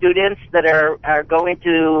hundreds of students that are going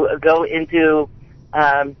to go into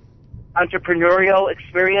entrepreneurial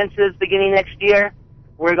experiences beginning next year.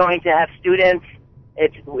 We're going to have students.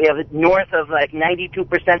 We have north of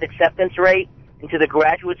 92% acceptance rate into the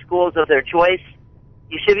graduate schools of their choice.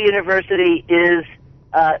 Yeshiva University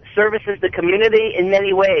services the community in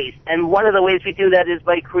many ways, and one of the ways we do that is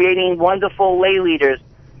by creating wonderful lay leaders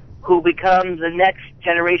who become the next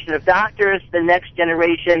generation of doctors, the next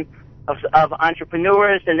generation of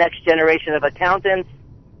entrepreneurs, the next generation of accountants,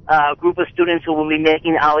 a group of students who will be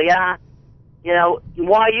making Aliyah.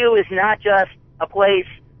 YU is not just a place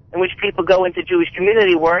in which people go into Jewish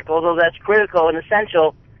community work, although that's critical and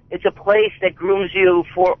essential. It's a place that grooms you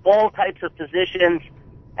for all types of positions.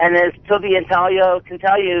 And as Tuvy and Talia can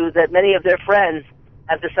tell you, that many of their friends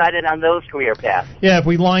have decided on those career paths. Yeah, if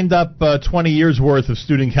we lined up 20 years worth of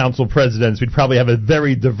student council presidents, we'd probably have a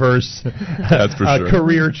very diverse That's for sure.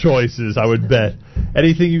 career choices, I would bet.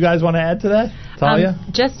 Anything you guys want to add to that, Talia?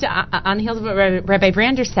 Just on the heels of what Rabbi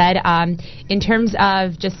Brander said, in terms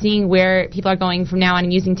of just seeing where people are going from now on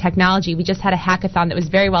and using technology, we just had a hackathon that was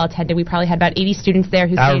very well attended. We probably had about 80 students there.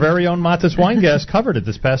 Our very own Matis Weingast covered it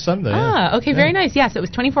this past Sunday. Okay, very nice. Yes, it was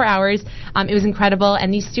 24 hours. It was incredible,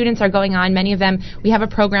 and these students are going on, many of them, we have a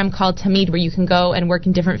program called Tamid where you can go and work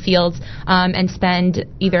in different fields and spend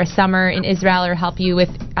either a summer in Israel or help you with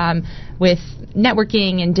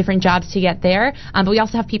networking and different jobs to get there. But we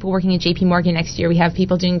also have people working at JP Morgan next year. We have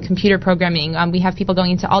people doing computer programming. We have people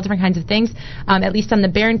going into all different kinds of things. At least on the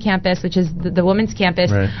Barron campus, which is the women's campus,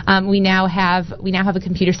 right. we now have a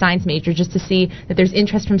computer science major just to see that there's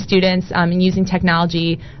interest from students in using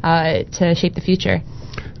technology to shape the future.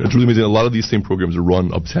 It's really amazing. A lot of these same programs are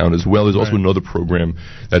run uptown as well. There's also another program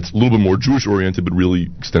that's a little bit more Jewish-oriented, but really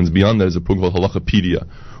extends beyond that. Is a program called Halakhapedia,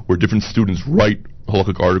 where different students write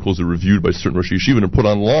halakhic articles that are reviewed by certain Rosh Yeshiva and are put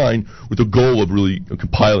online with the goal of really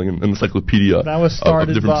compiling an encyclopedia of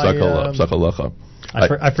different Psak Halacha.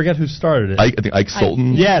 I forget who started it. I think Ike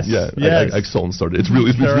Sultan. Yes. Ike Sultan started it.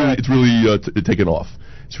 It's really taken off.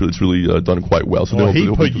 It's really done quite well. So he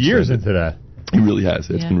put years into that. He really has.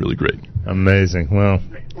 It's been really great. Amazing. Well,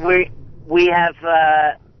 we're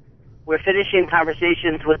finishing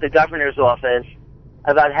conversations with the governor's office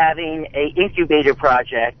about having a incubator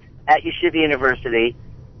project at Yeshiva University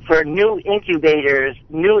for new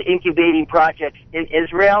incubating projects in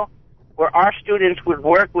Israel, where our students would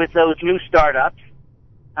work with those new startups.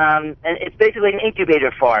 And it's basically an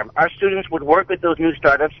incubator farm. Our students would work with those new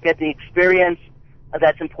startups, get the experience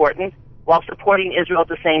that's important, while supporting Israel at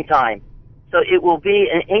the same time. So it will be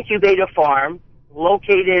an incubator farm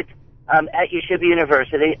located at Yeshiva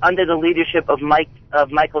University under the leadership of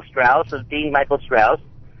Michael Strauss, of Dean Michael Strauss,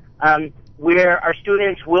 where our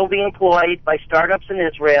students will be employed by startups in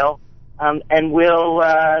Israel and will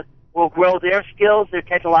grow their skills, their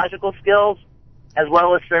technological skills, as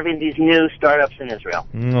well as serving these new startups in Israel.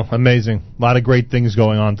 Amazing. A lot of great things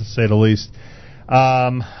going on, to say the least.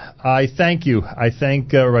 I thank you. I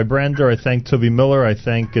thank Rabbi Brander. I thank Tuvy Miller. I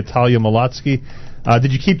thank Talia Milotsky.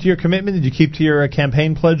 Did you keep to your commitment? Did you keep to your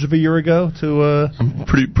campaign pledge of a year ago? I'm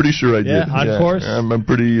pretty sure I did. Yeah, on course. I'm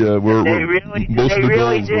pretty. They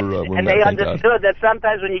really did, and they understood that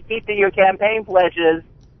sometimes when you keep to your campaign pledges,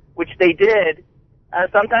 which they did,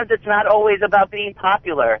 sometimes it's not always about being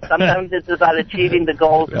popular. Sometimes it's about achieving the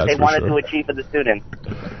goals that they wanted to achieve for the students.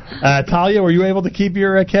 Talia, were you able to keep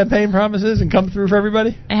your campaign promises and come through for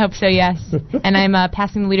everybody? I hope so, yes. And I'm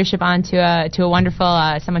passing the leadership on to a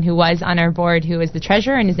wonderful someone who was on our board, who is the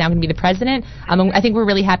treasurer and is now going to be the president. I think we're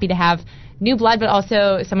really happy to have new blood, but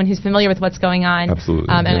also someone who's familiar with what's going on. Absolutely.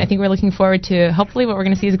 And I think we're looking forward to hopefully what we're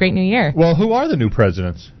going to see is a great new year. Well, who are the new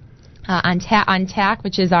presidents? On TAC,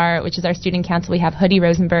 which is our student council, we have Hoodie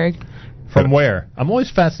Rosenberg. From where? I'm always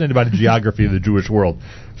fascinated by the geography of the Jewish world.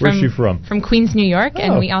 Where's she from? From Queens, New York,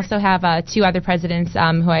 and we also have two other presidents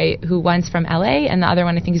who one's from LA, and the other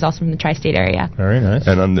one I think is also from the tri-state area. Very nice.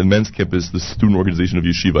 And on the men's campus, the student organization of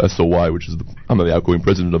Yeshiva, SOY, which is I'm the outgoing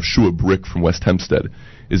president of Shua Brick from West Hempstead,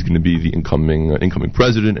 is going to be the incoming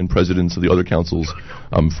president and presidents of the other councils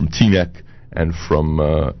from TNEC and from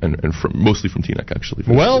mostly from Teaneck, actually.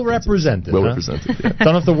 Well represented. Well huh? represented. Yeah.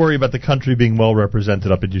 Don't have to worry about the country being well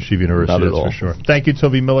represented up at Yeshiva University. Not at that's all. for sure. Thank you,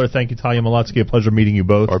 Tuvy Miller. Thank you, Talia Milotsky. A pleasure meeting you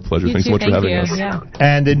both. Our pleasure. You Thanks too, so much for having us. Yeah.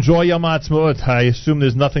 And enjoy Yom Ha'atzmaut. I assume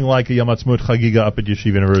there's nothing like a Yom Ha'atzmaut Chagiga up at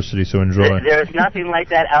Yeshiva University, so enjoy. There's nothing like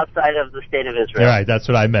that outside of the state of Israel. Right, that's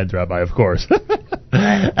what I meant, Rabbi, of course.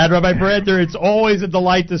 And Rabbi Brander, it's always a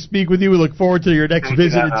delight to speak with you. We look forward to your next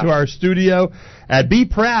visit into our studio. Be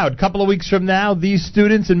proud. A couple of weeks from now, these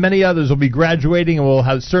students and many others will be graduating, and will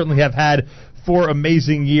certainly have had 4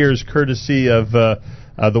 amazing years courtesy of the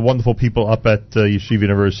wonderful people up at Yeshiva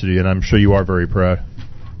University, and I'm sure you are very proud.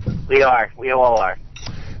 We are. We all are.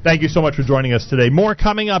 Thank you so much for joining us today. More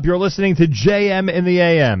coming up. You're listening to JM in the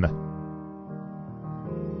AM.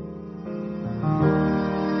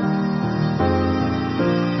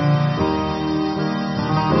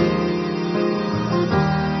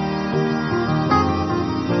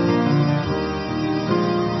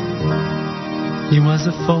 He was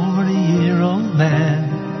a 40-year-old man.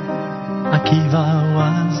 Akiva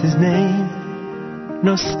was his name.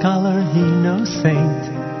 No scholar, he no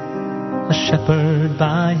saint. A shepherd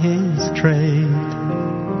by his trade.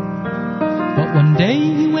 But one day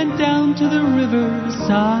he went down to the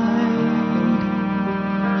riverside.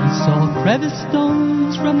 He saw crevice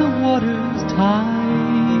stones from the water's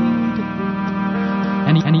tide.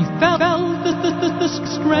 And he felt the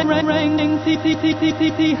strangling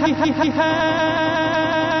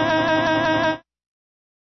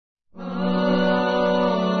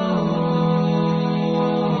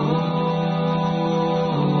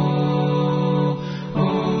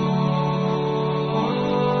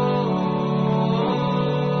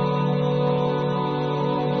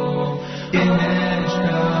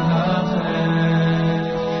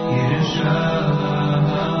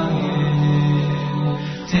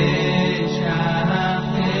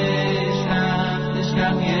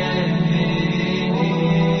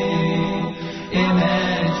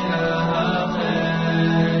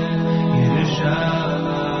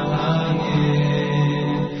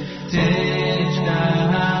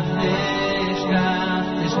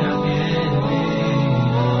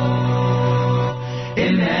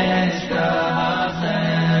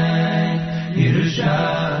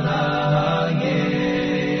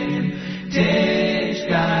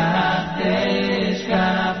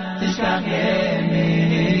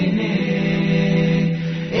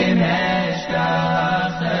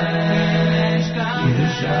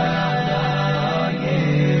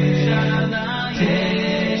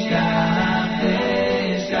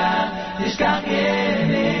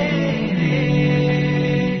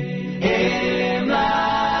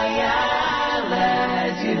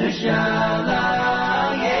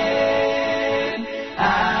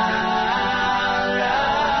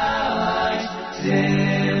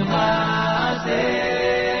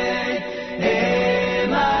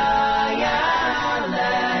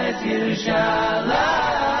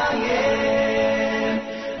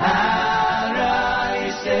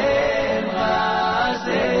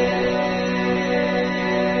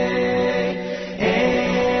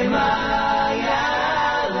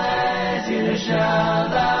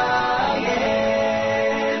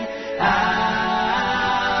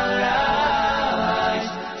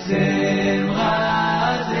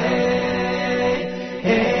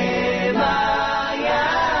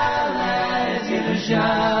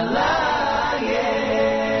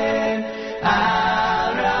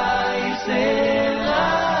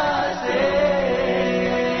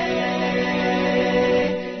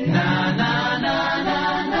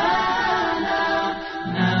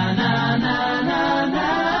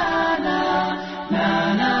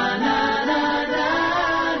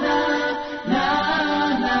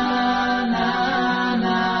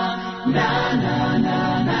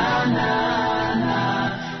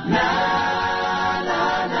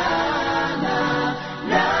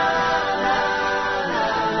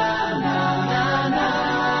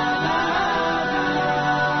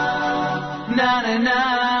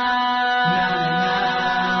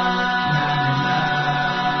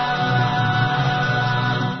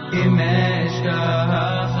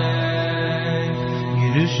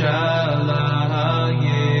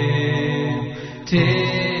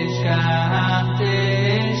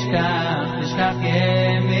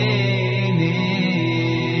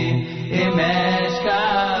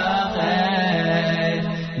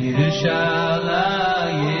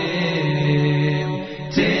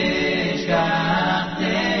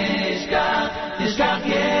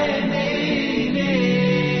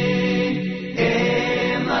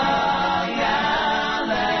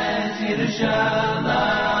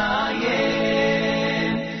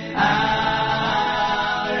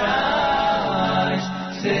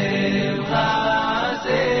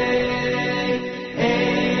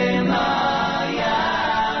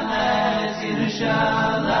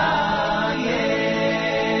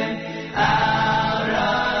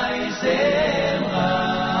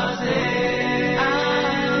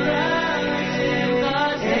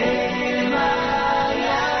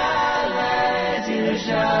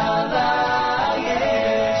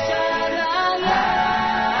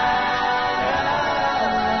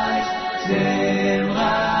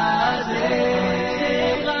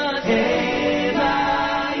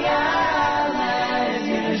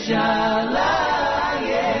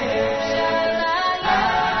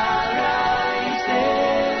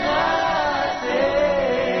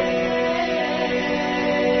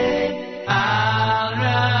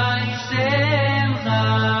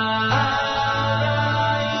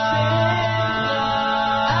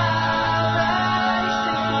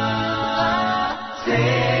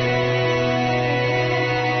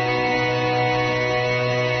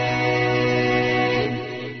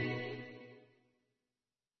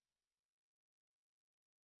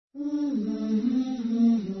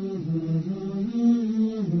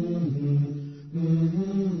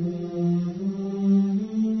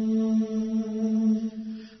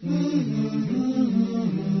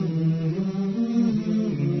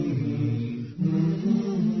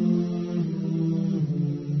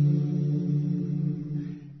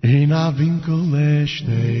In a Winkel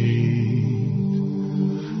steht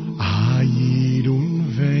a Jid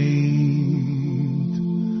und weint,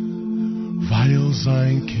 weil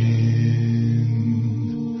sein Kind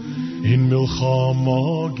in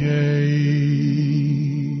Milchama geht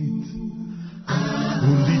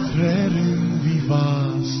und die Tränen wie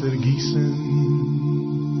Wasser gießen.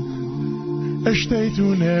 Steht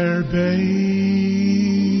und beit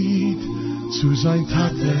zu sein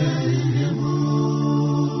Tate.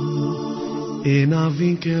 In a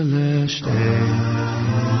Winkel steht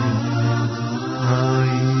ein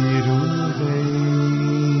Ruwein,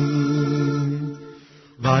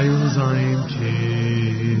 weil sein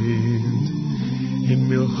Kind in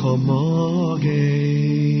Milchama geht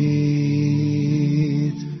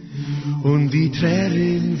und die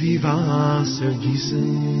Tränen wie Wasser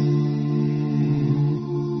gießen.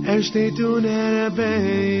 Steht und beit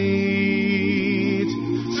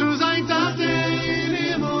zu sein Tate in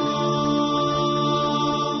Himmel.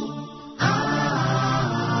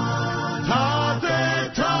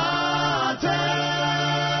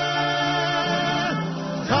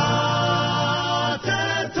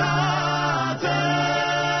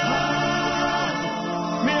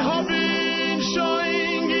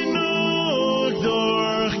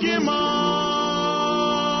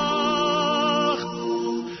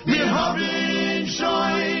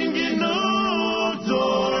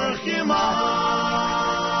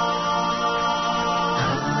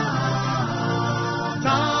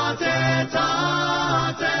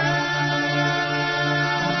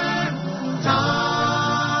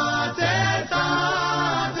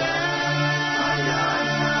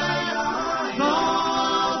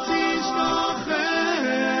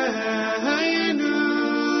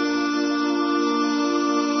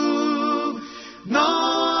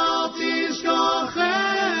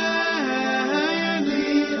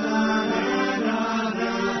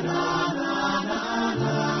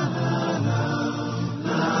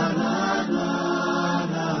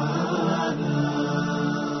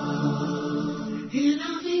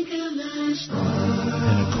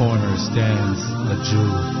 Stands a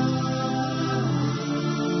Jew.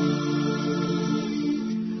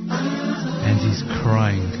 And he's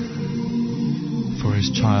crying for his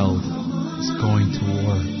child who's going to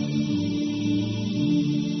war.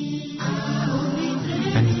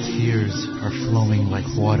 And the tears are flowing like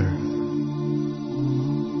water.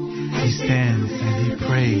 He stands and he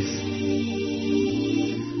prays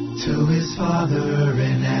to his Father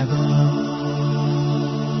in heaven.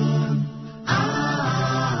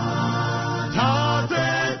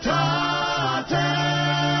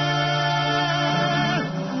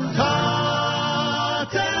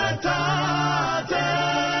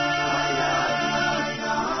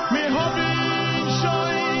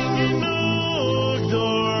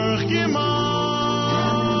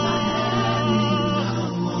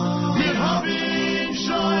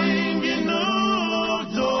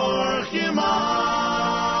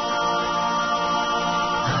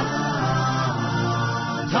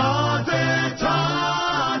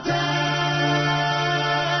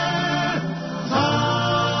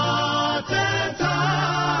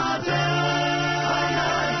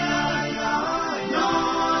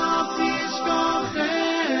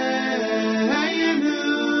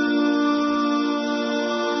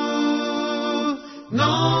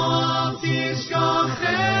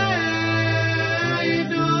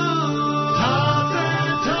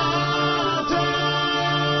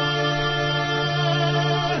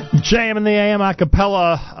 JM in the AM a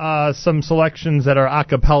cappella, some selections that are a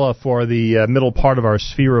cappella for the middle part of our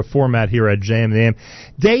Sphera format here at JM in the AM.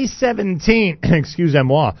 Day 17,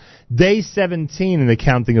 excusez-moi, Day 17 in the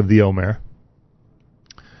counting of the Omer.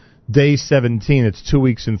 Day 17, it's 2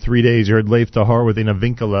 weeks and 3 days. You heard Leif Tahar with Ina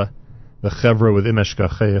Vinkela, the Chevra with Imesh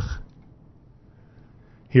Kachech.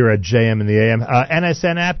 here at JM in the AM.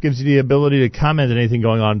 NSN app gives you the ability to comment on anything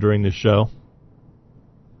going on during the show.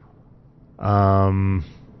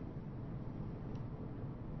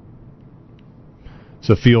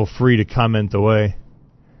 So feel free to comment away.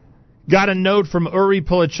 Got a note from Uri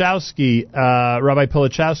Pilichowski. Rabbi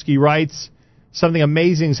Pilichowski writes, something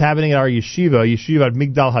amazing is happening at our yeshiva. Yeshiva at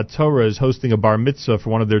Migdal HaTorah is hosting a bar mitzvah for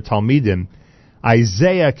one of their talmidim.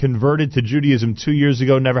 Isaiah converted to Judaism 2 years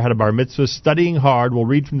ago, never had a bar mitzvah, studying hard, will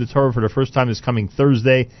read from the Torah for the first time this coming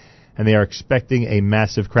Thursday, and they are expecting a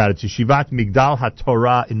massive crowd. It's Yeshivat Migdal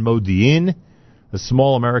HaTorah in Modi'in, a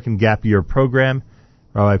small American gap year program.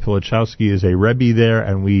 Rabbi Pilichowski is a Rebbe there,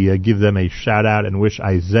 and we give them a shout-out and wish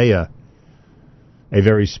Isaiah a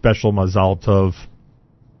very special Mazal Tov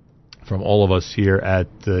from all of us here at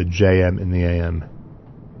JM in the AM.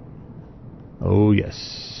 Oh,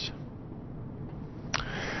 yes.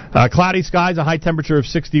 Cloudy skies, a high temperature of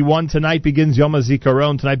 61. Tonight begins Yom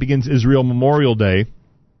HaZikaron. Tonight begins Israel Memorial Day.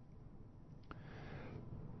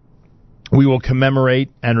 We will commemorate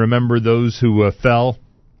and remember those who fell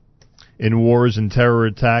in wars and terror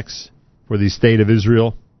attacks for the state of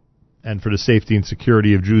Israel and for the safety and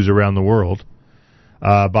security of Jews around the world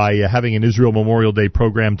by having an Israel Memorial Day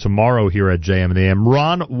program tomorrow here at JM and the AM.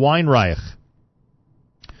 Ron Weinreich,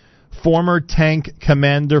 former tank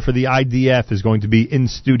commander for the IDF, is going to be in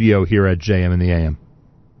studio here at JM and the AM.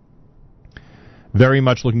 Very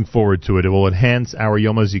much looking forward to it. It will enhance our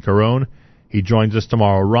Yom HaZikaron. He joins us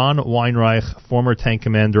tomorrow. Ron Weinreich, former tank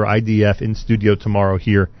commander, IDF, in studio tomorrow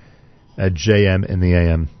here at JM in the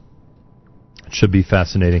AM. It should be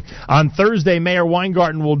fascinating. On Thursday, Mayor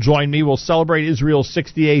Weingarten will join me. We'll celebrate Israel's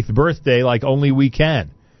 68th birthday like only we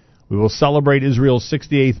can. We will celebrate Israel's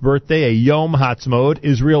 68th birthday, a Yom Ha'atzmaut,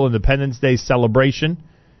 Israel Independence Day celebration.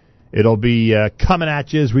 It'll be coming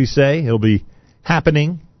at you, as we say. It'll be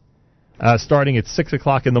happening starting at 6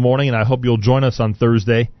 o'clock in the morning, and I hope you'll join us on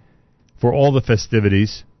Thursday for all the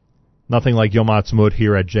festivities. Nothing like Yom Ha'atzmaut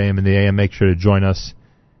here at JM in the AM. Make sure to join us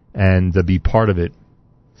and be part of it.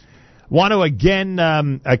 Want to again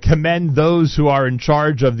commend those who are in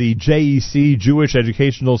charge of the JEC, Jewish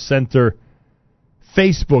Educational Center,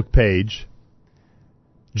 Facebook page.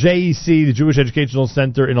 JEC, the Jewish Educational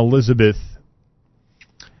Center in Elizabeth,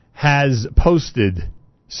 has posted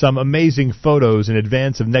some amazing photos in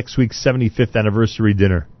advance of next week's 75th anniversary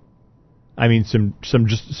dinner. I mean,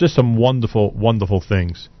 just some wonderful, wonderful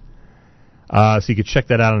things. So you can check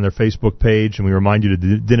that out on their Facebook page, and we remind you that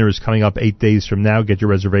the dinner is coming up 8 days from now. Get your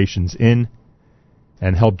reservations in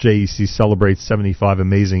and help JEC celebrate 75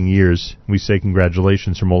 amazing years. We say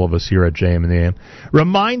congratulations from all of us here at JM and the AM.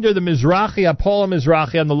 Reminder, the Mizrahi, Apollo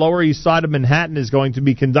Mizrahi on the Lower East Side of Manhattan is going to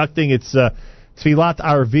be conducting its Tfilat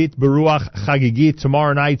Arvit Beruach Chagigit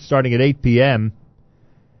tomorrow night starting at 8 p.m.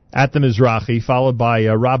 at the Mizrahi, followed by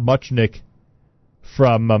Rob Muchnick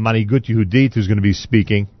from Manigut Yehudit, who's going to be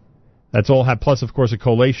speaking. That's all, plus, of course, a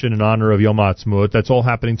collation in honor of Yom HaAtzmaut. That's all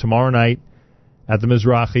happening tomorrow night at the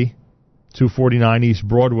Mizrahi, 249 East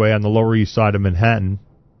Broadway on the Lower East Side of Manhattan.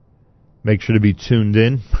 Make sure to be tuned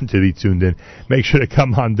in. Make sure to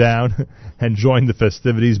come on down and join the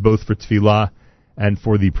festivities, both for Tefillah and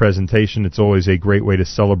for the presentation. It's always a great way to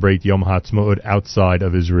celebrate Yom HaAtzmaut outside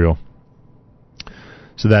of Israel.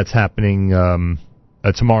 So that's happening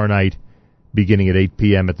tomorrow night, beginning at 8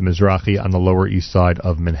 p.m. at the Mizrahi on the Lower East Side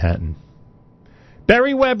of Manhattan.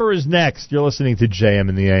 Barry Weber is next. You're listening to JM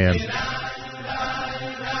in the AM.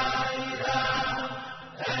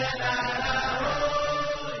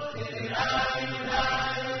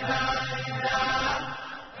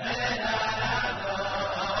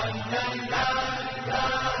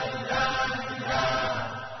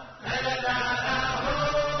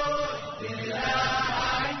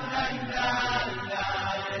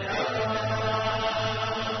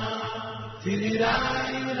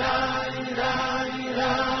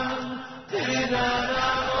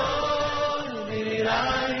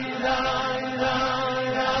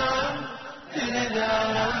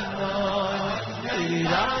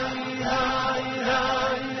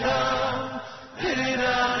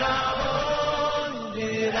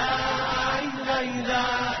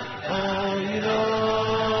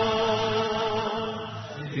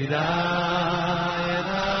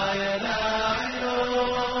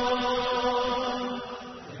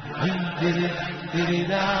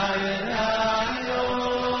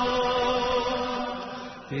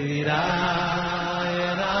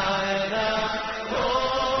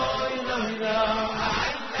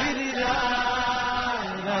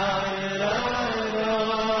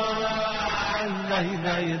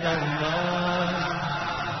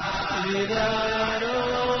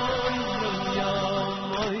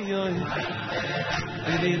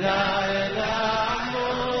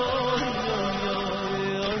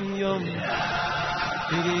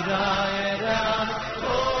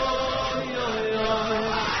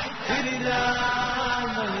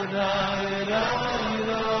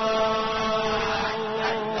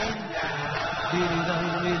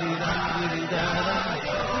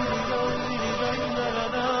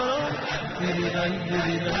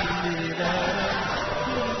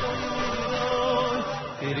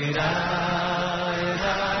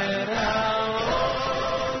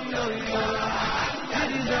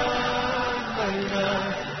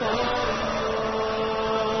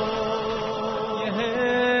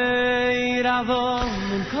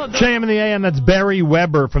 JM in the AM, that's Barry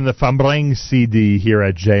Weber from the Fambring CD here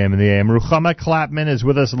at JM in the AM. Ruchama Clapman is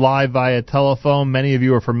with us live via telephone. Many of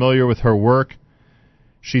you are familiar with her work.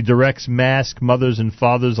 She directs Mask Mothers and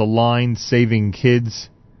Fathers Aligned, Saving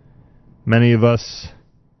Kids. Many of us,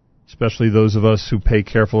 especially those of us who pay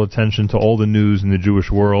careful attention to all the news in the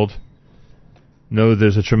Jewish world, know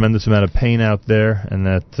there's a tremendous amount of pain out there, and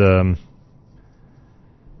that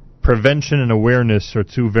prevention and awareness are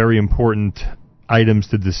two very important items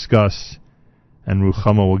to discuss, and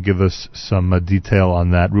Ruchama will give us some detail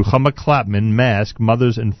on that. Ruchama Clapman, Mask,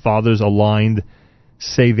 Mothers and Fathers Aligned,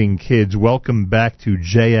 Saving Kids. Welcome back to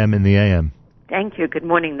JM in the AM. Thank you. Good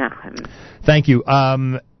morning, Nachum. Thank you.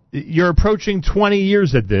 You're approaching 20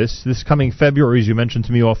 years at this. This coming February, as you mentioned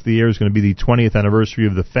to me off the air, is going to be the 20th anniversary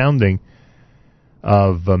of the founding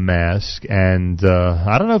of Mask, and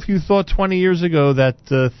I don't know if you thought 20 years ago that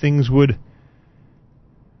things would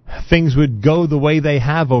go the way they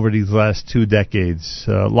have over these last 2 decades.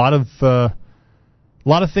 A lot of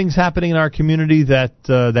things happening in our community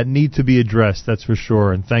that need to be addressed, that's for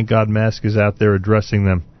sure, and thank God Mask is out there addressing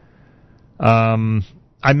them.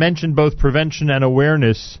 I mentioned both prevention and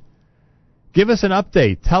awareness. Give us an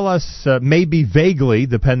update. Tell us, maybe vaguely,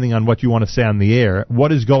 depending on what you want to say on the air,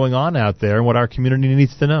 what is going on out there and what our community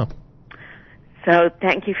needs to know. So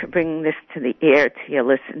thank you for bringing this to the air to your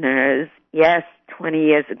listeners. Yes, 20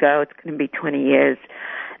 years ago, it's going to be 20 years.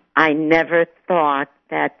 I never thought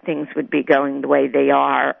that things would be going the way they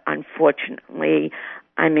are, unfortunately.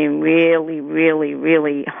 I mean, really, really,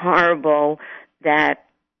 really horrible that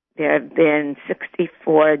there have been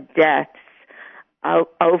 64 deaths,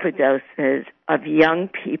 overdoses of young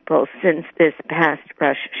people since this past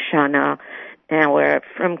Rosh Hashanah. Now, we're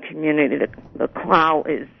from community, the Klal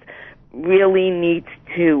really needs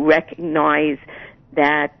to recognize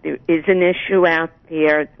that there is an issue out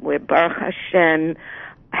there where Baruch Hashem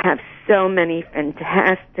have so many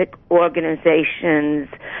fantastic organizations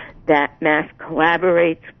that Mass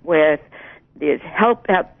collaborates with. There's help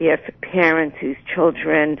out there for parents whose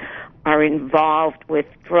children are involved with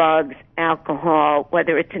drugs, alcohol,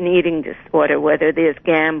 whether it's an eating disorder, whether there's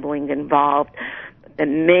gambling involved. But the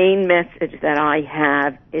main message that I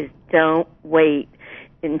have is don't wait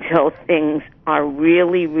until things are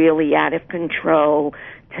really, really out of control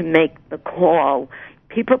to make the call.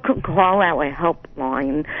 People can call our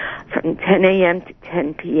helpline from 10 a.m. to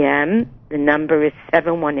 10 p.m. The number is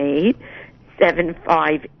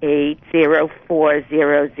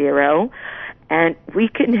 718-758-0400, and we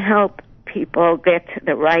can help people get to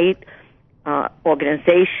the right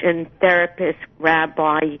organization, therapist,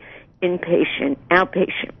 rabbi, inpatient,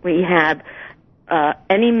 outpatient rehab,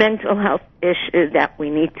 any mental health issue that we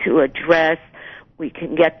need to address. We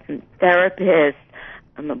can get some therapists.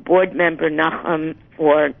 I'm a board member, Nachum,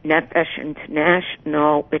 for Nefesh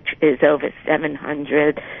International, which is over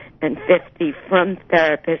 750 from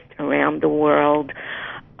therapists around the world.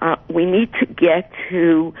 We need to get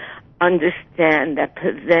to understand that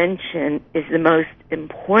prevention is the most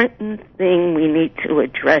important thing we need to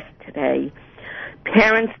address today.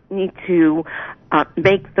 Parents need to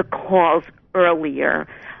make the calls earlier.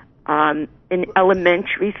 In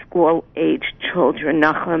elementary school age children,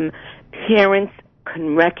 Nachum, parents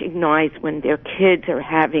can recognize when their kids are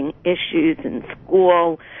having issues in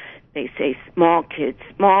school. They say small kids,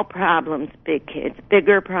 small problems, big kids,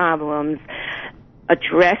 bigger problems.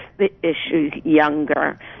 Address the issues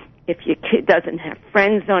younger. If your kid doesn't have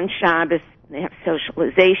friends on Shabbos, they have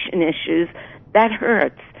socialization issues, that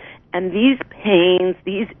hurts. And these pains,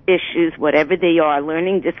 these issues, whatever they are,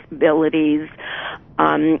 learning disabilities,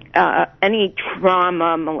 any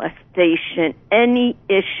trauma, molestation, any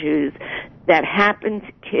issues that happen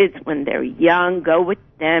to kids when they're young, go with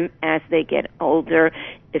them as they get older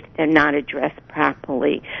if they're not addressed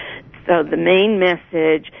properly. So the main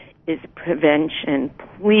message is prevention.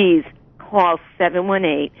 Please call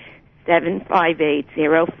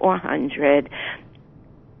 718-758-0400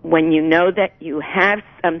 when you know that you have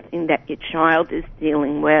something that your child is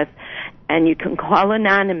dealing with, And you can call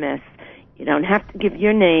anonymous. You don't have to give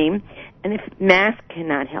your name. And if Mask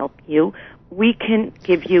cannot help you, we can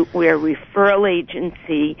give you, we're a referral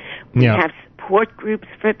agency. We have support groups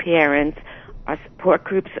for parents. Our support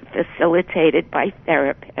groups are facilitated by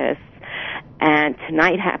therapists. And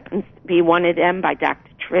tonight happens to be one of them by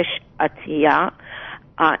Dr. Trish Atiya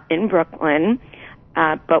in Brooklyn.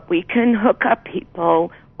 But we can hook up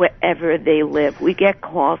people wherever they live. We get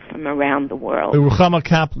calls from around the world. Ruchama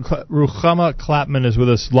Clapman is with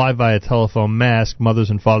us live via telephone. Mask, Mothers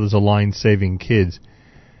and Fathers Aligned Saving Kids.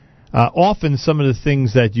 Often some of the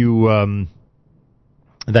things that you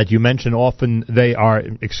mention, often they are,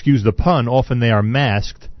 excuse the pun, often they are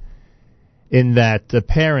masked in that the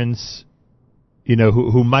parents,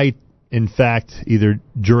 who might, in fact, either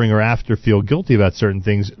during or after feel guilty about certain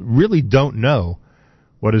things, really don't know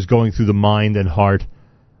what is going through the mind and heart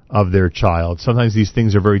of their child. Sometimes these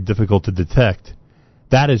things are very difficult to detect.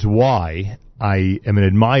 That is why I am an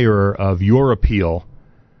admirer of your appeal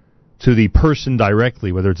to the person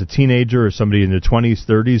directly, whether it's a teenager or somebody in their 20s,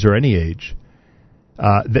 30s, or any age.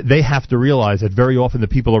 They have to realize that very often the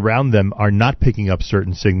people around them are not picking up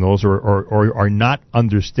certain signals or are not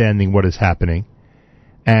understanding what is happening,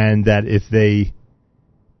 and that if they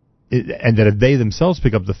themselves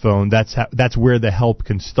pick up the phone, that's where the help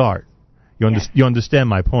can start. You understand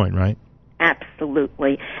my point, right?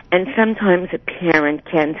 Absolutely. And sometimes a parent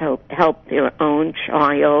can help their own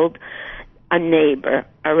child, a neighbor,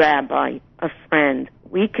 a rabbi, a friend.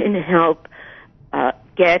 We can help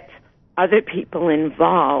get other people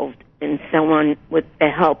involved in someone with the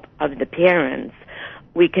help of the parents.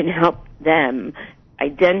 We can help them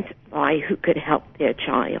identify who could help their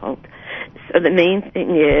child. So the main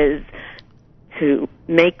thing is to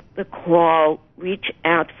make the call, reach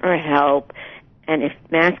out for help, and if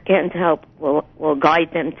Mass can't help, we'll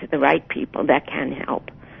guide them to the right people that can help.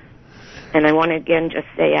 And I want to again just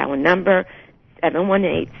say our number,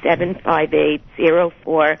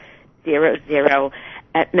 718-758-0400.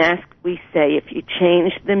 At Mask, we say if you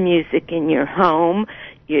change the music in your home,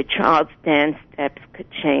 your child's dance steps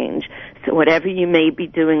could change. So whatever you may be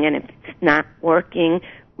doing, and if it's not working,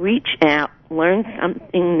 reach out, learn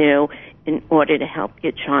something new in order to help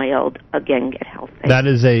your child, again, get healthy. That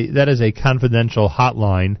is a confidential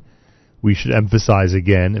hotline we should emphasize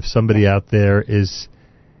again. If somebody out there is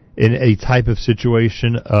in a type of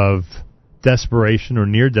situation of desperation or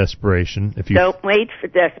near desperation, if you don't wait for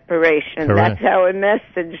desperation. Correct. That's our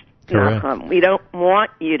message. Correct. We don't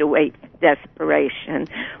want you to wait for desperation.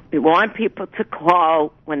 We want people to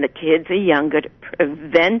call when the kids are younger to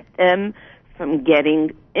prevent them from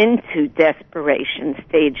getting into desperation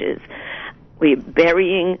stages. We're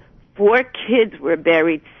burying 4 kids were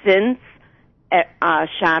buried since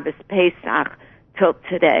Shabbos Pesach till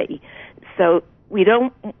today. So we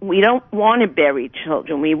don't want to bury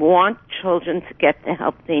children. We want children to get the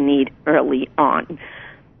help they need early on.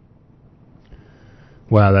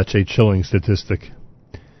 Wow, that's a chilling statistic.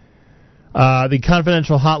 The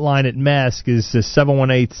confidential hotline at Mask is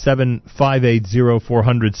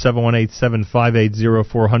 718-758-0400,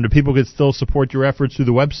 718-758-0400. People can still support your efforts through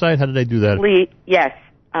the website. How do they do that? Yes,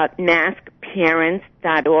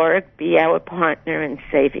 maskparents.org. Be our partner in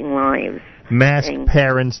saving lives.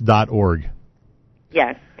 Maskparents.org.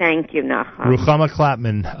 Yes, thank you, Nachum. Ruchama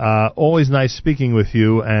Clapman, always nice speaking with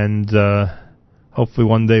you, and hopefully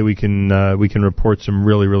one day we can report some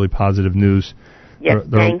really, really positive news. Yes,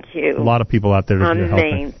 thank you. A lot of people out there that are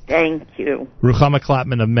helping. Thank you. Ruchama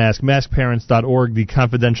Clapman of Mask, maskparents.org, the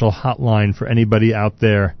confidential hotline for anybody out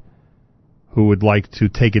there who would like to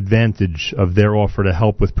take advantage of their offer to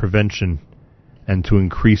help with prevention and to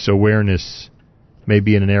increase awareness,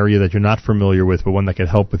 maybe in an area that you're not familiar with, but one that could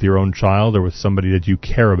help with your own child or with somebody that you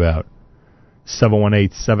care about.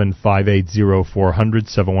 718-758-0400,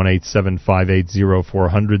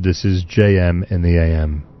 718-758-0400. This is JM in the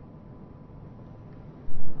AM.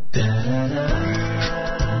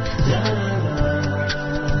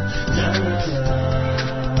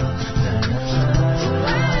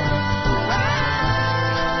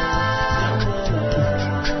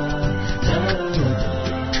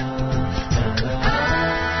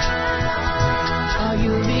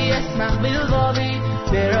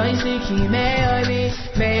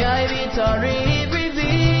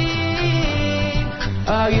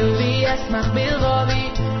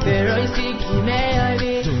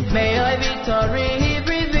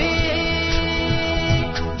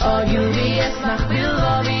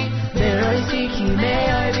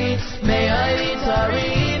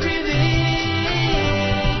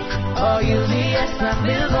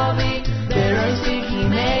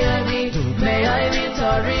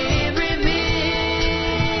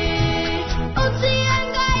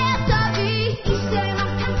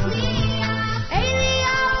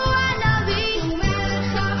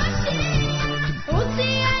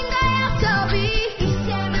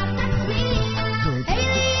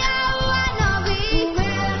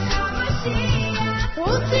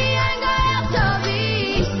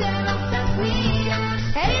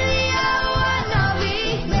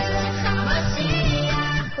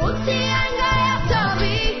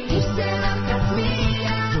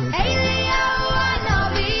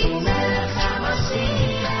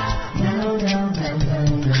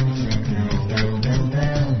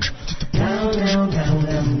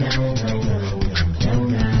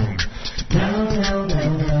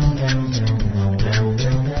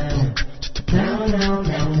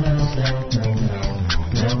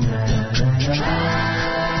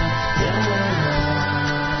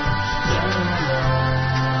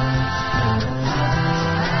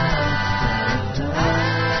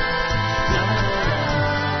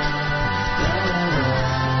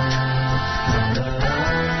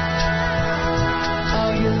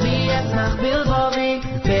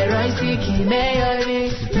 Siki, Me'oivi,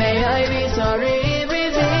 Torim,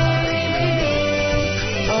 Rivi.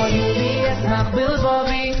 Oh, Yuvi, Esmach,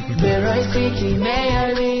 Bilbovi, Beroi, Siki,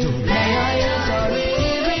 Me'oivi,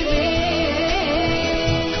 Torim, Rivi.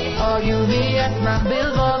 Oh, Yuvi, Esmach,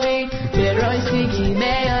 Bilbovi, Beroi, Siki,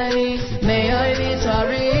 Me'oivi,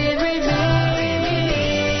 Torim, Rivi.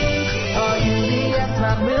 Oh, Yuvi,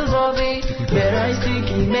 Esmach, Bilbovi, Beroi,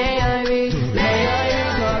 Siki, Me'oivi,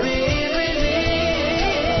 Torim.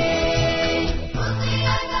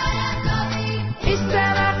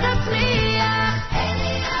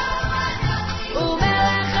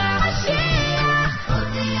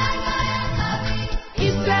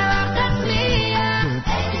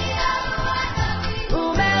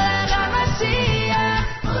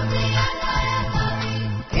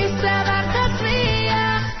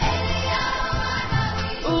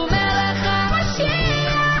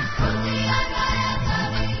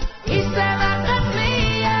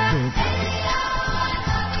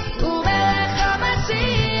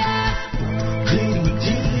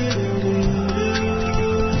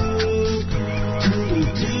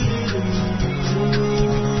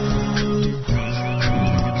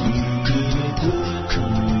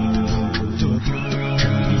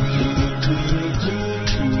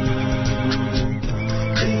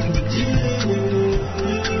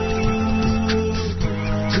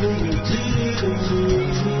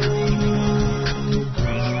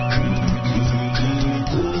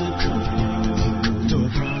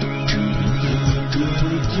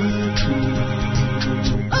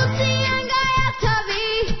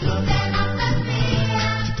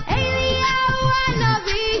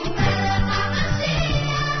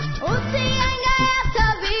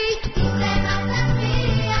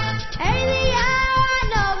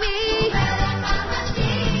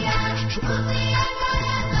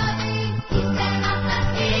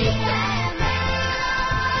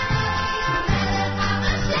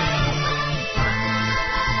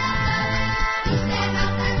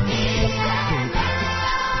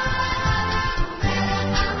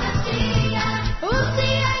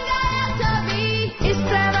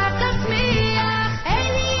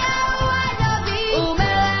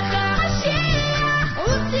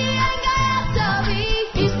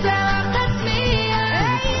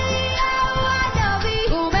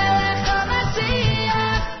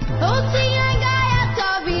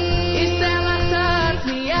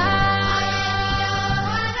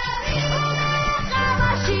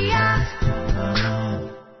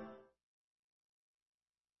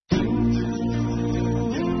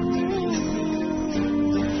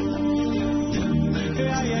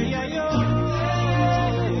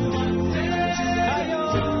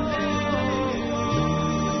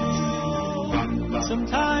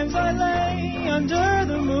 Sometimes I lay under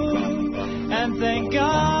the moon and thank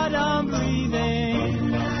God I'm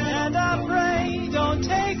breathing. And I pray, don't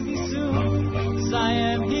take me soon, 'cause I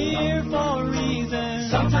am here for a reason.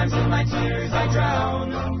 Sometimes in my tears I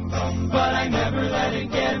drown, but I never let it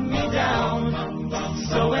get me down.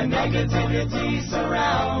 So when negativity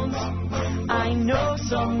surrounds, I know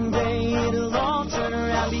someday it'll all turn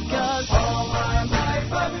around, because all my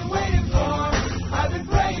life I've been waiting for, I've been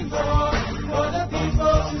praying for the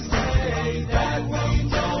people to say that we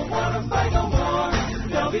don't want to fight no more.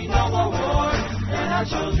 There'll be no more war, and our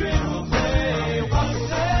children will play. One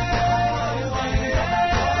day, one day,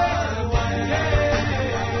 one day.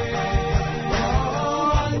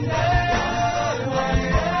 One day, one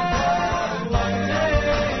day, one day.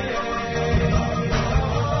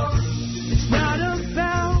 It's not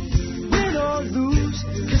about win or lose,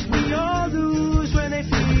 'cause we all lose when they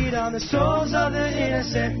feed on the souls of the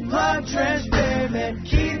innocent. Blood-drenched men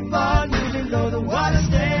keep on moving though the water's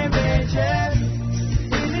damaged.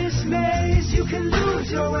 In this maze you can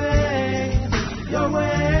lose your way, your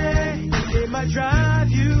way. It might drive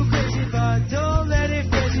you crazy, but don't let it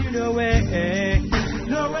face you, no way,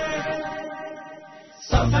 no way.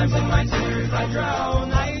 Sometimes in my tears I drown,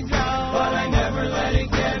 but I never let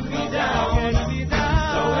it get me down.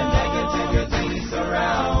 So when negativity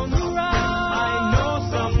surrounds, I know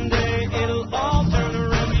someday it'll all turn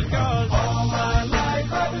around, because all my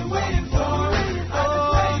life I've been waiting for, I've been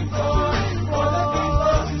praying for the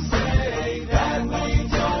people to say that we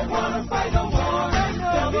don't want to fight no more.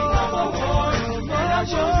 There'll be no more war, and our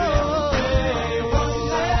children will say one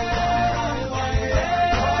day, one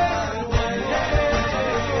day, one day.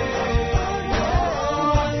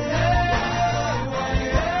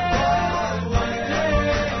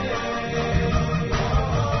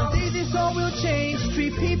 This all will change,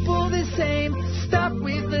 treat people the same, stop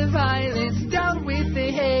with the violence, down with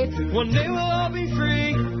the hate. One day we'll all be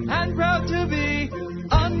free and proud to be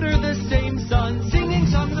under the same sun, singing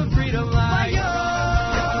songs of freedom.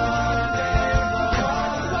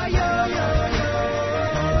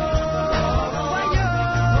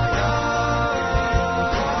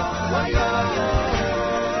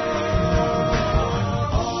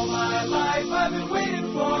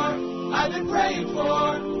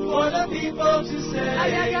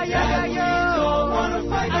 don't want to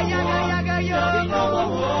fight no more. There'll be no more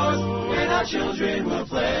wars, and our children will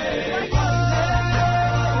play.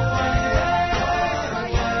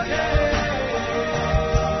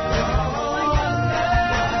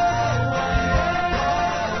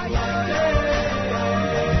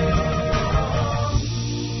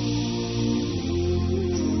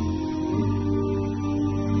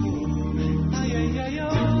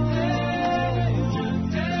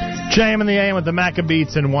 JM in the AM with the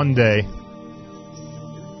Maccabeats in one day.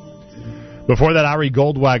 Before that, Ari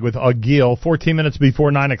Goldwag with Agil. 14 minutes before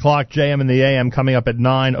 9 o'clock, JM in the AM. Coming up at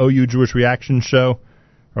 9, OU Jewish Reaction Show.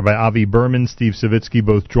 Rabbi Avi Berman, Steve Savitsky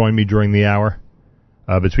both join me during the hour.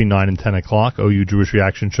 Between 9 and 10 o'clock, OU Jewish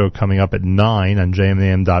Reaction Show coming up at 9 on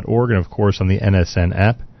jmintheam.org and, of course, on the NSN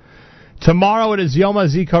app. Tomorrow it is Yom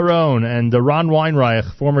HaZikaron, and Ron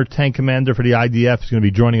Weinreich, former tank commander for the IDF, is going to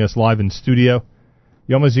be joining us live in studio.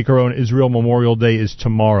 Yom HaZikaron, Israel Memorial Day, is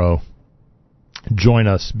tomorrow. Join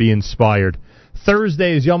us. Be inspired.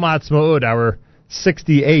 Thursday is Yom HaAtzmaut, our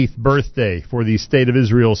 68th birthday for the State of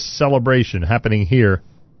Israel's celebration happening here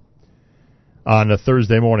on a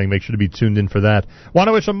Thursday morning. Make sure to be tuned in for that. Want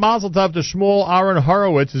to wish a mazel tov to Shmuel Aaron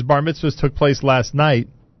Horowitz. His bar mitzvahs took place last night.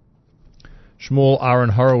 Shmuel Aaron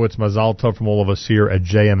Horowitz, mazal tov from all of us here at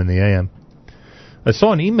JM in the AM. I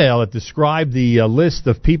saw an email that described the list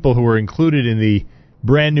of people who were included in the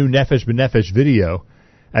brand new Nefesh B'Nefesh video.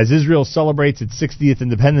 As Israel celebrates its 60th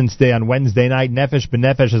Independence Day on Wednesday night, Nefesh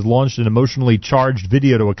B'Nefesh has launched an emotionally charged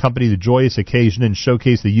video to accompany the joyous occasion and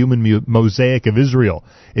showcase the human mosaic of Israel.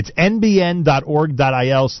 It's nbn.org.il/Yom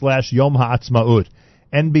HaAtzmaut.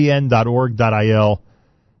 nbn.org.il/Yom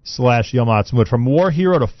HaAtzmaut. From war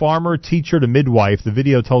hero to farmer, teacher to midwife, the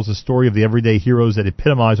video tells the story of the everyday heroes that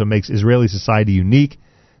epitomize what makes Israeli society unique,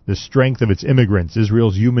 the strength of its immigrants.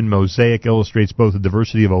 Israel's human mosaic illustrates both the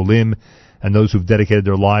diversity of Olim and those who've dedicated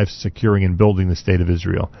their lives to securing and building the State of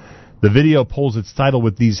Israel. The video pulls its title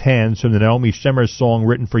with these hands from the Naomi Shemer song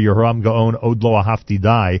written for Yehoram Gaon, Od Lo Ahavti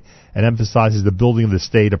Dai, and emphasizes the building of the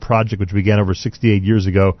state, a project which began over 68 years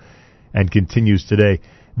ago and continues today.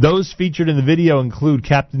 Those featured in the video include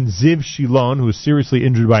Captain Ziv Shilon, who was seriously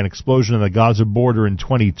injured by an explosion on the Gaza border in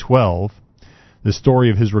 2012. The story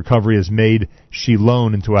of his recovery has made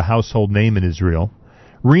Shilon into a household name in Israel.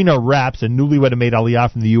 Rena Raps, a newlywed who made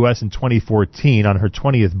Aliyah from the U.S. in 2014 on her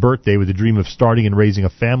 20th birthday with a dream of starting and raising a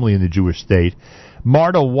family in the Jewish state.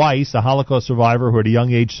 Marta Weiss, a Holocaust survivor who at a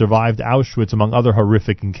young age survived Auschwitz among other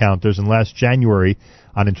horrific encounters, and last January,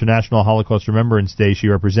 on International Holocaust Remembrance Day, she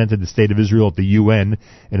represented the State of Israel at the UN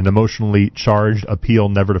in an emotionally charged appeal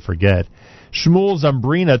never to forget. Shmuel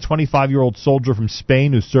Zambrina, a 25-year-old soldier from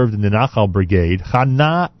Spain who served in the Nachal Brigade.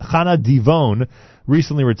 Chana Divon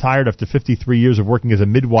recently retired after 53 years of working as a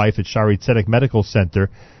midwife at Shari Tzedek Medical Center,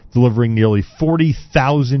 delivering nearly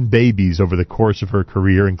 40,000 babies over the course of her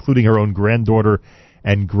career, including her own granddaughter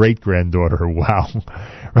and great-granddaughter. Wow.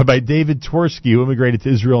 Rabbi David Twersky, who immigrated to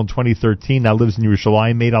Israel in 2013, now lives in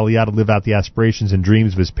Yerushalayim, made Aliyah to live out the aspirations and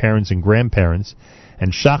dreams of his parents and grandparents.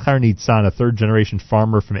 And Shachar Nitzan, a third-generation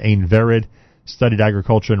farmer from Ein Vered, studied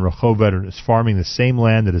agriculture in Rehovot and is farming the same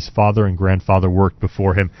land that his father and grandfather worked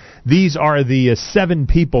before him. These are the 7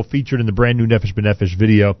 people featured in the brand new Nefesh B'Nefesh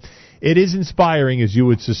video. It is inspiring, as you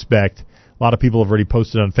would suspect. A lot of people have already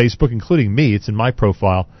posted on Facebook, including me. It's in my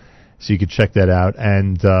profile, so you can check that out.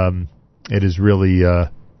 And it is really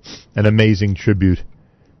an amazing tribute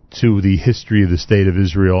to the history of the State of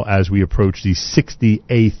Israel as we approach the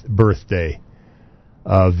 68th birthday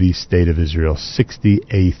of the State of Israel.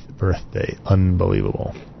 68th birthday.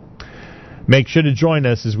 Unbelievable. Make sure to join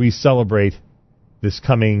us as we celebrate this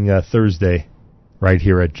coming Thursday right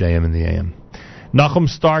here at JM in the AM. Nachum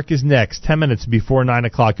Stark is next, 10 minutes before 9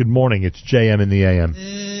 o'clock. Good morning. It's JM in the AM.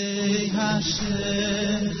 Say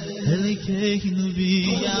Hashem, Elikeinu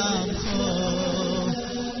b'Yamcho,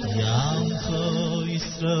 Yamcho,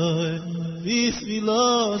 Yisrael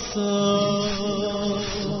v'Tfilotam,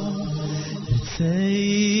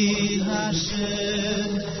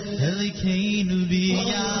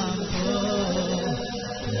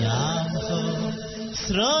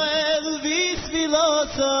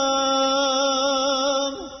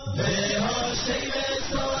 Ve'Hoshem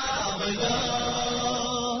Eso Avodo,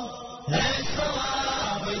 Eso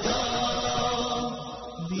Avodo,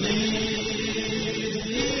 Ve'Hoshem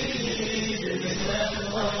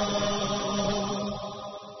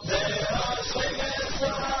Eso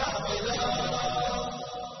Avodo.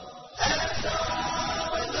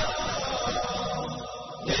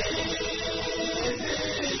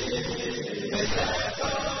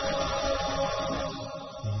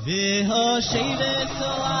 V'Hoshem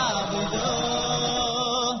Eso Avodo,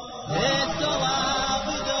 Eso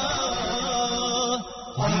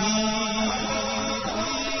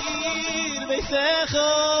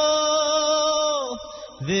Beisecho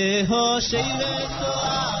V'hoshei V'eso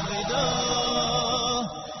Avodo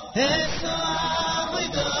Eso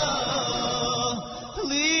Avodo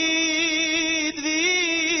Lid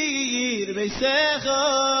V'yir Beisecho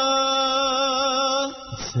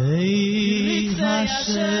Say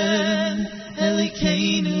Hashem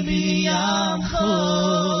Elikeinu B'yamcho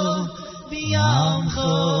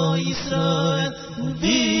B'yamcho Yisrael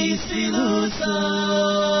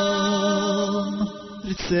U'b'sfilusom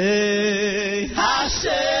Say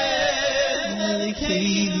Hashem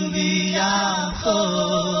Elikeinu B'yamcho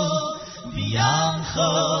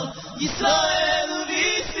B'yamcho Yisrael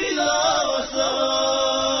U'b'sfilusom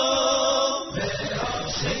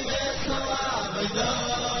Ve'oshem Eso Avodo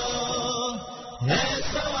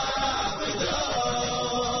Eso Avodo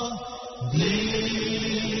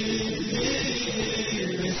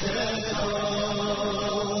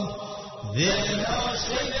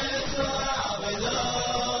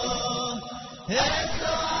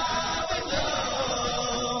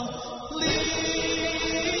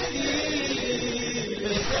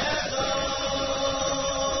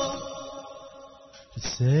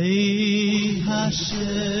Say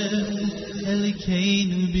Hashem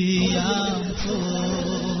Elikeinu B'yamcho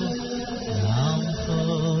B'yamcho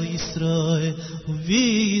Yisrael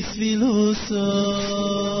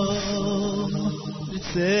U'v'sfilusom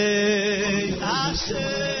Say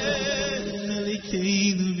Hashem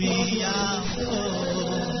Elikeinu B'yamcho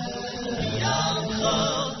B'yamcho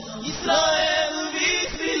Yisrael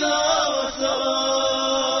U'v'sfilusom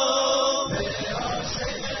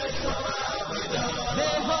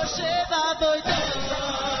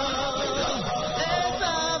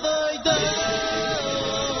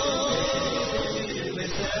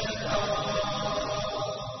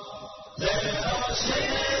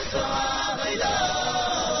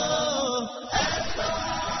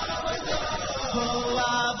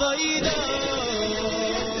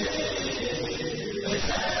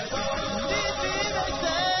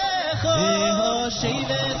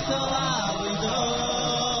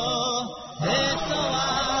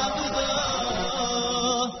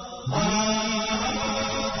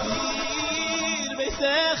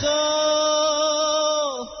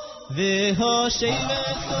Ve'hoshei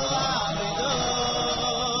V'eso Avodo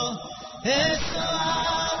Eso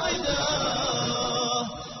Avodo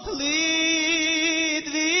Lid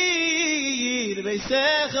V'yir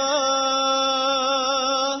Beisecho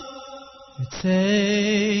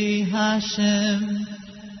Say Hashem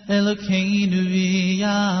Elokeinu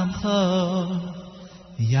V'yamcho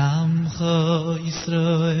V'yamcho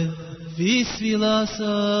Yisrael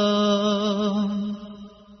V'sfilosom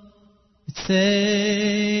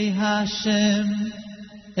Say Hashem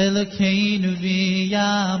Elokeinu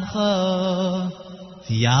V'yamcho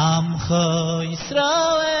V'yamcho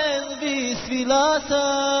Yisrael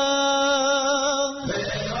V'sfilosom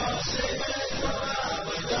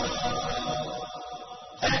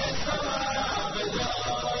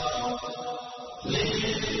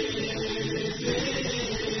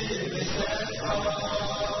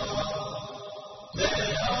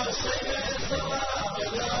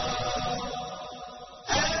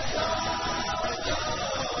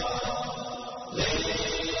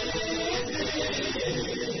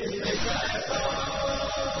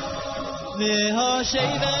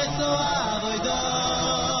Ve'hoshei V'eso Avodo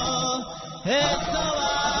Eso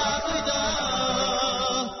Avodo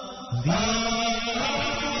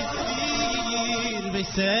V'yir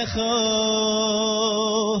Beisecho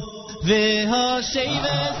Ve'hoshei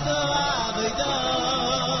V'eso Avodo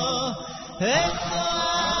Eso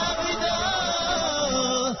Avodo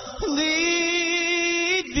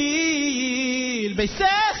Lid V'yir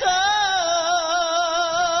Beisecho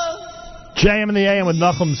JM in the AM with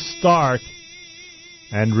Nachum Stark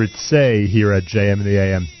and Ritzay here at JM in the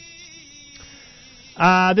AM.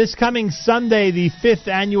 This coming Sunday, the 5th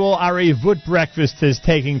annual Arevut breakfast is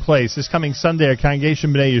taking place. This coming Sunday at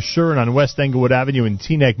Congregation B'nai Yeshurun on West Englewood Avenue in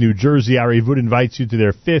Teaneck, New Jersey. Arevut invites you to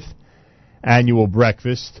their 5th annual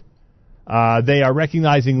breakfast. They are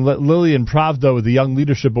recognizing Lillian Pravda with the Young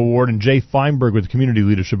Leadership Award and Jay Feinberg with the Community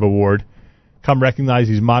Leadership Award. Come recognize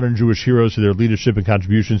these modern Jewish heroes for their leadership and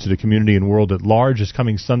contributions to the community and world at large. This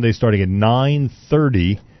coming Sunday starting at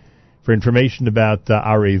 9:30. For information about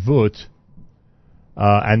Arevut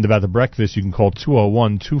and about the breakfast, you can call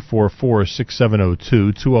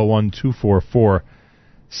 201-244-6702,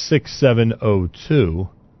 201-244-6702,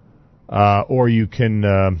 or you can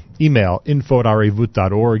email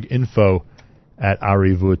info@arevut.org,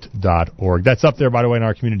 info@arevut.org. That's up there, by the way, in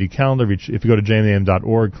our community calendar. If you go to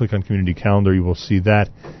jmam.org, click on community calendar, you will see that,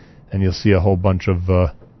 and you'll see a whole bunch of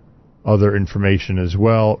other information as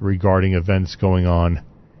well regarding events going on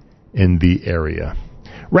in the area.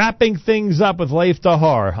 Wrapping things up with Leif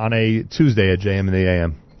Dahar on a Tuesday at JM in the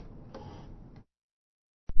AM.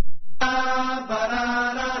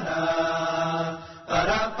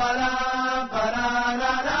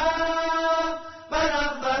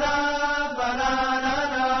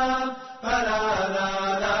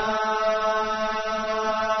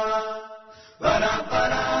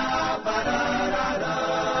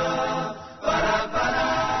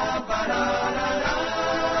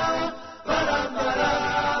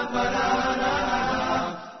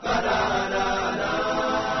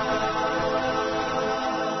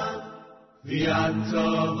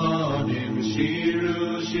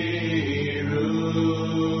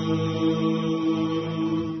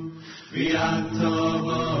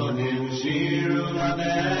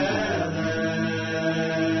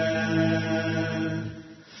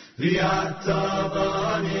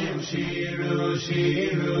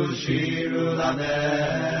 Shiru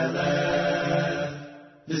l'melech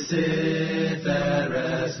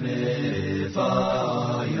v'seferes mifayar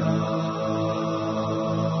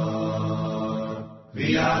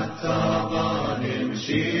v'yatavanim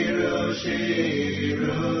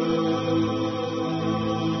shiru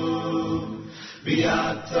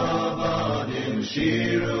v'yatavanim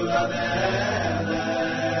shiru l'melech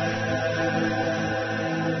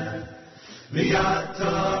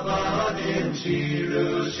v'yatavanim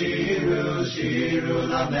shiru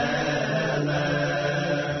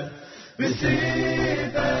l'melech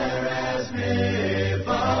v'seferes mifayar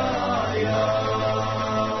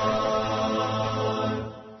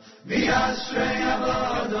v'yashrei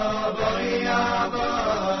avada v'hi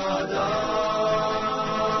avada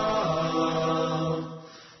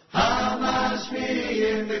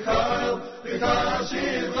hamashmi'im b'kol b'kol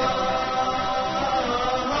shivai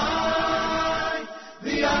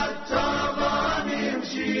v'yatavanim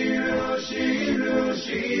shiru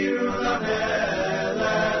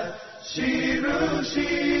l'melech shiru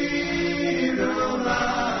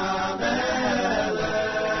l'melech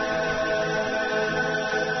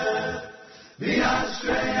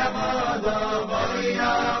v'yashrei avada v'hi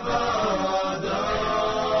avada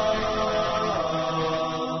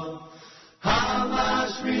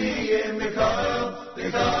hamashmi'im b'kol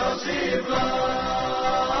shivai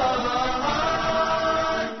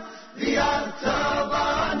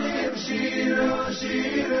v'yatavanim shiru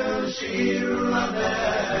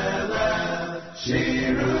l'melech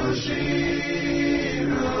shiru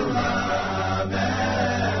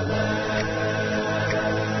l'melech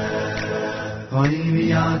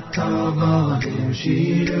v'yatavanim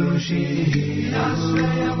shiru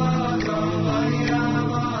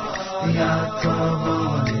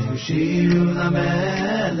v'yatavanim shiru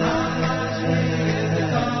l'melech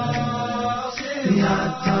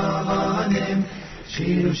v'yatavanim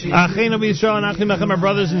Achenu b'Yisrael and Achim Lechem, our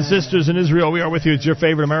brothers and sisters in Israel. We are with you. It's your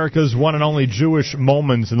favorite America's one and only Jewish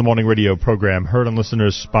Moments in the Morning radio program. Heard on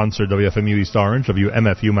listeners sponsored WFMU East Orange,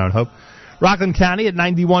 WMFU Mount Hope, Rockland County at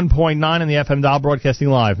 91.9 on the FM dial, broadcasting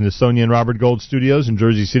live from the Sonia and Robert Gold studios in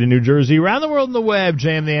Jersey City, New Jersey. Around the world on the web,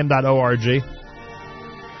 jmam.org.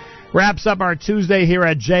 Wraps up our Tuesday here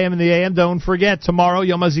at JM in the AM. Don't forget, tomorrow,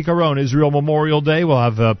 Yom HaZikaron, Israel Memorial Day. We'll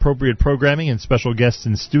have appropriate programming and special guests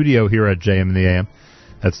in studio here at JM in the AM.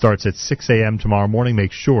 That starts at 6 a.m. tomorrow morning.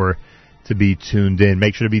 Make sure to be tuned in.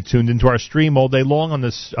 Make sure to be tuned into our stream all day long on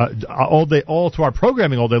this, all to our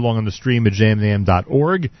programming all day long on the stream at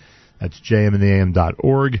jmintheam.org. That's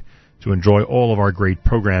jmintheam.org to enjoy all of our great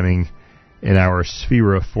programming in our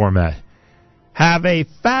Sphera format. Have a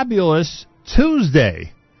fabulous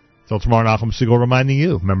Tuesday. Till tomorrow, Nachum Segal reminding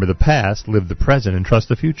you, remember the past, live the present, and trust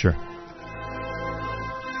the future.